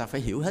 Và ta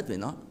phải hiểu hết về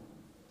nó.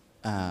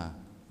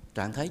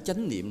 Trạng thái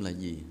chánh niệm là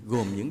gì,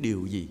 gồm những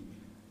điều gì,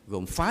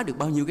 gồm phá được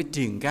bao nhiêu cái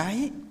triền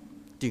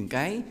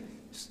cái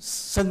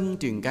sân,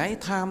 triền cái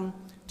tham,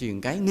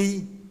 triền cái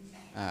nghi,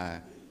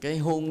 cái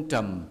hôn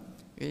trầm,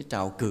 cái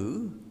trào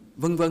cử,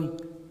 vân vân,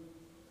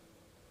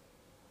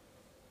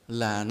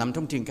 là nằm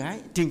trong triền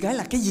cái. Triền cái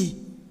là cái gì?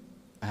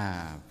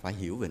 Phải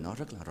hiểu về nó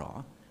rất là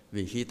rõ.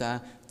 Vì khi ta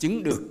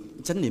chứng được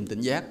chánh niệm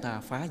tỉnh giác,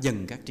 ta phá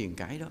dần các triền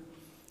cái đó.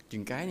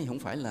 Triền cái này không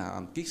phải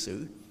là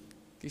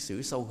kiết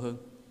sử sâu hơn,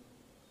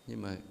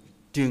 nhưng mà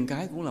triền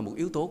cái cũng là một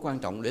yếu tố quan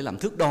trọng để làm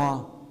thước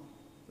đo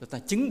để ta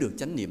chứng được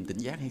chánh niệm tỉnh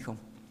giác hay không.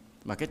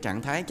 Mà cái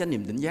trạng thái chánh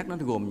niệm tỉnh giác nó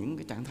gồm những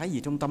cái trạng thái gì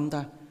trong tâm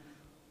ta?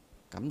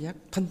 Cảm giác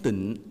thanh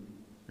tịnh,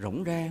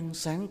 rỗng rang,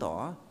 sáng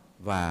tỏ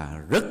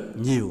và rất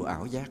nhiều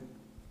ảo giác.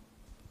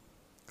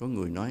 Có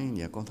người nói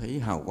dạ con thấy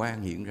hào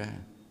quang hiện ra,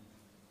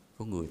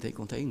 có người thấy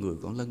con thấy người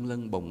con lân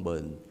lân bồng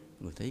bềnh,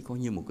 người thấy có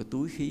như một cái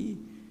túi khí,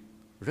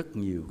 rất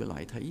nhiều cái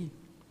loại thấy,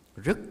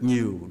 rất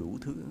nhiều đủ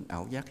thứ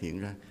ảo giác hiện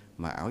ra.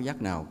 Mà ảo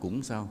giác nào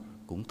cũng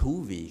cũng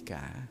thú vị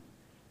cả,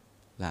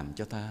 làm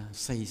cho ta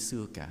say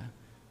sưa cả.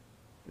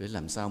 Để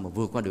làm sao mà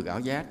vượt qua được ảo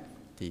giác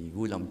thì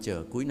vui lòng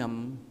chờ cuối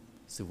năm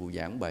sư phụ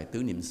giảng bài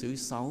tứ niệm xứ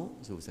 6,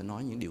 sư phụ sẽ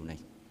nói những điều này.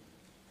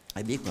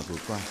 Hãy biết mà vượt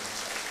qua.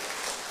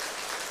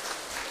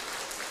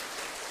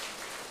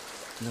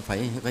 Nó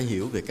phải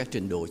hiểu về các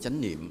trình độ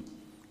chánh niệm,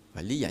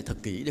 phải lý giải thật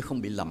kỹ để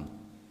không bị lầm.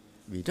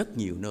 Vì rất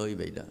nhiều nơi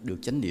vậy đó, được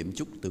chánh niệm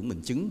chút tưởng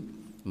mình chứng.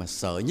 Mà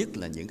sợ nhất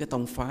là những cái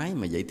tông phái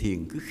mà dạy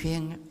thiền cứ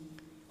khen á,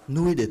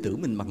 nuôi đệ tử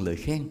mình bằng lời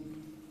khen.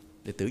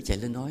 Đệ tử chạy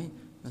lên nói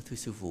thưa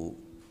sư phụ,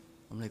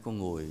 hôm nay con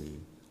ngồi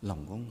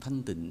lòng con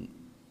thanh tịnh,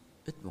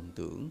 ít vọng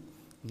tưởng,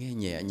 nghe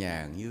nhẹ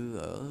nhàng như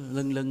ở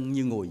lân lân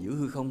như ngồi giữa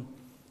hư không.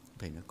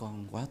 Thầy nói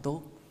con quá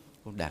tốt,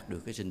 con đạt được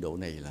cái trình độ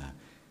này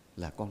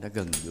là con đã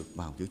gần được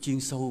vào chỗ chuyên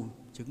sâu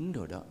chứng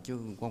rồi đó, chứ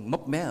con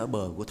mấp mé ở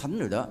bờ của thánh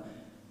rồi đó.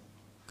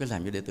 Cái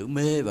làm cho đệ tử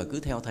mê và cứ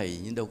theo thầy,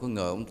 nhưng đâu có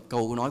ngờ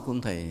câu nói của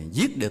ông thầy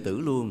giết đệ tử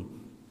luôn.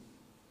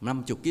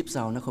 50 kiếp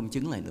sau nó không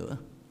chứng lại nữa.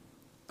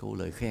 Câu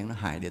lời khen nó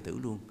hại đệ tử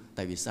luôn.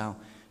 Tại vì sao?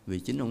 Vì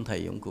chính ông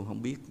thầy ông cũng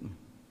không biết.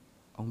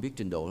 Ông biết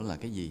trình độ đó là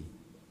cái gì.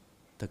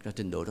 Thật ra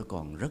trình độ đó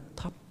còn rất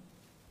thấp.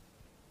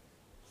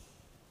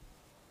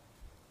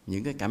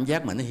 Những cái cảm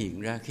giác mà nó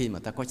hiện ra khi mà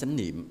ta có chánh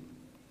niệm,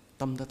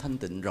 tâm ta thanh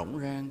tịnh rỗng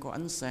rang, có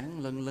ánh sáng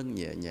lân lân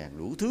nhẹ nhàng,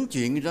 đủ thứ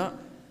chuyện đó,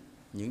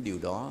 những điều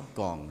đó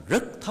còn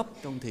rất thấp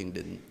trong thiền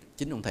định.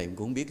 Chính ông thầy cũng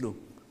không biết luôn.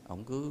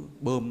 Ông cứ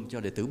bơm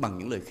cho đệ tử bằng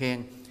những lời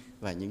khen,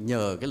 và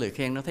nhờ cái lời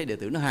khen nó thấy đệ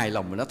tử nó hài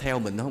lòng, mà nó theo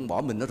mình, nó không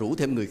bỏ mình, nó rủ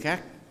thêm người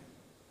khác,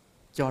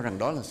 cho rằng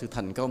đó là sự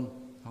thành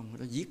công. Không,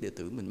 nó giết đệ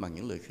tử mình bằng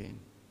những lời khen.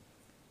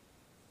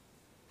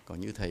 Còn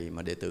như thầy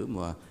mà đệ tử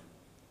mà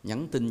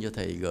nhắn tin cho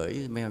thầy,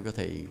 gửi mail cho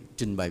thầy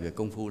trình bày về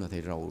công phu là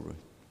thầy rầu rồi.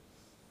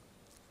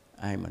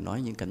 Ai mà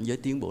nói những cảnh giới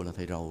tiến bộ là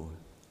thầy rầu rồi.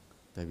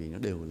 Tại vì nó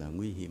đều là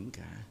nguy hiểm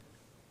cả.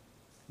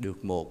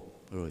 Được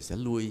 1 rồi sẽ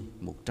lui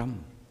 100.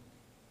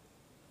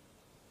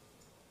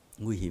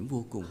 Nguy hiểm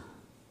vô cùng.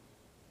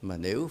 Mà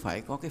nếu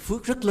phải có cái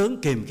phước rất lớn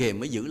kèm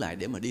mới giữ lại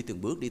để mà đi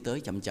từng bước đi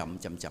tới, chậm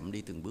chậm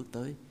đi từng bước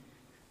tới.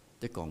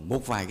 Chứ còn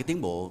một vài cái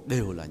tiến bộ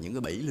đều là những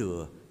cái bẫy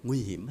lừa nguy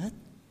hiểm hết.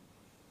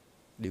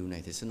 Điều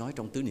này thì sẽ nói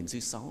trong tứ niệm xứ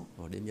 6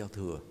 vào đêm giao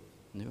thừa,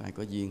 nếu ai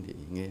có duyên thì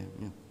nghe.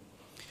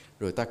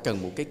 Rồi ta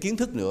cần một cái kiến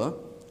thức nữa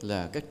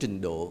là các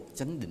trình độ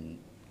chánh định,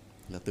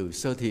 là từ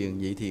sơ thiền,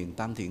 nhị thiền,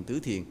 tam thiền, tứ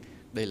thiền.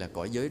 Đây là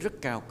cõi giới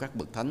rất cao các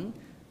bậc thánh,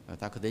 và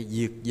ta có thể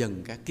diệt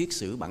dần các kiết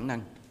sử bản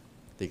năng.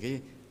 Thì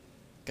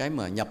cái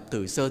mà nhập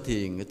từ sơ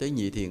thiền tới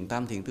nhị thiền,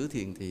 tam thiền, tứ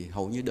thiền thì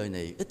hầu như đời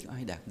này ít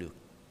ai đạt được,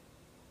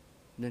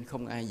 nên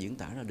không ai diễn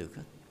tả ra được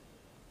hết.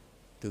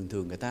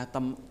 Thường người ta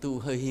tâm tu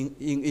hơi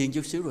yên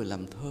chút xíu rồi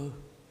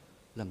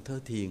làm thơ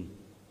thiền,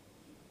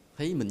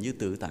 thấy mình như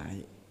tự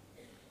tại.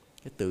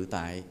 Cái tự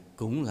tại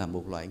cũng là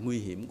một loại nguy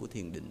hiểm của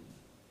thiền định.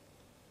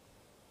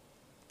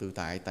 Tự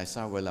tại tại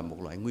sao gọi là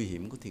một loại nguy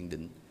hiểm của thiền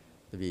định?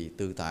 Tại vì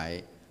tự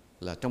tại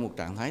là trong một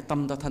trạng thái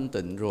tâm ta thanh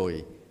tịnh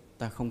rồi,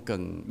 ta không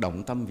cần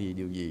động tâm vì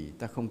điều gì,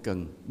 ta không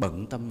cần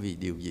bận tâm vì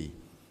điều gì,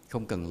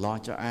 không cần lo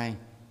cho ai,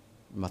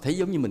 mà thấy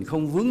giống như mình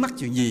không vướng mắc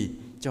chuyện gì,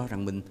 cho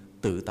rằng mình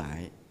tự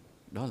tại.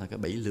 Đó là cái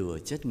bẫy lừa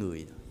chết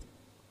người.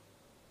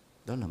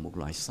 Đó là một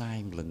loại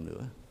sai một lần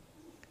nữa.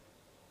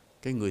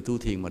 Cái người tu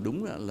thiền mà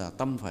đúng là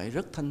tâm phải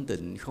rất thanh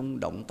tịnh, không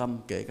động tâm,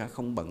 kể cả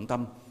không bận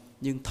tâm,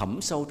 nhưng thẳm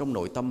sâu trong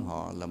nội tâm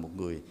họ là một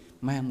người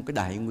mang một cái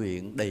đại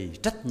nguyện đầy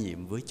trách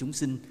nhiệm với chúng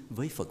sinh,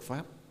 với Phật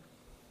Pháp.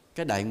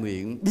 Cái đại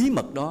nguyện bí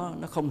mật đó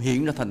nó không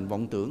hiện ra thành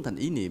vọng tưởng, thành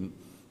ý niệm,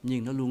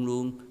 nhưng nó luôn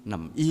luôn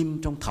nằm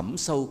im trong thẳm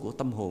sâu của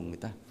tâm hồn người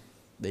ta,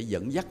 để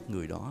dẫn dắt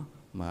người đó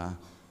mà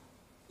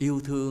yêu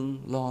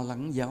thương, lo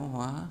lắng, giáo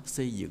hóa,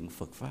 xây dựng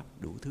Phật Pháp,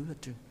 đủ thứ hết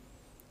trơn.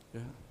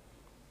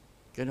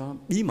 Cái đó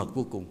bí mật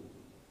vô cùng.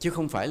 Chứ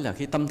không phải là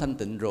khi tâm thanh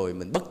tịnh rồi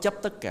mình bất chấp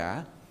tất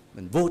cả,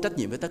 mình vô trách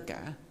nhiệm với tất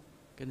cả.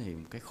 Cái này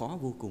một cái khó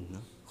vô cùng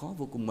nữa, khó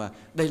vô cùng. Mà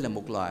đây là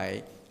một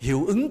loại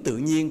hiệu ứng tự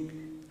nhiên,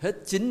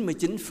 hết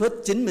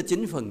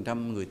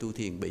 99,99% người tu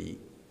thiền bị.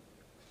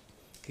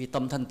 Khi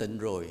tâm thanh tịnh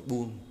rồi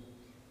buông,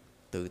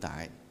 tự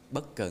tại,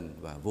 bất cần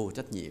và vô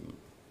trách nhiệm,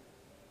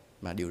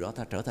 mà điều đó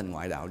ta trở thành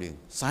ngoại đạo liền,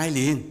 sai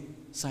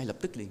lập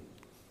tức liền.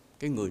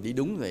 Cái người đi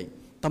đúng vậy,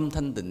 tâm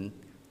thanh tịnh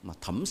mà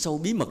thẳm sâu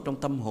bí mật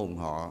trong tâm hồn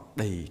họ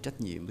đầy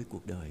trách nhiệm với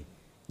cuộc đời.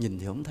 Nhìn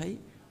thì không thấy,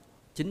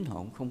 chính họ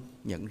cũng không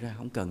nhận ra,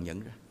 không cần nhận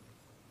ra.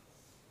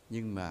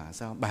 Nhưng mà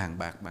sao bàn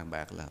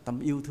bạc là tâm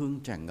yêu thương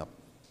tràn ngập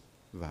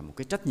và một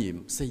cái trách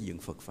nhiệm xây dựng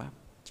Phật Pháp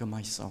cho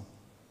mai sau.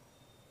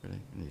 Cái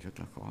này rất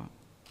là khó.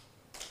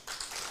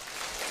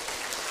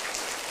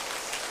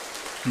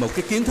 Một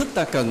cái kiến thức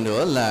ta cần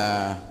nữa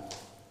là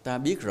ta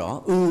biết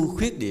rõ ưu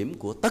khuyết điểm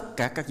của tất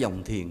cả các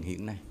dòng thiền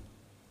hiện nay.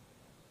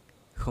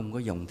 Không có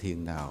dòng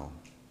thiền nào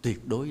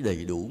tuyệt đối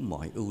đầy đủ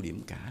mọi ưu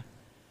điểm cả.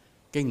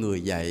 Cái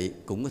người dạy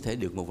cũng có thể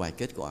được một vài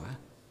kết quả,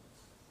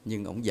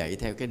 nhưng ông dạy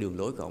theo cái đường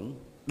lối của ông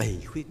đầy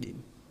khuyết điểm.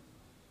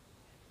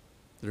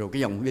 Rồi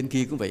cái dòng bên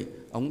kia cũng vậy,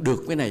 ông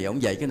được cái này,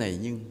 ông dạy cái này,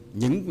 nhưng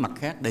những mặt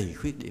khác đầy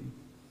khuyết điểm.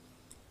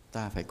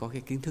 Ta phải có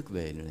cái kiến thức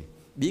về này,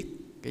 biết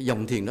cái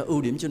dòng thiền đó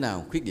ưu điểm chỗ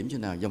nào, khuyết điểm chỗ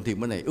nào, dòng thiền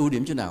bên này ưu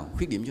điểm chỗ nào,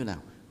 khuyết điểm chỗ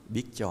nào,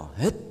 biết cho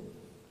hết,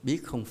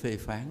 biết không phê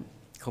phán,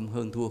 không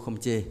hơn thua, không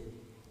chê,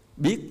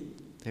 biết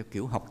theo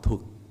kiểu học thuật,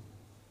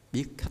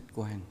 biết khách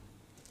quan,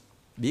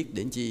 biết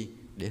để chi,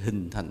 để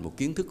hình thành một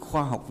kiến thức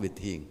khoa học về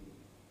thiền,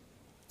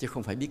 chứ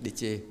không phải biết để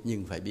chê,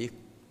 nhưng phải biết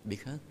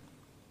hết.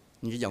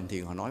 Những cái dòng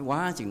thiền họ nói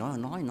quá chừng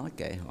nói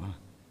kệ họ,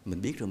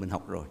 mình biết rồi, mình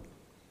học rồi,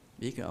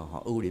 biết rồi,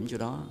 họ ưu điểm chỗ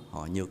đó,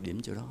 họ nhược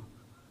điểm chỗ đó,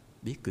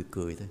 biết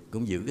cười thôi,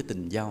 cũng giữ cái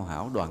tình giao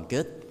hảo đoàn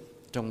kết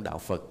trong đạo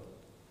Phật,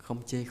 không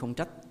chê không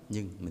trách,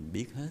 nhưng mình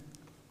biết hết,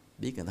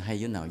 biết người ta hay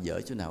chỗ nào,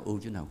 dở chỗ nào, ưu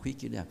chỗ nào, khuyết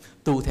chỗ nào,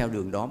 tu theo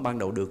đường đó ban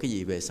đầu được cái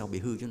gì, về sau bị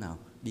hư chỗ nào,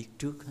 biết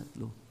trước hết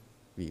luôn,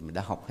 vì mình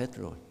đã học hết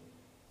rồi.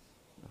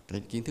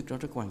 Cái kiến thức đó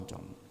rất quan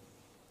trọng.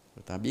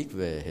 Người ta biết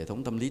về hệ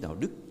thống tâm lý đạo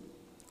đức.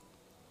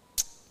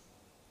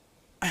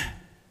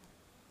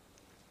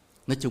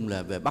 Nói chung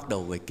là bắt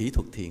đầu về kỹ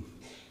thuật thiền,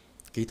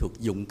 kỹ thuật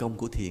dụng công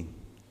của thiền.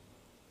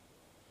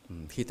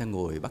 Khi ta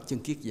ngồi bắt chân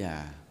kiết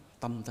già,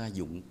 tâm ta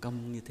dụng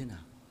công như thế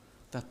nào,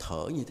 ta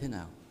thở như thế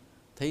nào,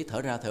 thấy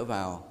thở ra thở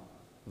vào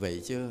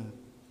vậy chứ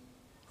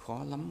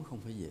khó lắm, không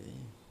phải dễ.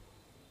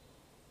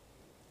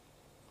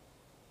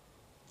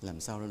 Làm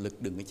sao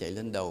lực đừng có chạy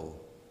lên đầu,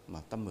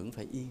 mà tâm vẫn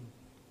phải yên.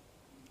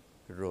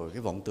 Rồi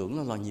cái vọng tưởng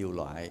nó là nhiều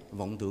loại.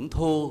 Vọng tưởng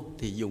thô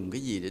thì dùng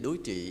cái gì để đối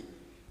trị,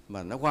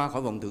 mà nó qua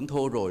khỏi vọng tưởng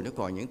thô rồi, nó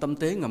còn những tâm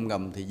tế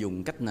ngầm thì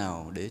dùng cách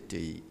nào để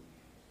trị.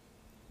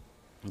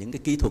 Những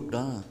cái kỹ thuật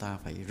đó ta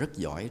phải rất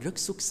giỏi, rất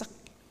xuất sắc.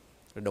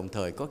 Rồi đồng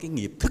thời có cái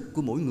nghiệp thức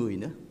của mỗi người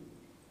nữa.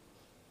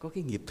 Có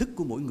cái nghiệp thức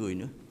của mỗi người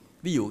nữa.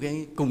 Ví dụ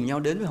cái cùng nhau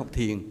đến với học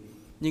thiền,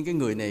 nhưng cái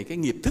người này, cái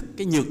nghiệp thức,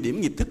 cái nhược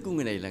điểm nghiệp thức của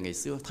người này là ngày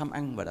xưa tham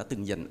ăn và đã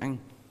từng giành ăn.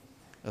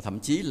 Thậm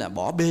chí là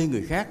bỏ bê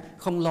người khác,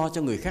 không lo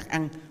cho người khác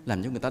ăn,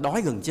 làm cho người ta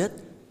đói gần chết.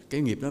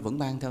 Cái nghiệp nó vẫn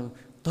mang theo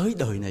tới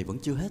đời này vẫn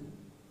chưa hết.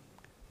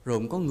 Rồi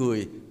cũng có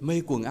người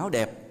mê quần áo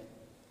đẹp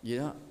vậy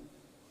đó,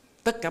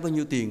 tất cả bao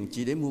nhiêu tiền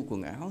chỉ để mua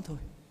quần áo thôi.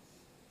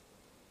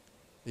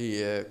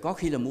 Thì có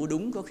khi là mua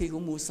đúng, có khi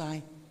cũng mua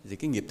sai, thì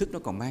cái nghiệp thức nó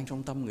còn mang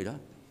trong tâm người đó.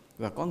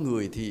 Và có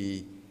người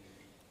thì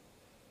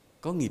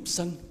có nghiệp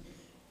sân.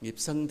 Nghiệp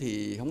sân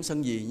thì không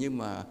sân gì, nhưng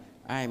mà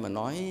ai mà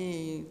nói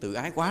tự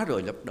ái quá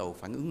rồi bắt đầu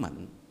phản ứng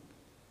mạnh.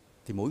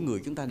 Thì mỗi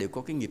người chúng ta đều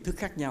có cái nghiệp thức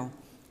khác nhau.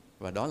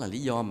 Và đó là lý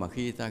do mà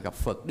khi ta gặp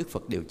Phật, Đức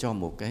Phật đều cho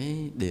một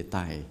cái đề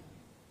tài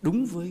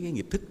đúng với cái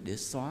nghiệp thức để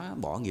xóa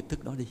bỏ nghiệp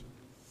thức đó đi.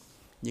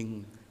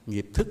 Nhưng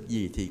nghiệp thức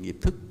gì thì nghiệp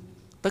thức,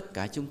 tất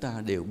cả chúng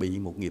ta đều bị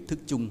một nghiệp thức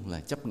chung là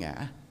chấp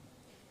ngã,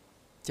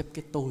 chấp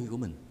cái tôi của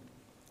mình.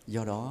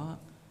 Do đó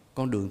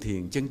con đường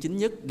thiền chân chính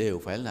nhất đều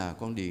phải là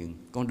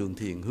con đường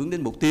thiền hướng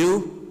đến mục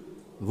tiêu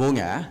vô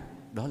ngã.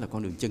 Đó là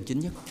con đường chân chính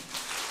nhất.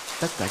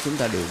 Tất cả chúng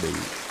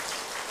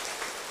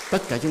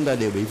ta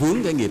đều bị vướng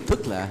cái nghiệp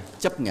thức là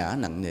chấp ngã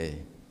nặng nề.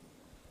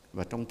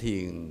 Và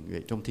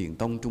trong thiền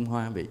tông Trung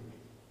Hoa vậy,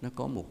 nó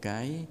có một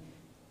cái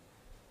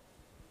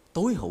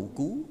tối hậu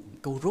cú,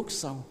 câu rốt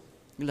sau,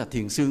 nghĩa là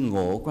thiền sư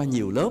ngộ qua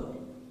nhiều lớp,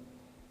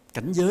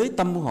 cảnh giới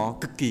tâm của họ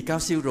cực kỳ cao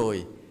siêu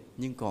rồi,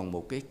 nhưng còn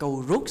một cái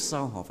câu rốt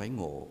sau họ phải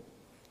ngộ.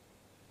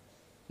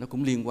 Nó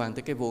cũng liên quan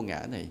tới cái vô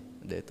ngã này,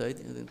 để tới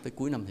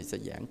cuối năm thì sẽ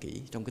giảng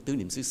kỹ trong cái tứ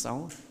niệm xứ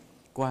 6.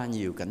 Qua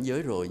nhiều cảnh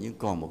giới rồi, nhưng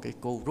còn một cái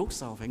câu rốt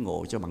sau phải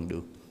ngộ cho bằng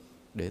được.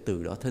 để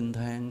từ đó thênh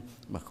thang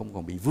mà không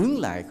còn bị vướng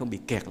lại, không bị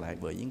kẹt lại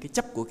bởi những cái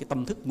chấp của cái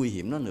tâm thức nguy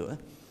hiểm đó nữa.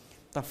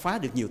 Ta phá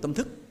được nhiều tâm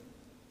thức,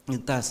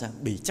 nhưng ta sẽ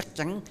bị chắc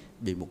chắn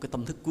bị một cái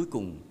tâm thức cuối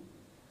cùng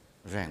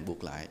ràng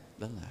buộc lại,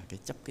 đó là cái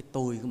chấp cái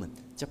tôi của mình,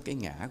 chấp cái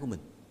ngã của mình.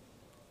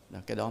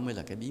 Cái đó mới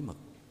là cái bí mật.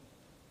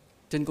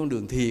 Trên con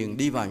đường thiền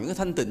đi vào những cái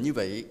thanh tịnh như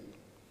vậy,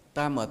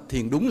 ta mà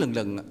thiền đúng lần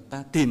lần,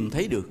 ta tìm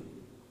thấy được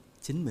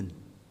chính mình.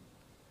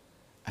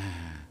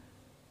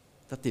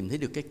 Ta tìm thấy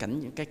được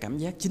cái cảm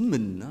giác chính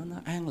mình nó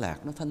an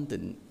lạc, nó thanh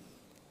tịnh.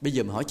 Bây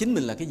giờ mà hỏi chính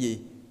mình là cái gì,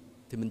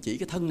 thì mình chỉ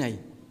cái thân này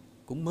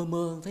cũng mơ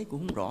mơ, thấy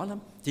cũng không rõ lắm.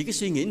 Chỉ cái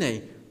suy nghĩ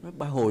này, nó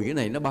ba hồi cái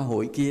này, nó ba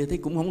hồi kia, thấy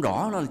cũng không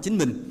rõ nó là chính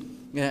mình.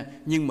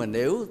 Nhưng mà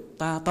nếu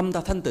tâm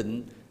ta thanh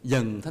tịnh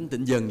dần,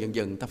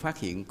 ta phát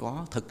hiện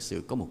thực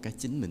sự có một cái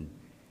chính mình.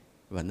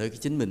 Và nơi cái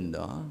chính mình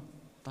đó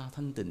ta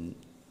thanh tịnh.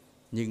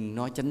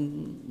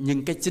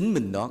 Nhưng cái chính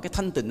mình đó, cái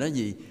thanh tịnh đó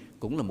gì,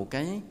 cũng là một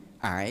cái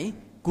ải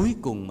cuối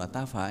cùng mà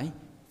ta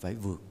phải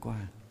vượt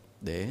qua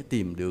để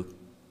tìm được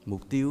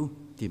mục tiêu,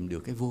 tìm được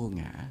cái vô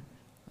ngã.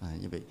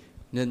 Như vậy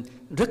nên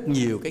rất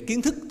nhiều cái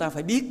kiến thức ta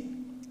phải biết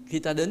khi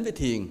ta đến với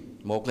thiền.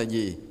 Một là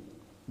gì?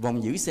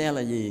 Vòng giữ xe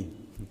là gì?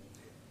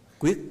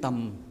 Quyết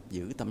tâm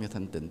giữ tâm cho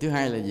thanh tịnh. Thứ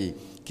hai là gì?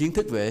 Kiến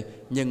thức về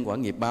nhân quả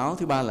nghiệp báo.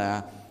 Thứ ba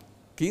là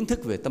kiến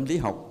thức về tâm lý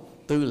học.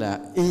 Tư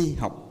là y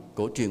học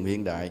cổ truyền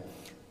hiện đại,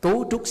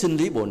 cấu trúc sinh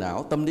lý bộ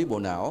não, tâm lý bộ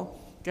não,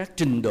 các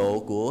trình độ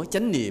của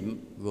chánh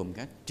niệm gồm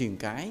các triền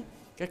cái,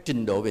 các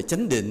trình độ về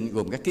chánh định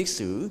gồm các kiết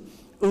sử,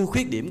 ưu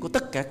khuyết điểm của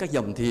tất cả các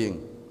dòng thiền.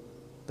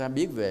 Ta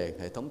biết về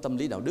hệ thống tâm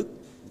lý đạo đức,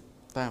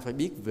 ta phải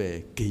biết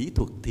về kỹ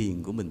thuật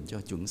thiền của mình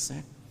cho chuẩn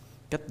xác,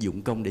 cách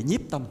dụng công để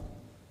nhiếp tâm,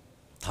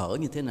 thở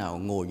như thế nào,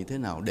 ngồi như thế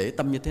nào, để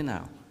tâm như thế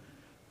nào,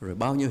 rồi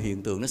bao nhiêu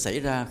hiện tượng nó xảy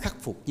ra, khắc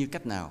phục như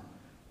cách nào,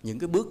 những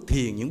cái bước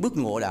thiền, những bước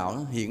ngộ đạo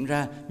nó hiện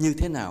ra như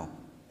thế nào,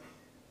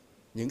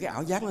 những cái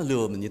ảo giác nó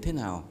lừa mình như thế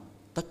nào.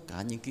 Tất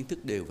cả những kiến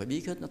thức đều phải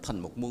biết hết. Nó thành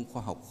một môn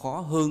khoa học khó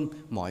hơn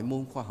mọi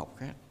môn khoa học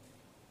khác.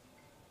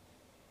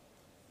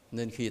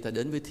 Nên khi ta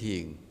đến với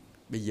thiền,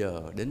 bây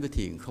giờ đến với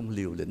thiền không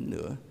liều lĩnh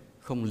nữa.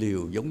 Không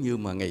liều giống như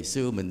mà ngày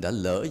xưa mình đã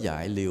lỡ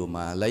dại liều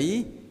mà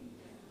lấy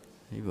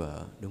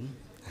vợ. Đúng.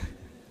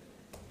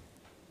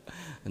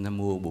 Nam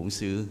mô Bổn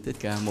Sư Thích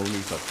Ca Mâu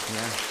Ni Phật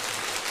nha.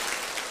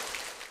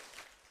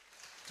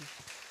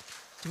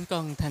 Chúng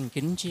con thành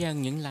kính tri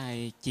ân những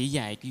lời chỉ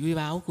dạy quý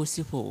báu của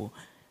Sư Phụ.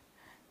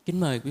 Kính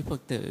mời quý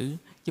Phật tử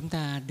chúng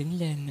ta đứng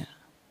lên.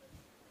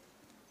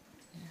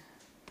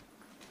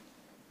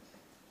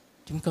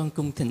 Chúng con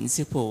cung thỉnh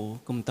Sư Phụ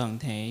cùng toàn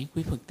thể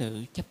quý Phật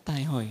tử chắp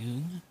tay hồi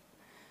hướng.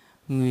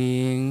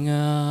 Nguyện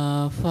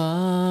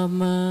pháp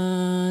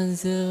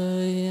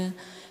rơi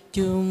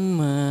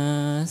chúng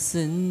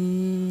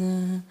sinh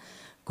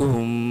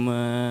cùng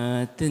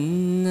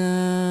tinh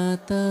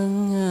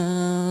tấn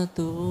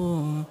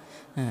tu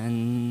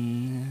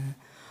hành,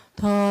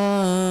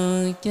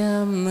 thoát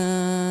chấm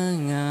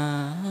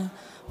ngã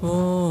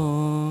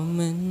vô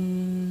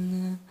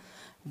minh,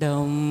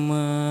 đồng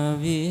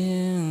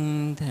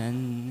viếng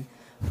thành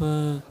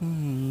Phật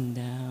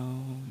đạo.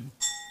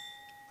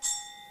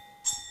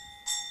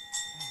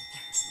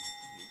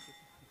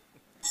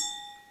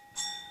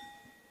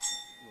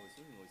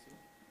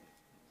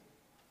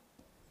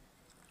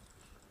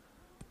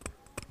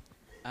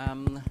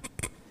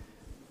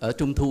 Ở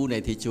Trung Thu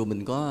này thì chùa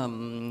mình có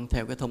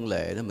theo cái thông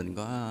lệ đó, mình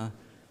có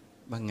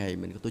ban ngày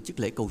mình có tổ chức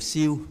lễ cầu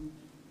siêu,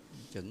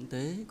 chẩn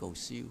tế cầu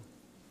siêu.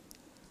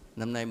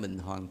 Năm nay mình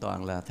hoàn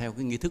toàn là theo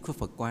cái nghi thức của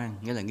Phật quan,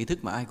 nghĩa là nghi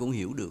thức mà ai cũng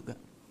hiểu được á.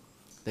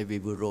 Tại vì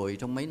vừa rồi,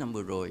 trong mấy năm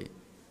vừa rồi,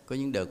 có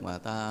những đợt mà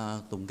ta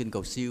tụng kinh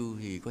cầu siêu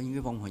thì có những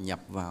cái vong họ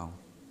nhập vào,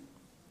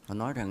 họ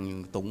nói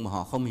rằng tụng mà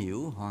họ không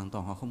hiểu, hoàn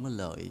toàn họ không có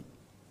lợi.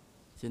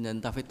 Cho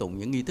nên ta phải tụng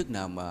những nghi thức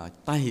nào mà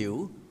ta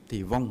hiểu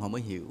thì vong họ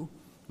mới hiểu,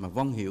 mà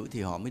vong hiểu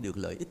thì họ mới được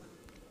lợi ích.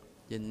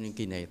 Cho nên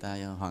kỳ này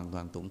ta hoàn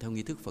toàn tụng theo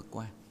nghi thức Phật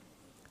quan.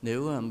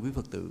 Nếu quý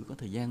Phật tử có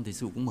thời gian thì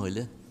sư cũng mời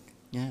lên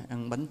nha,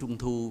 ăn bánh Trung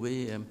Thu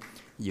với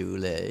dự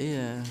lễ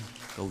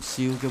cầu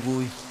siêu cho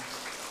vui.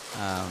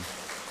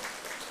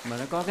 Mà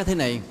nó có cái thế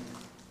này,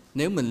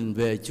 nếu mình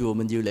về chùa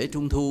mình dự lễ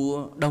Trung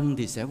Thu đông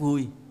thì sẽ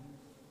vui,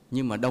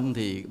 nhưng mà đông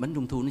thì bánh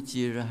Trung Thu nó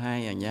chia ra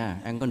hai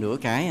nha, ăn có nửa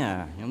cái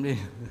không đi.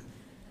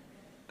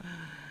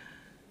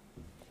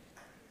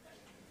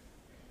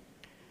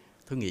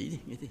 Thôi nghỉ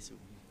đi.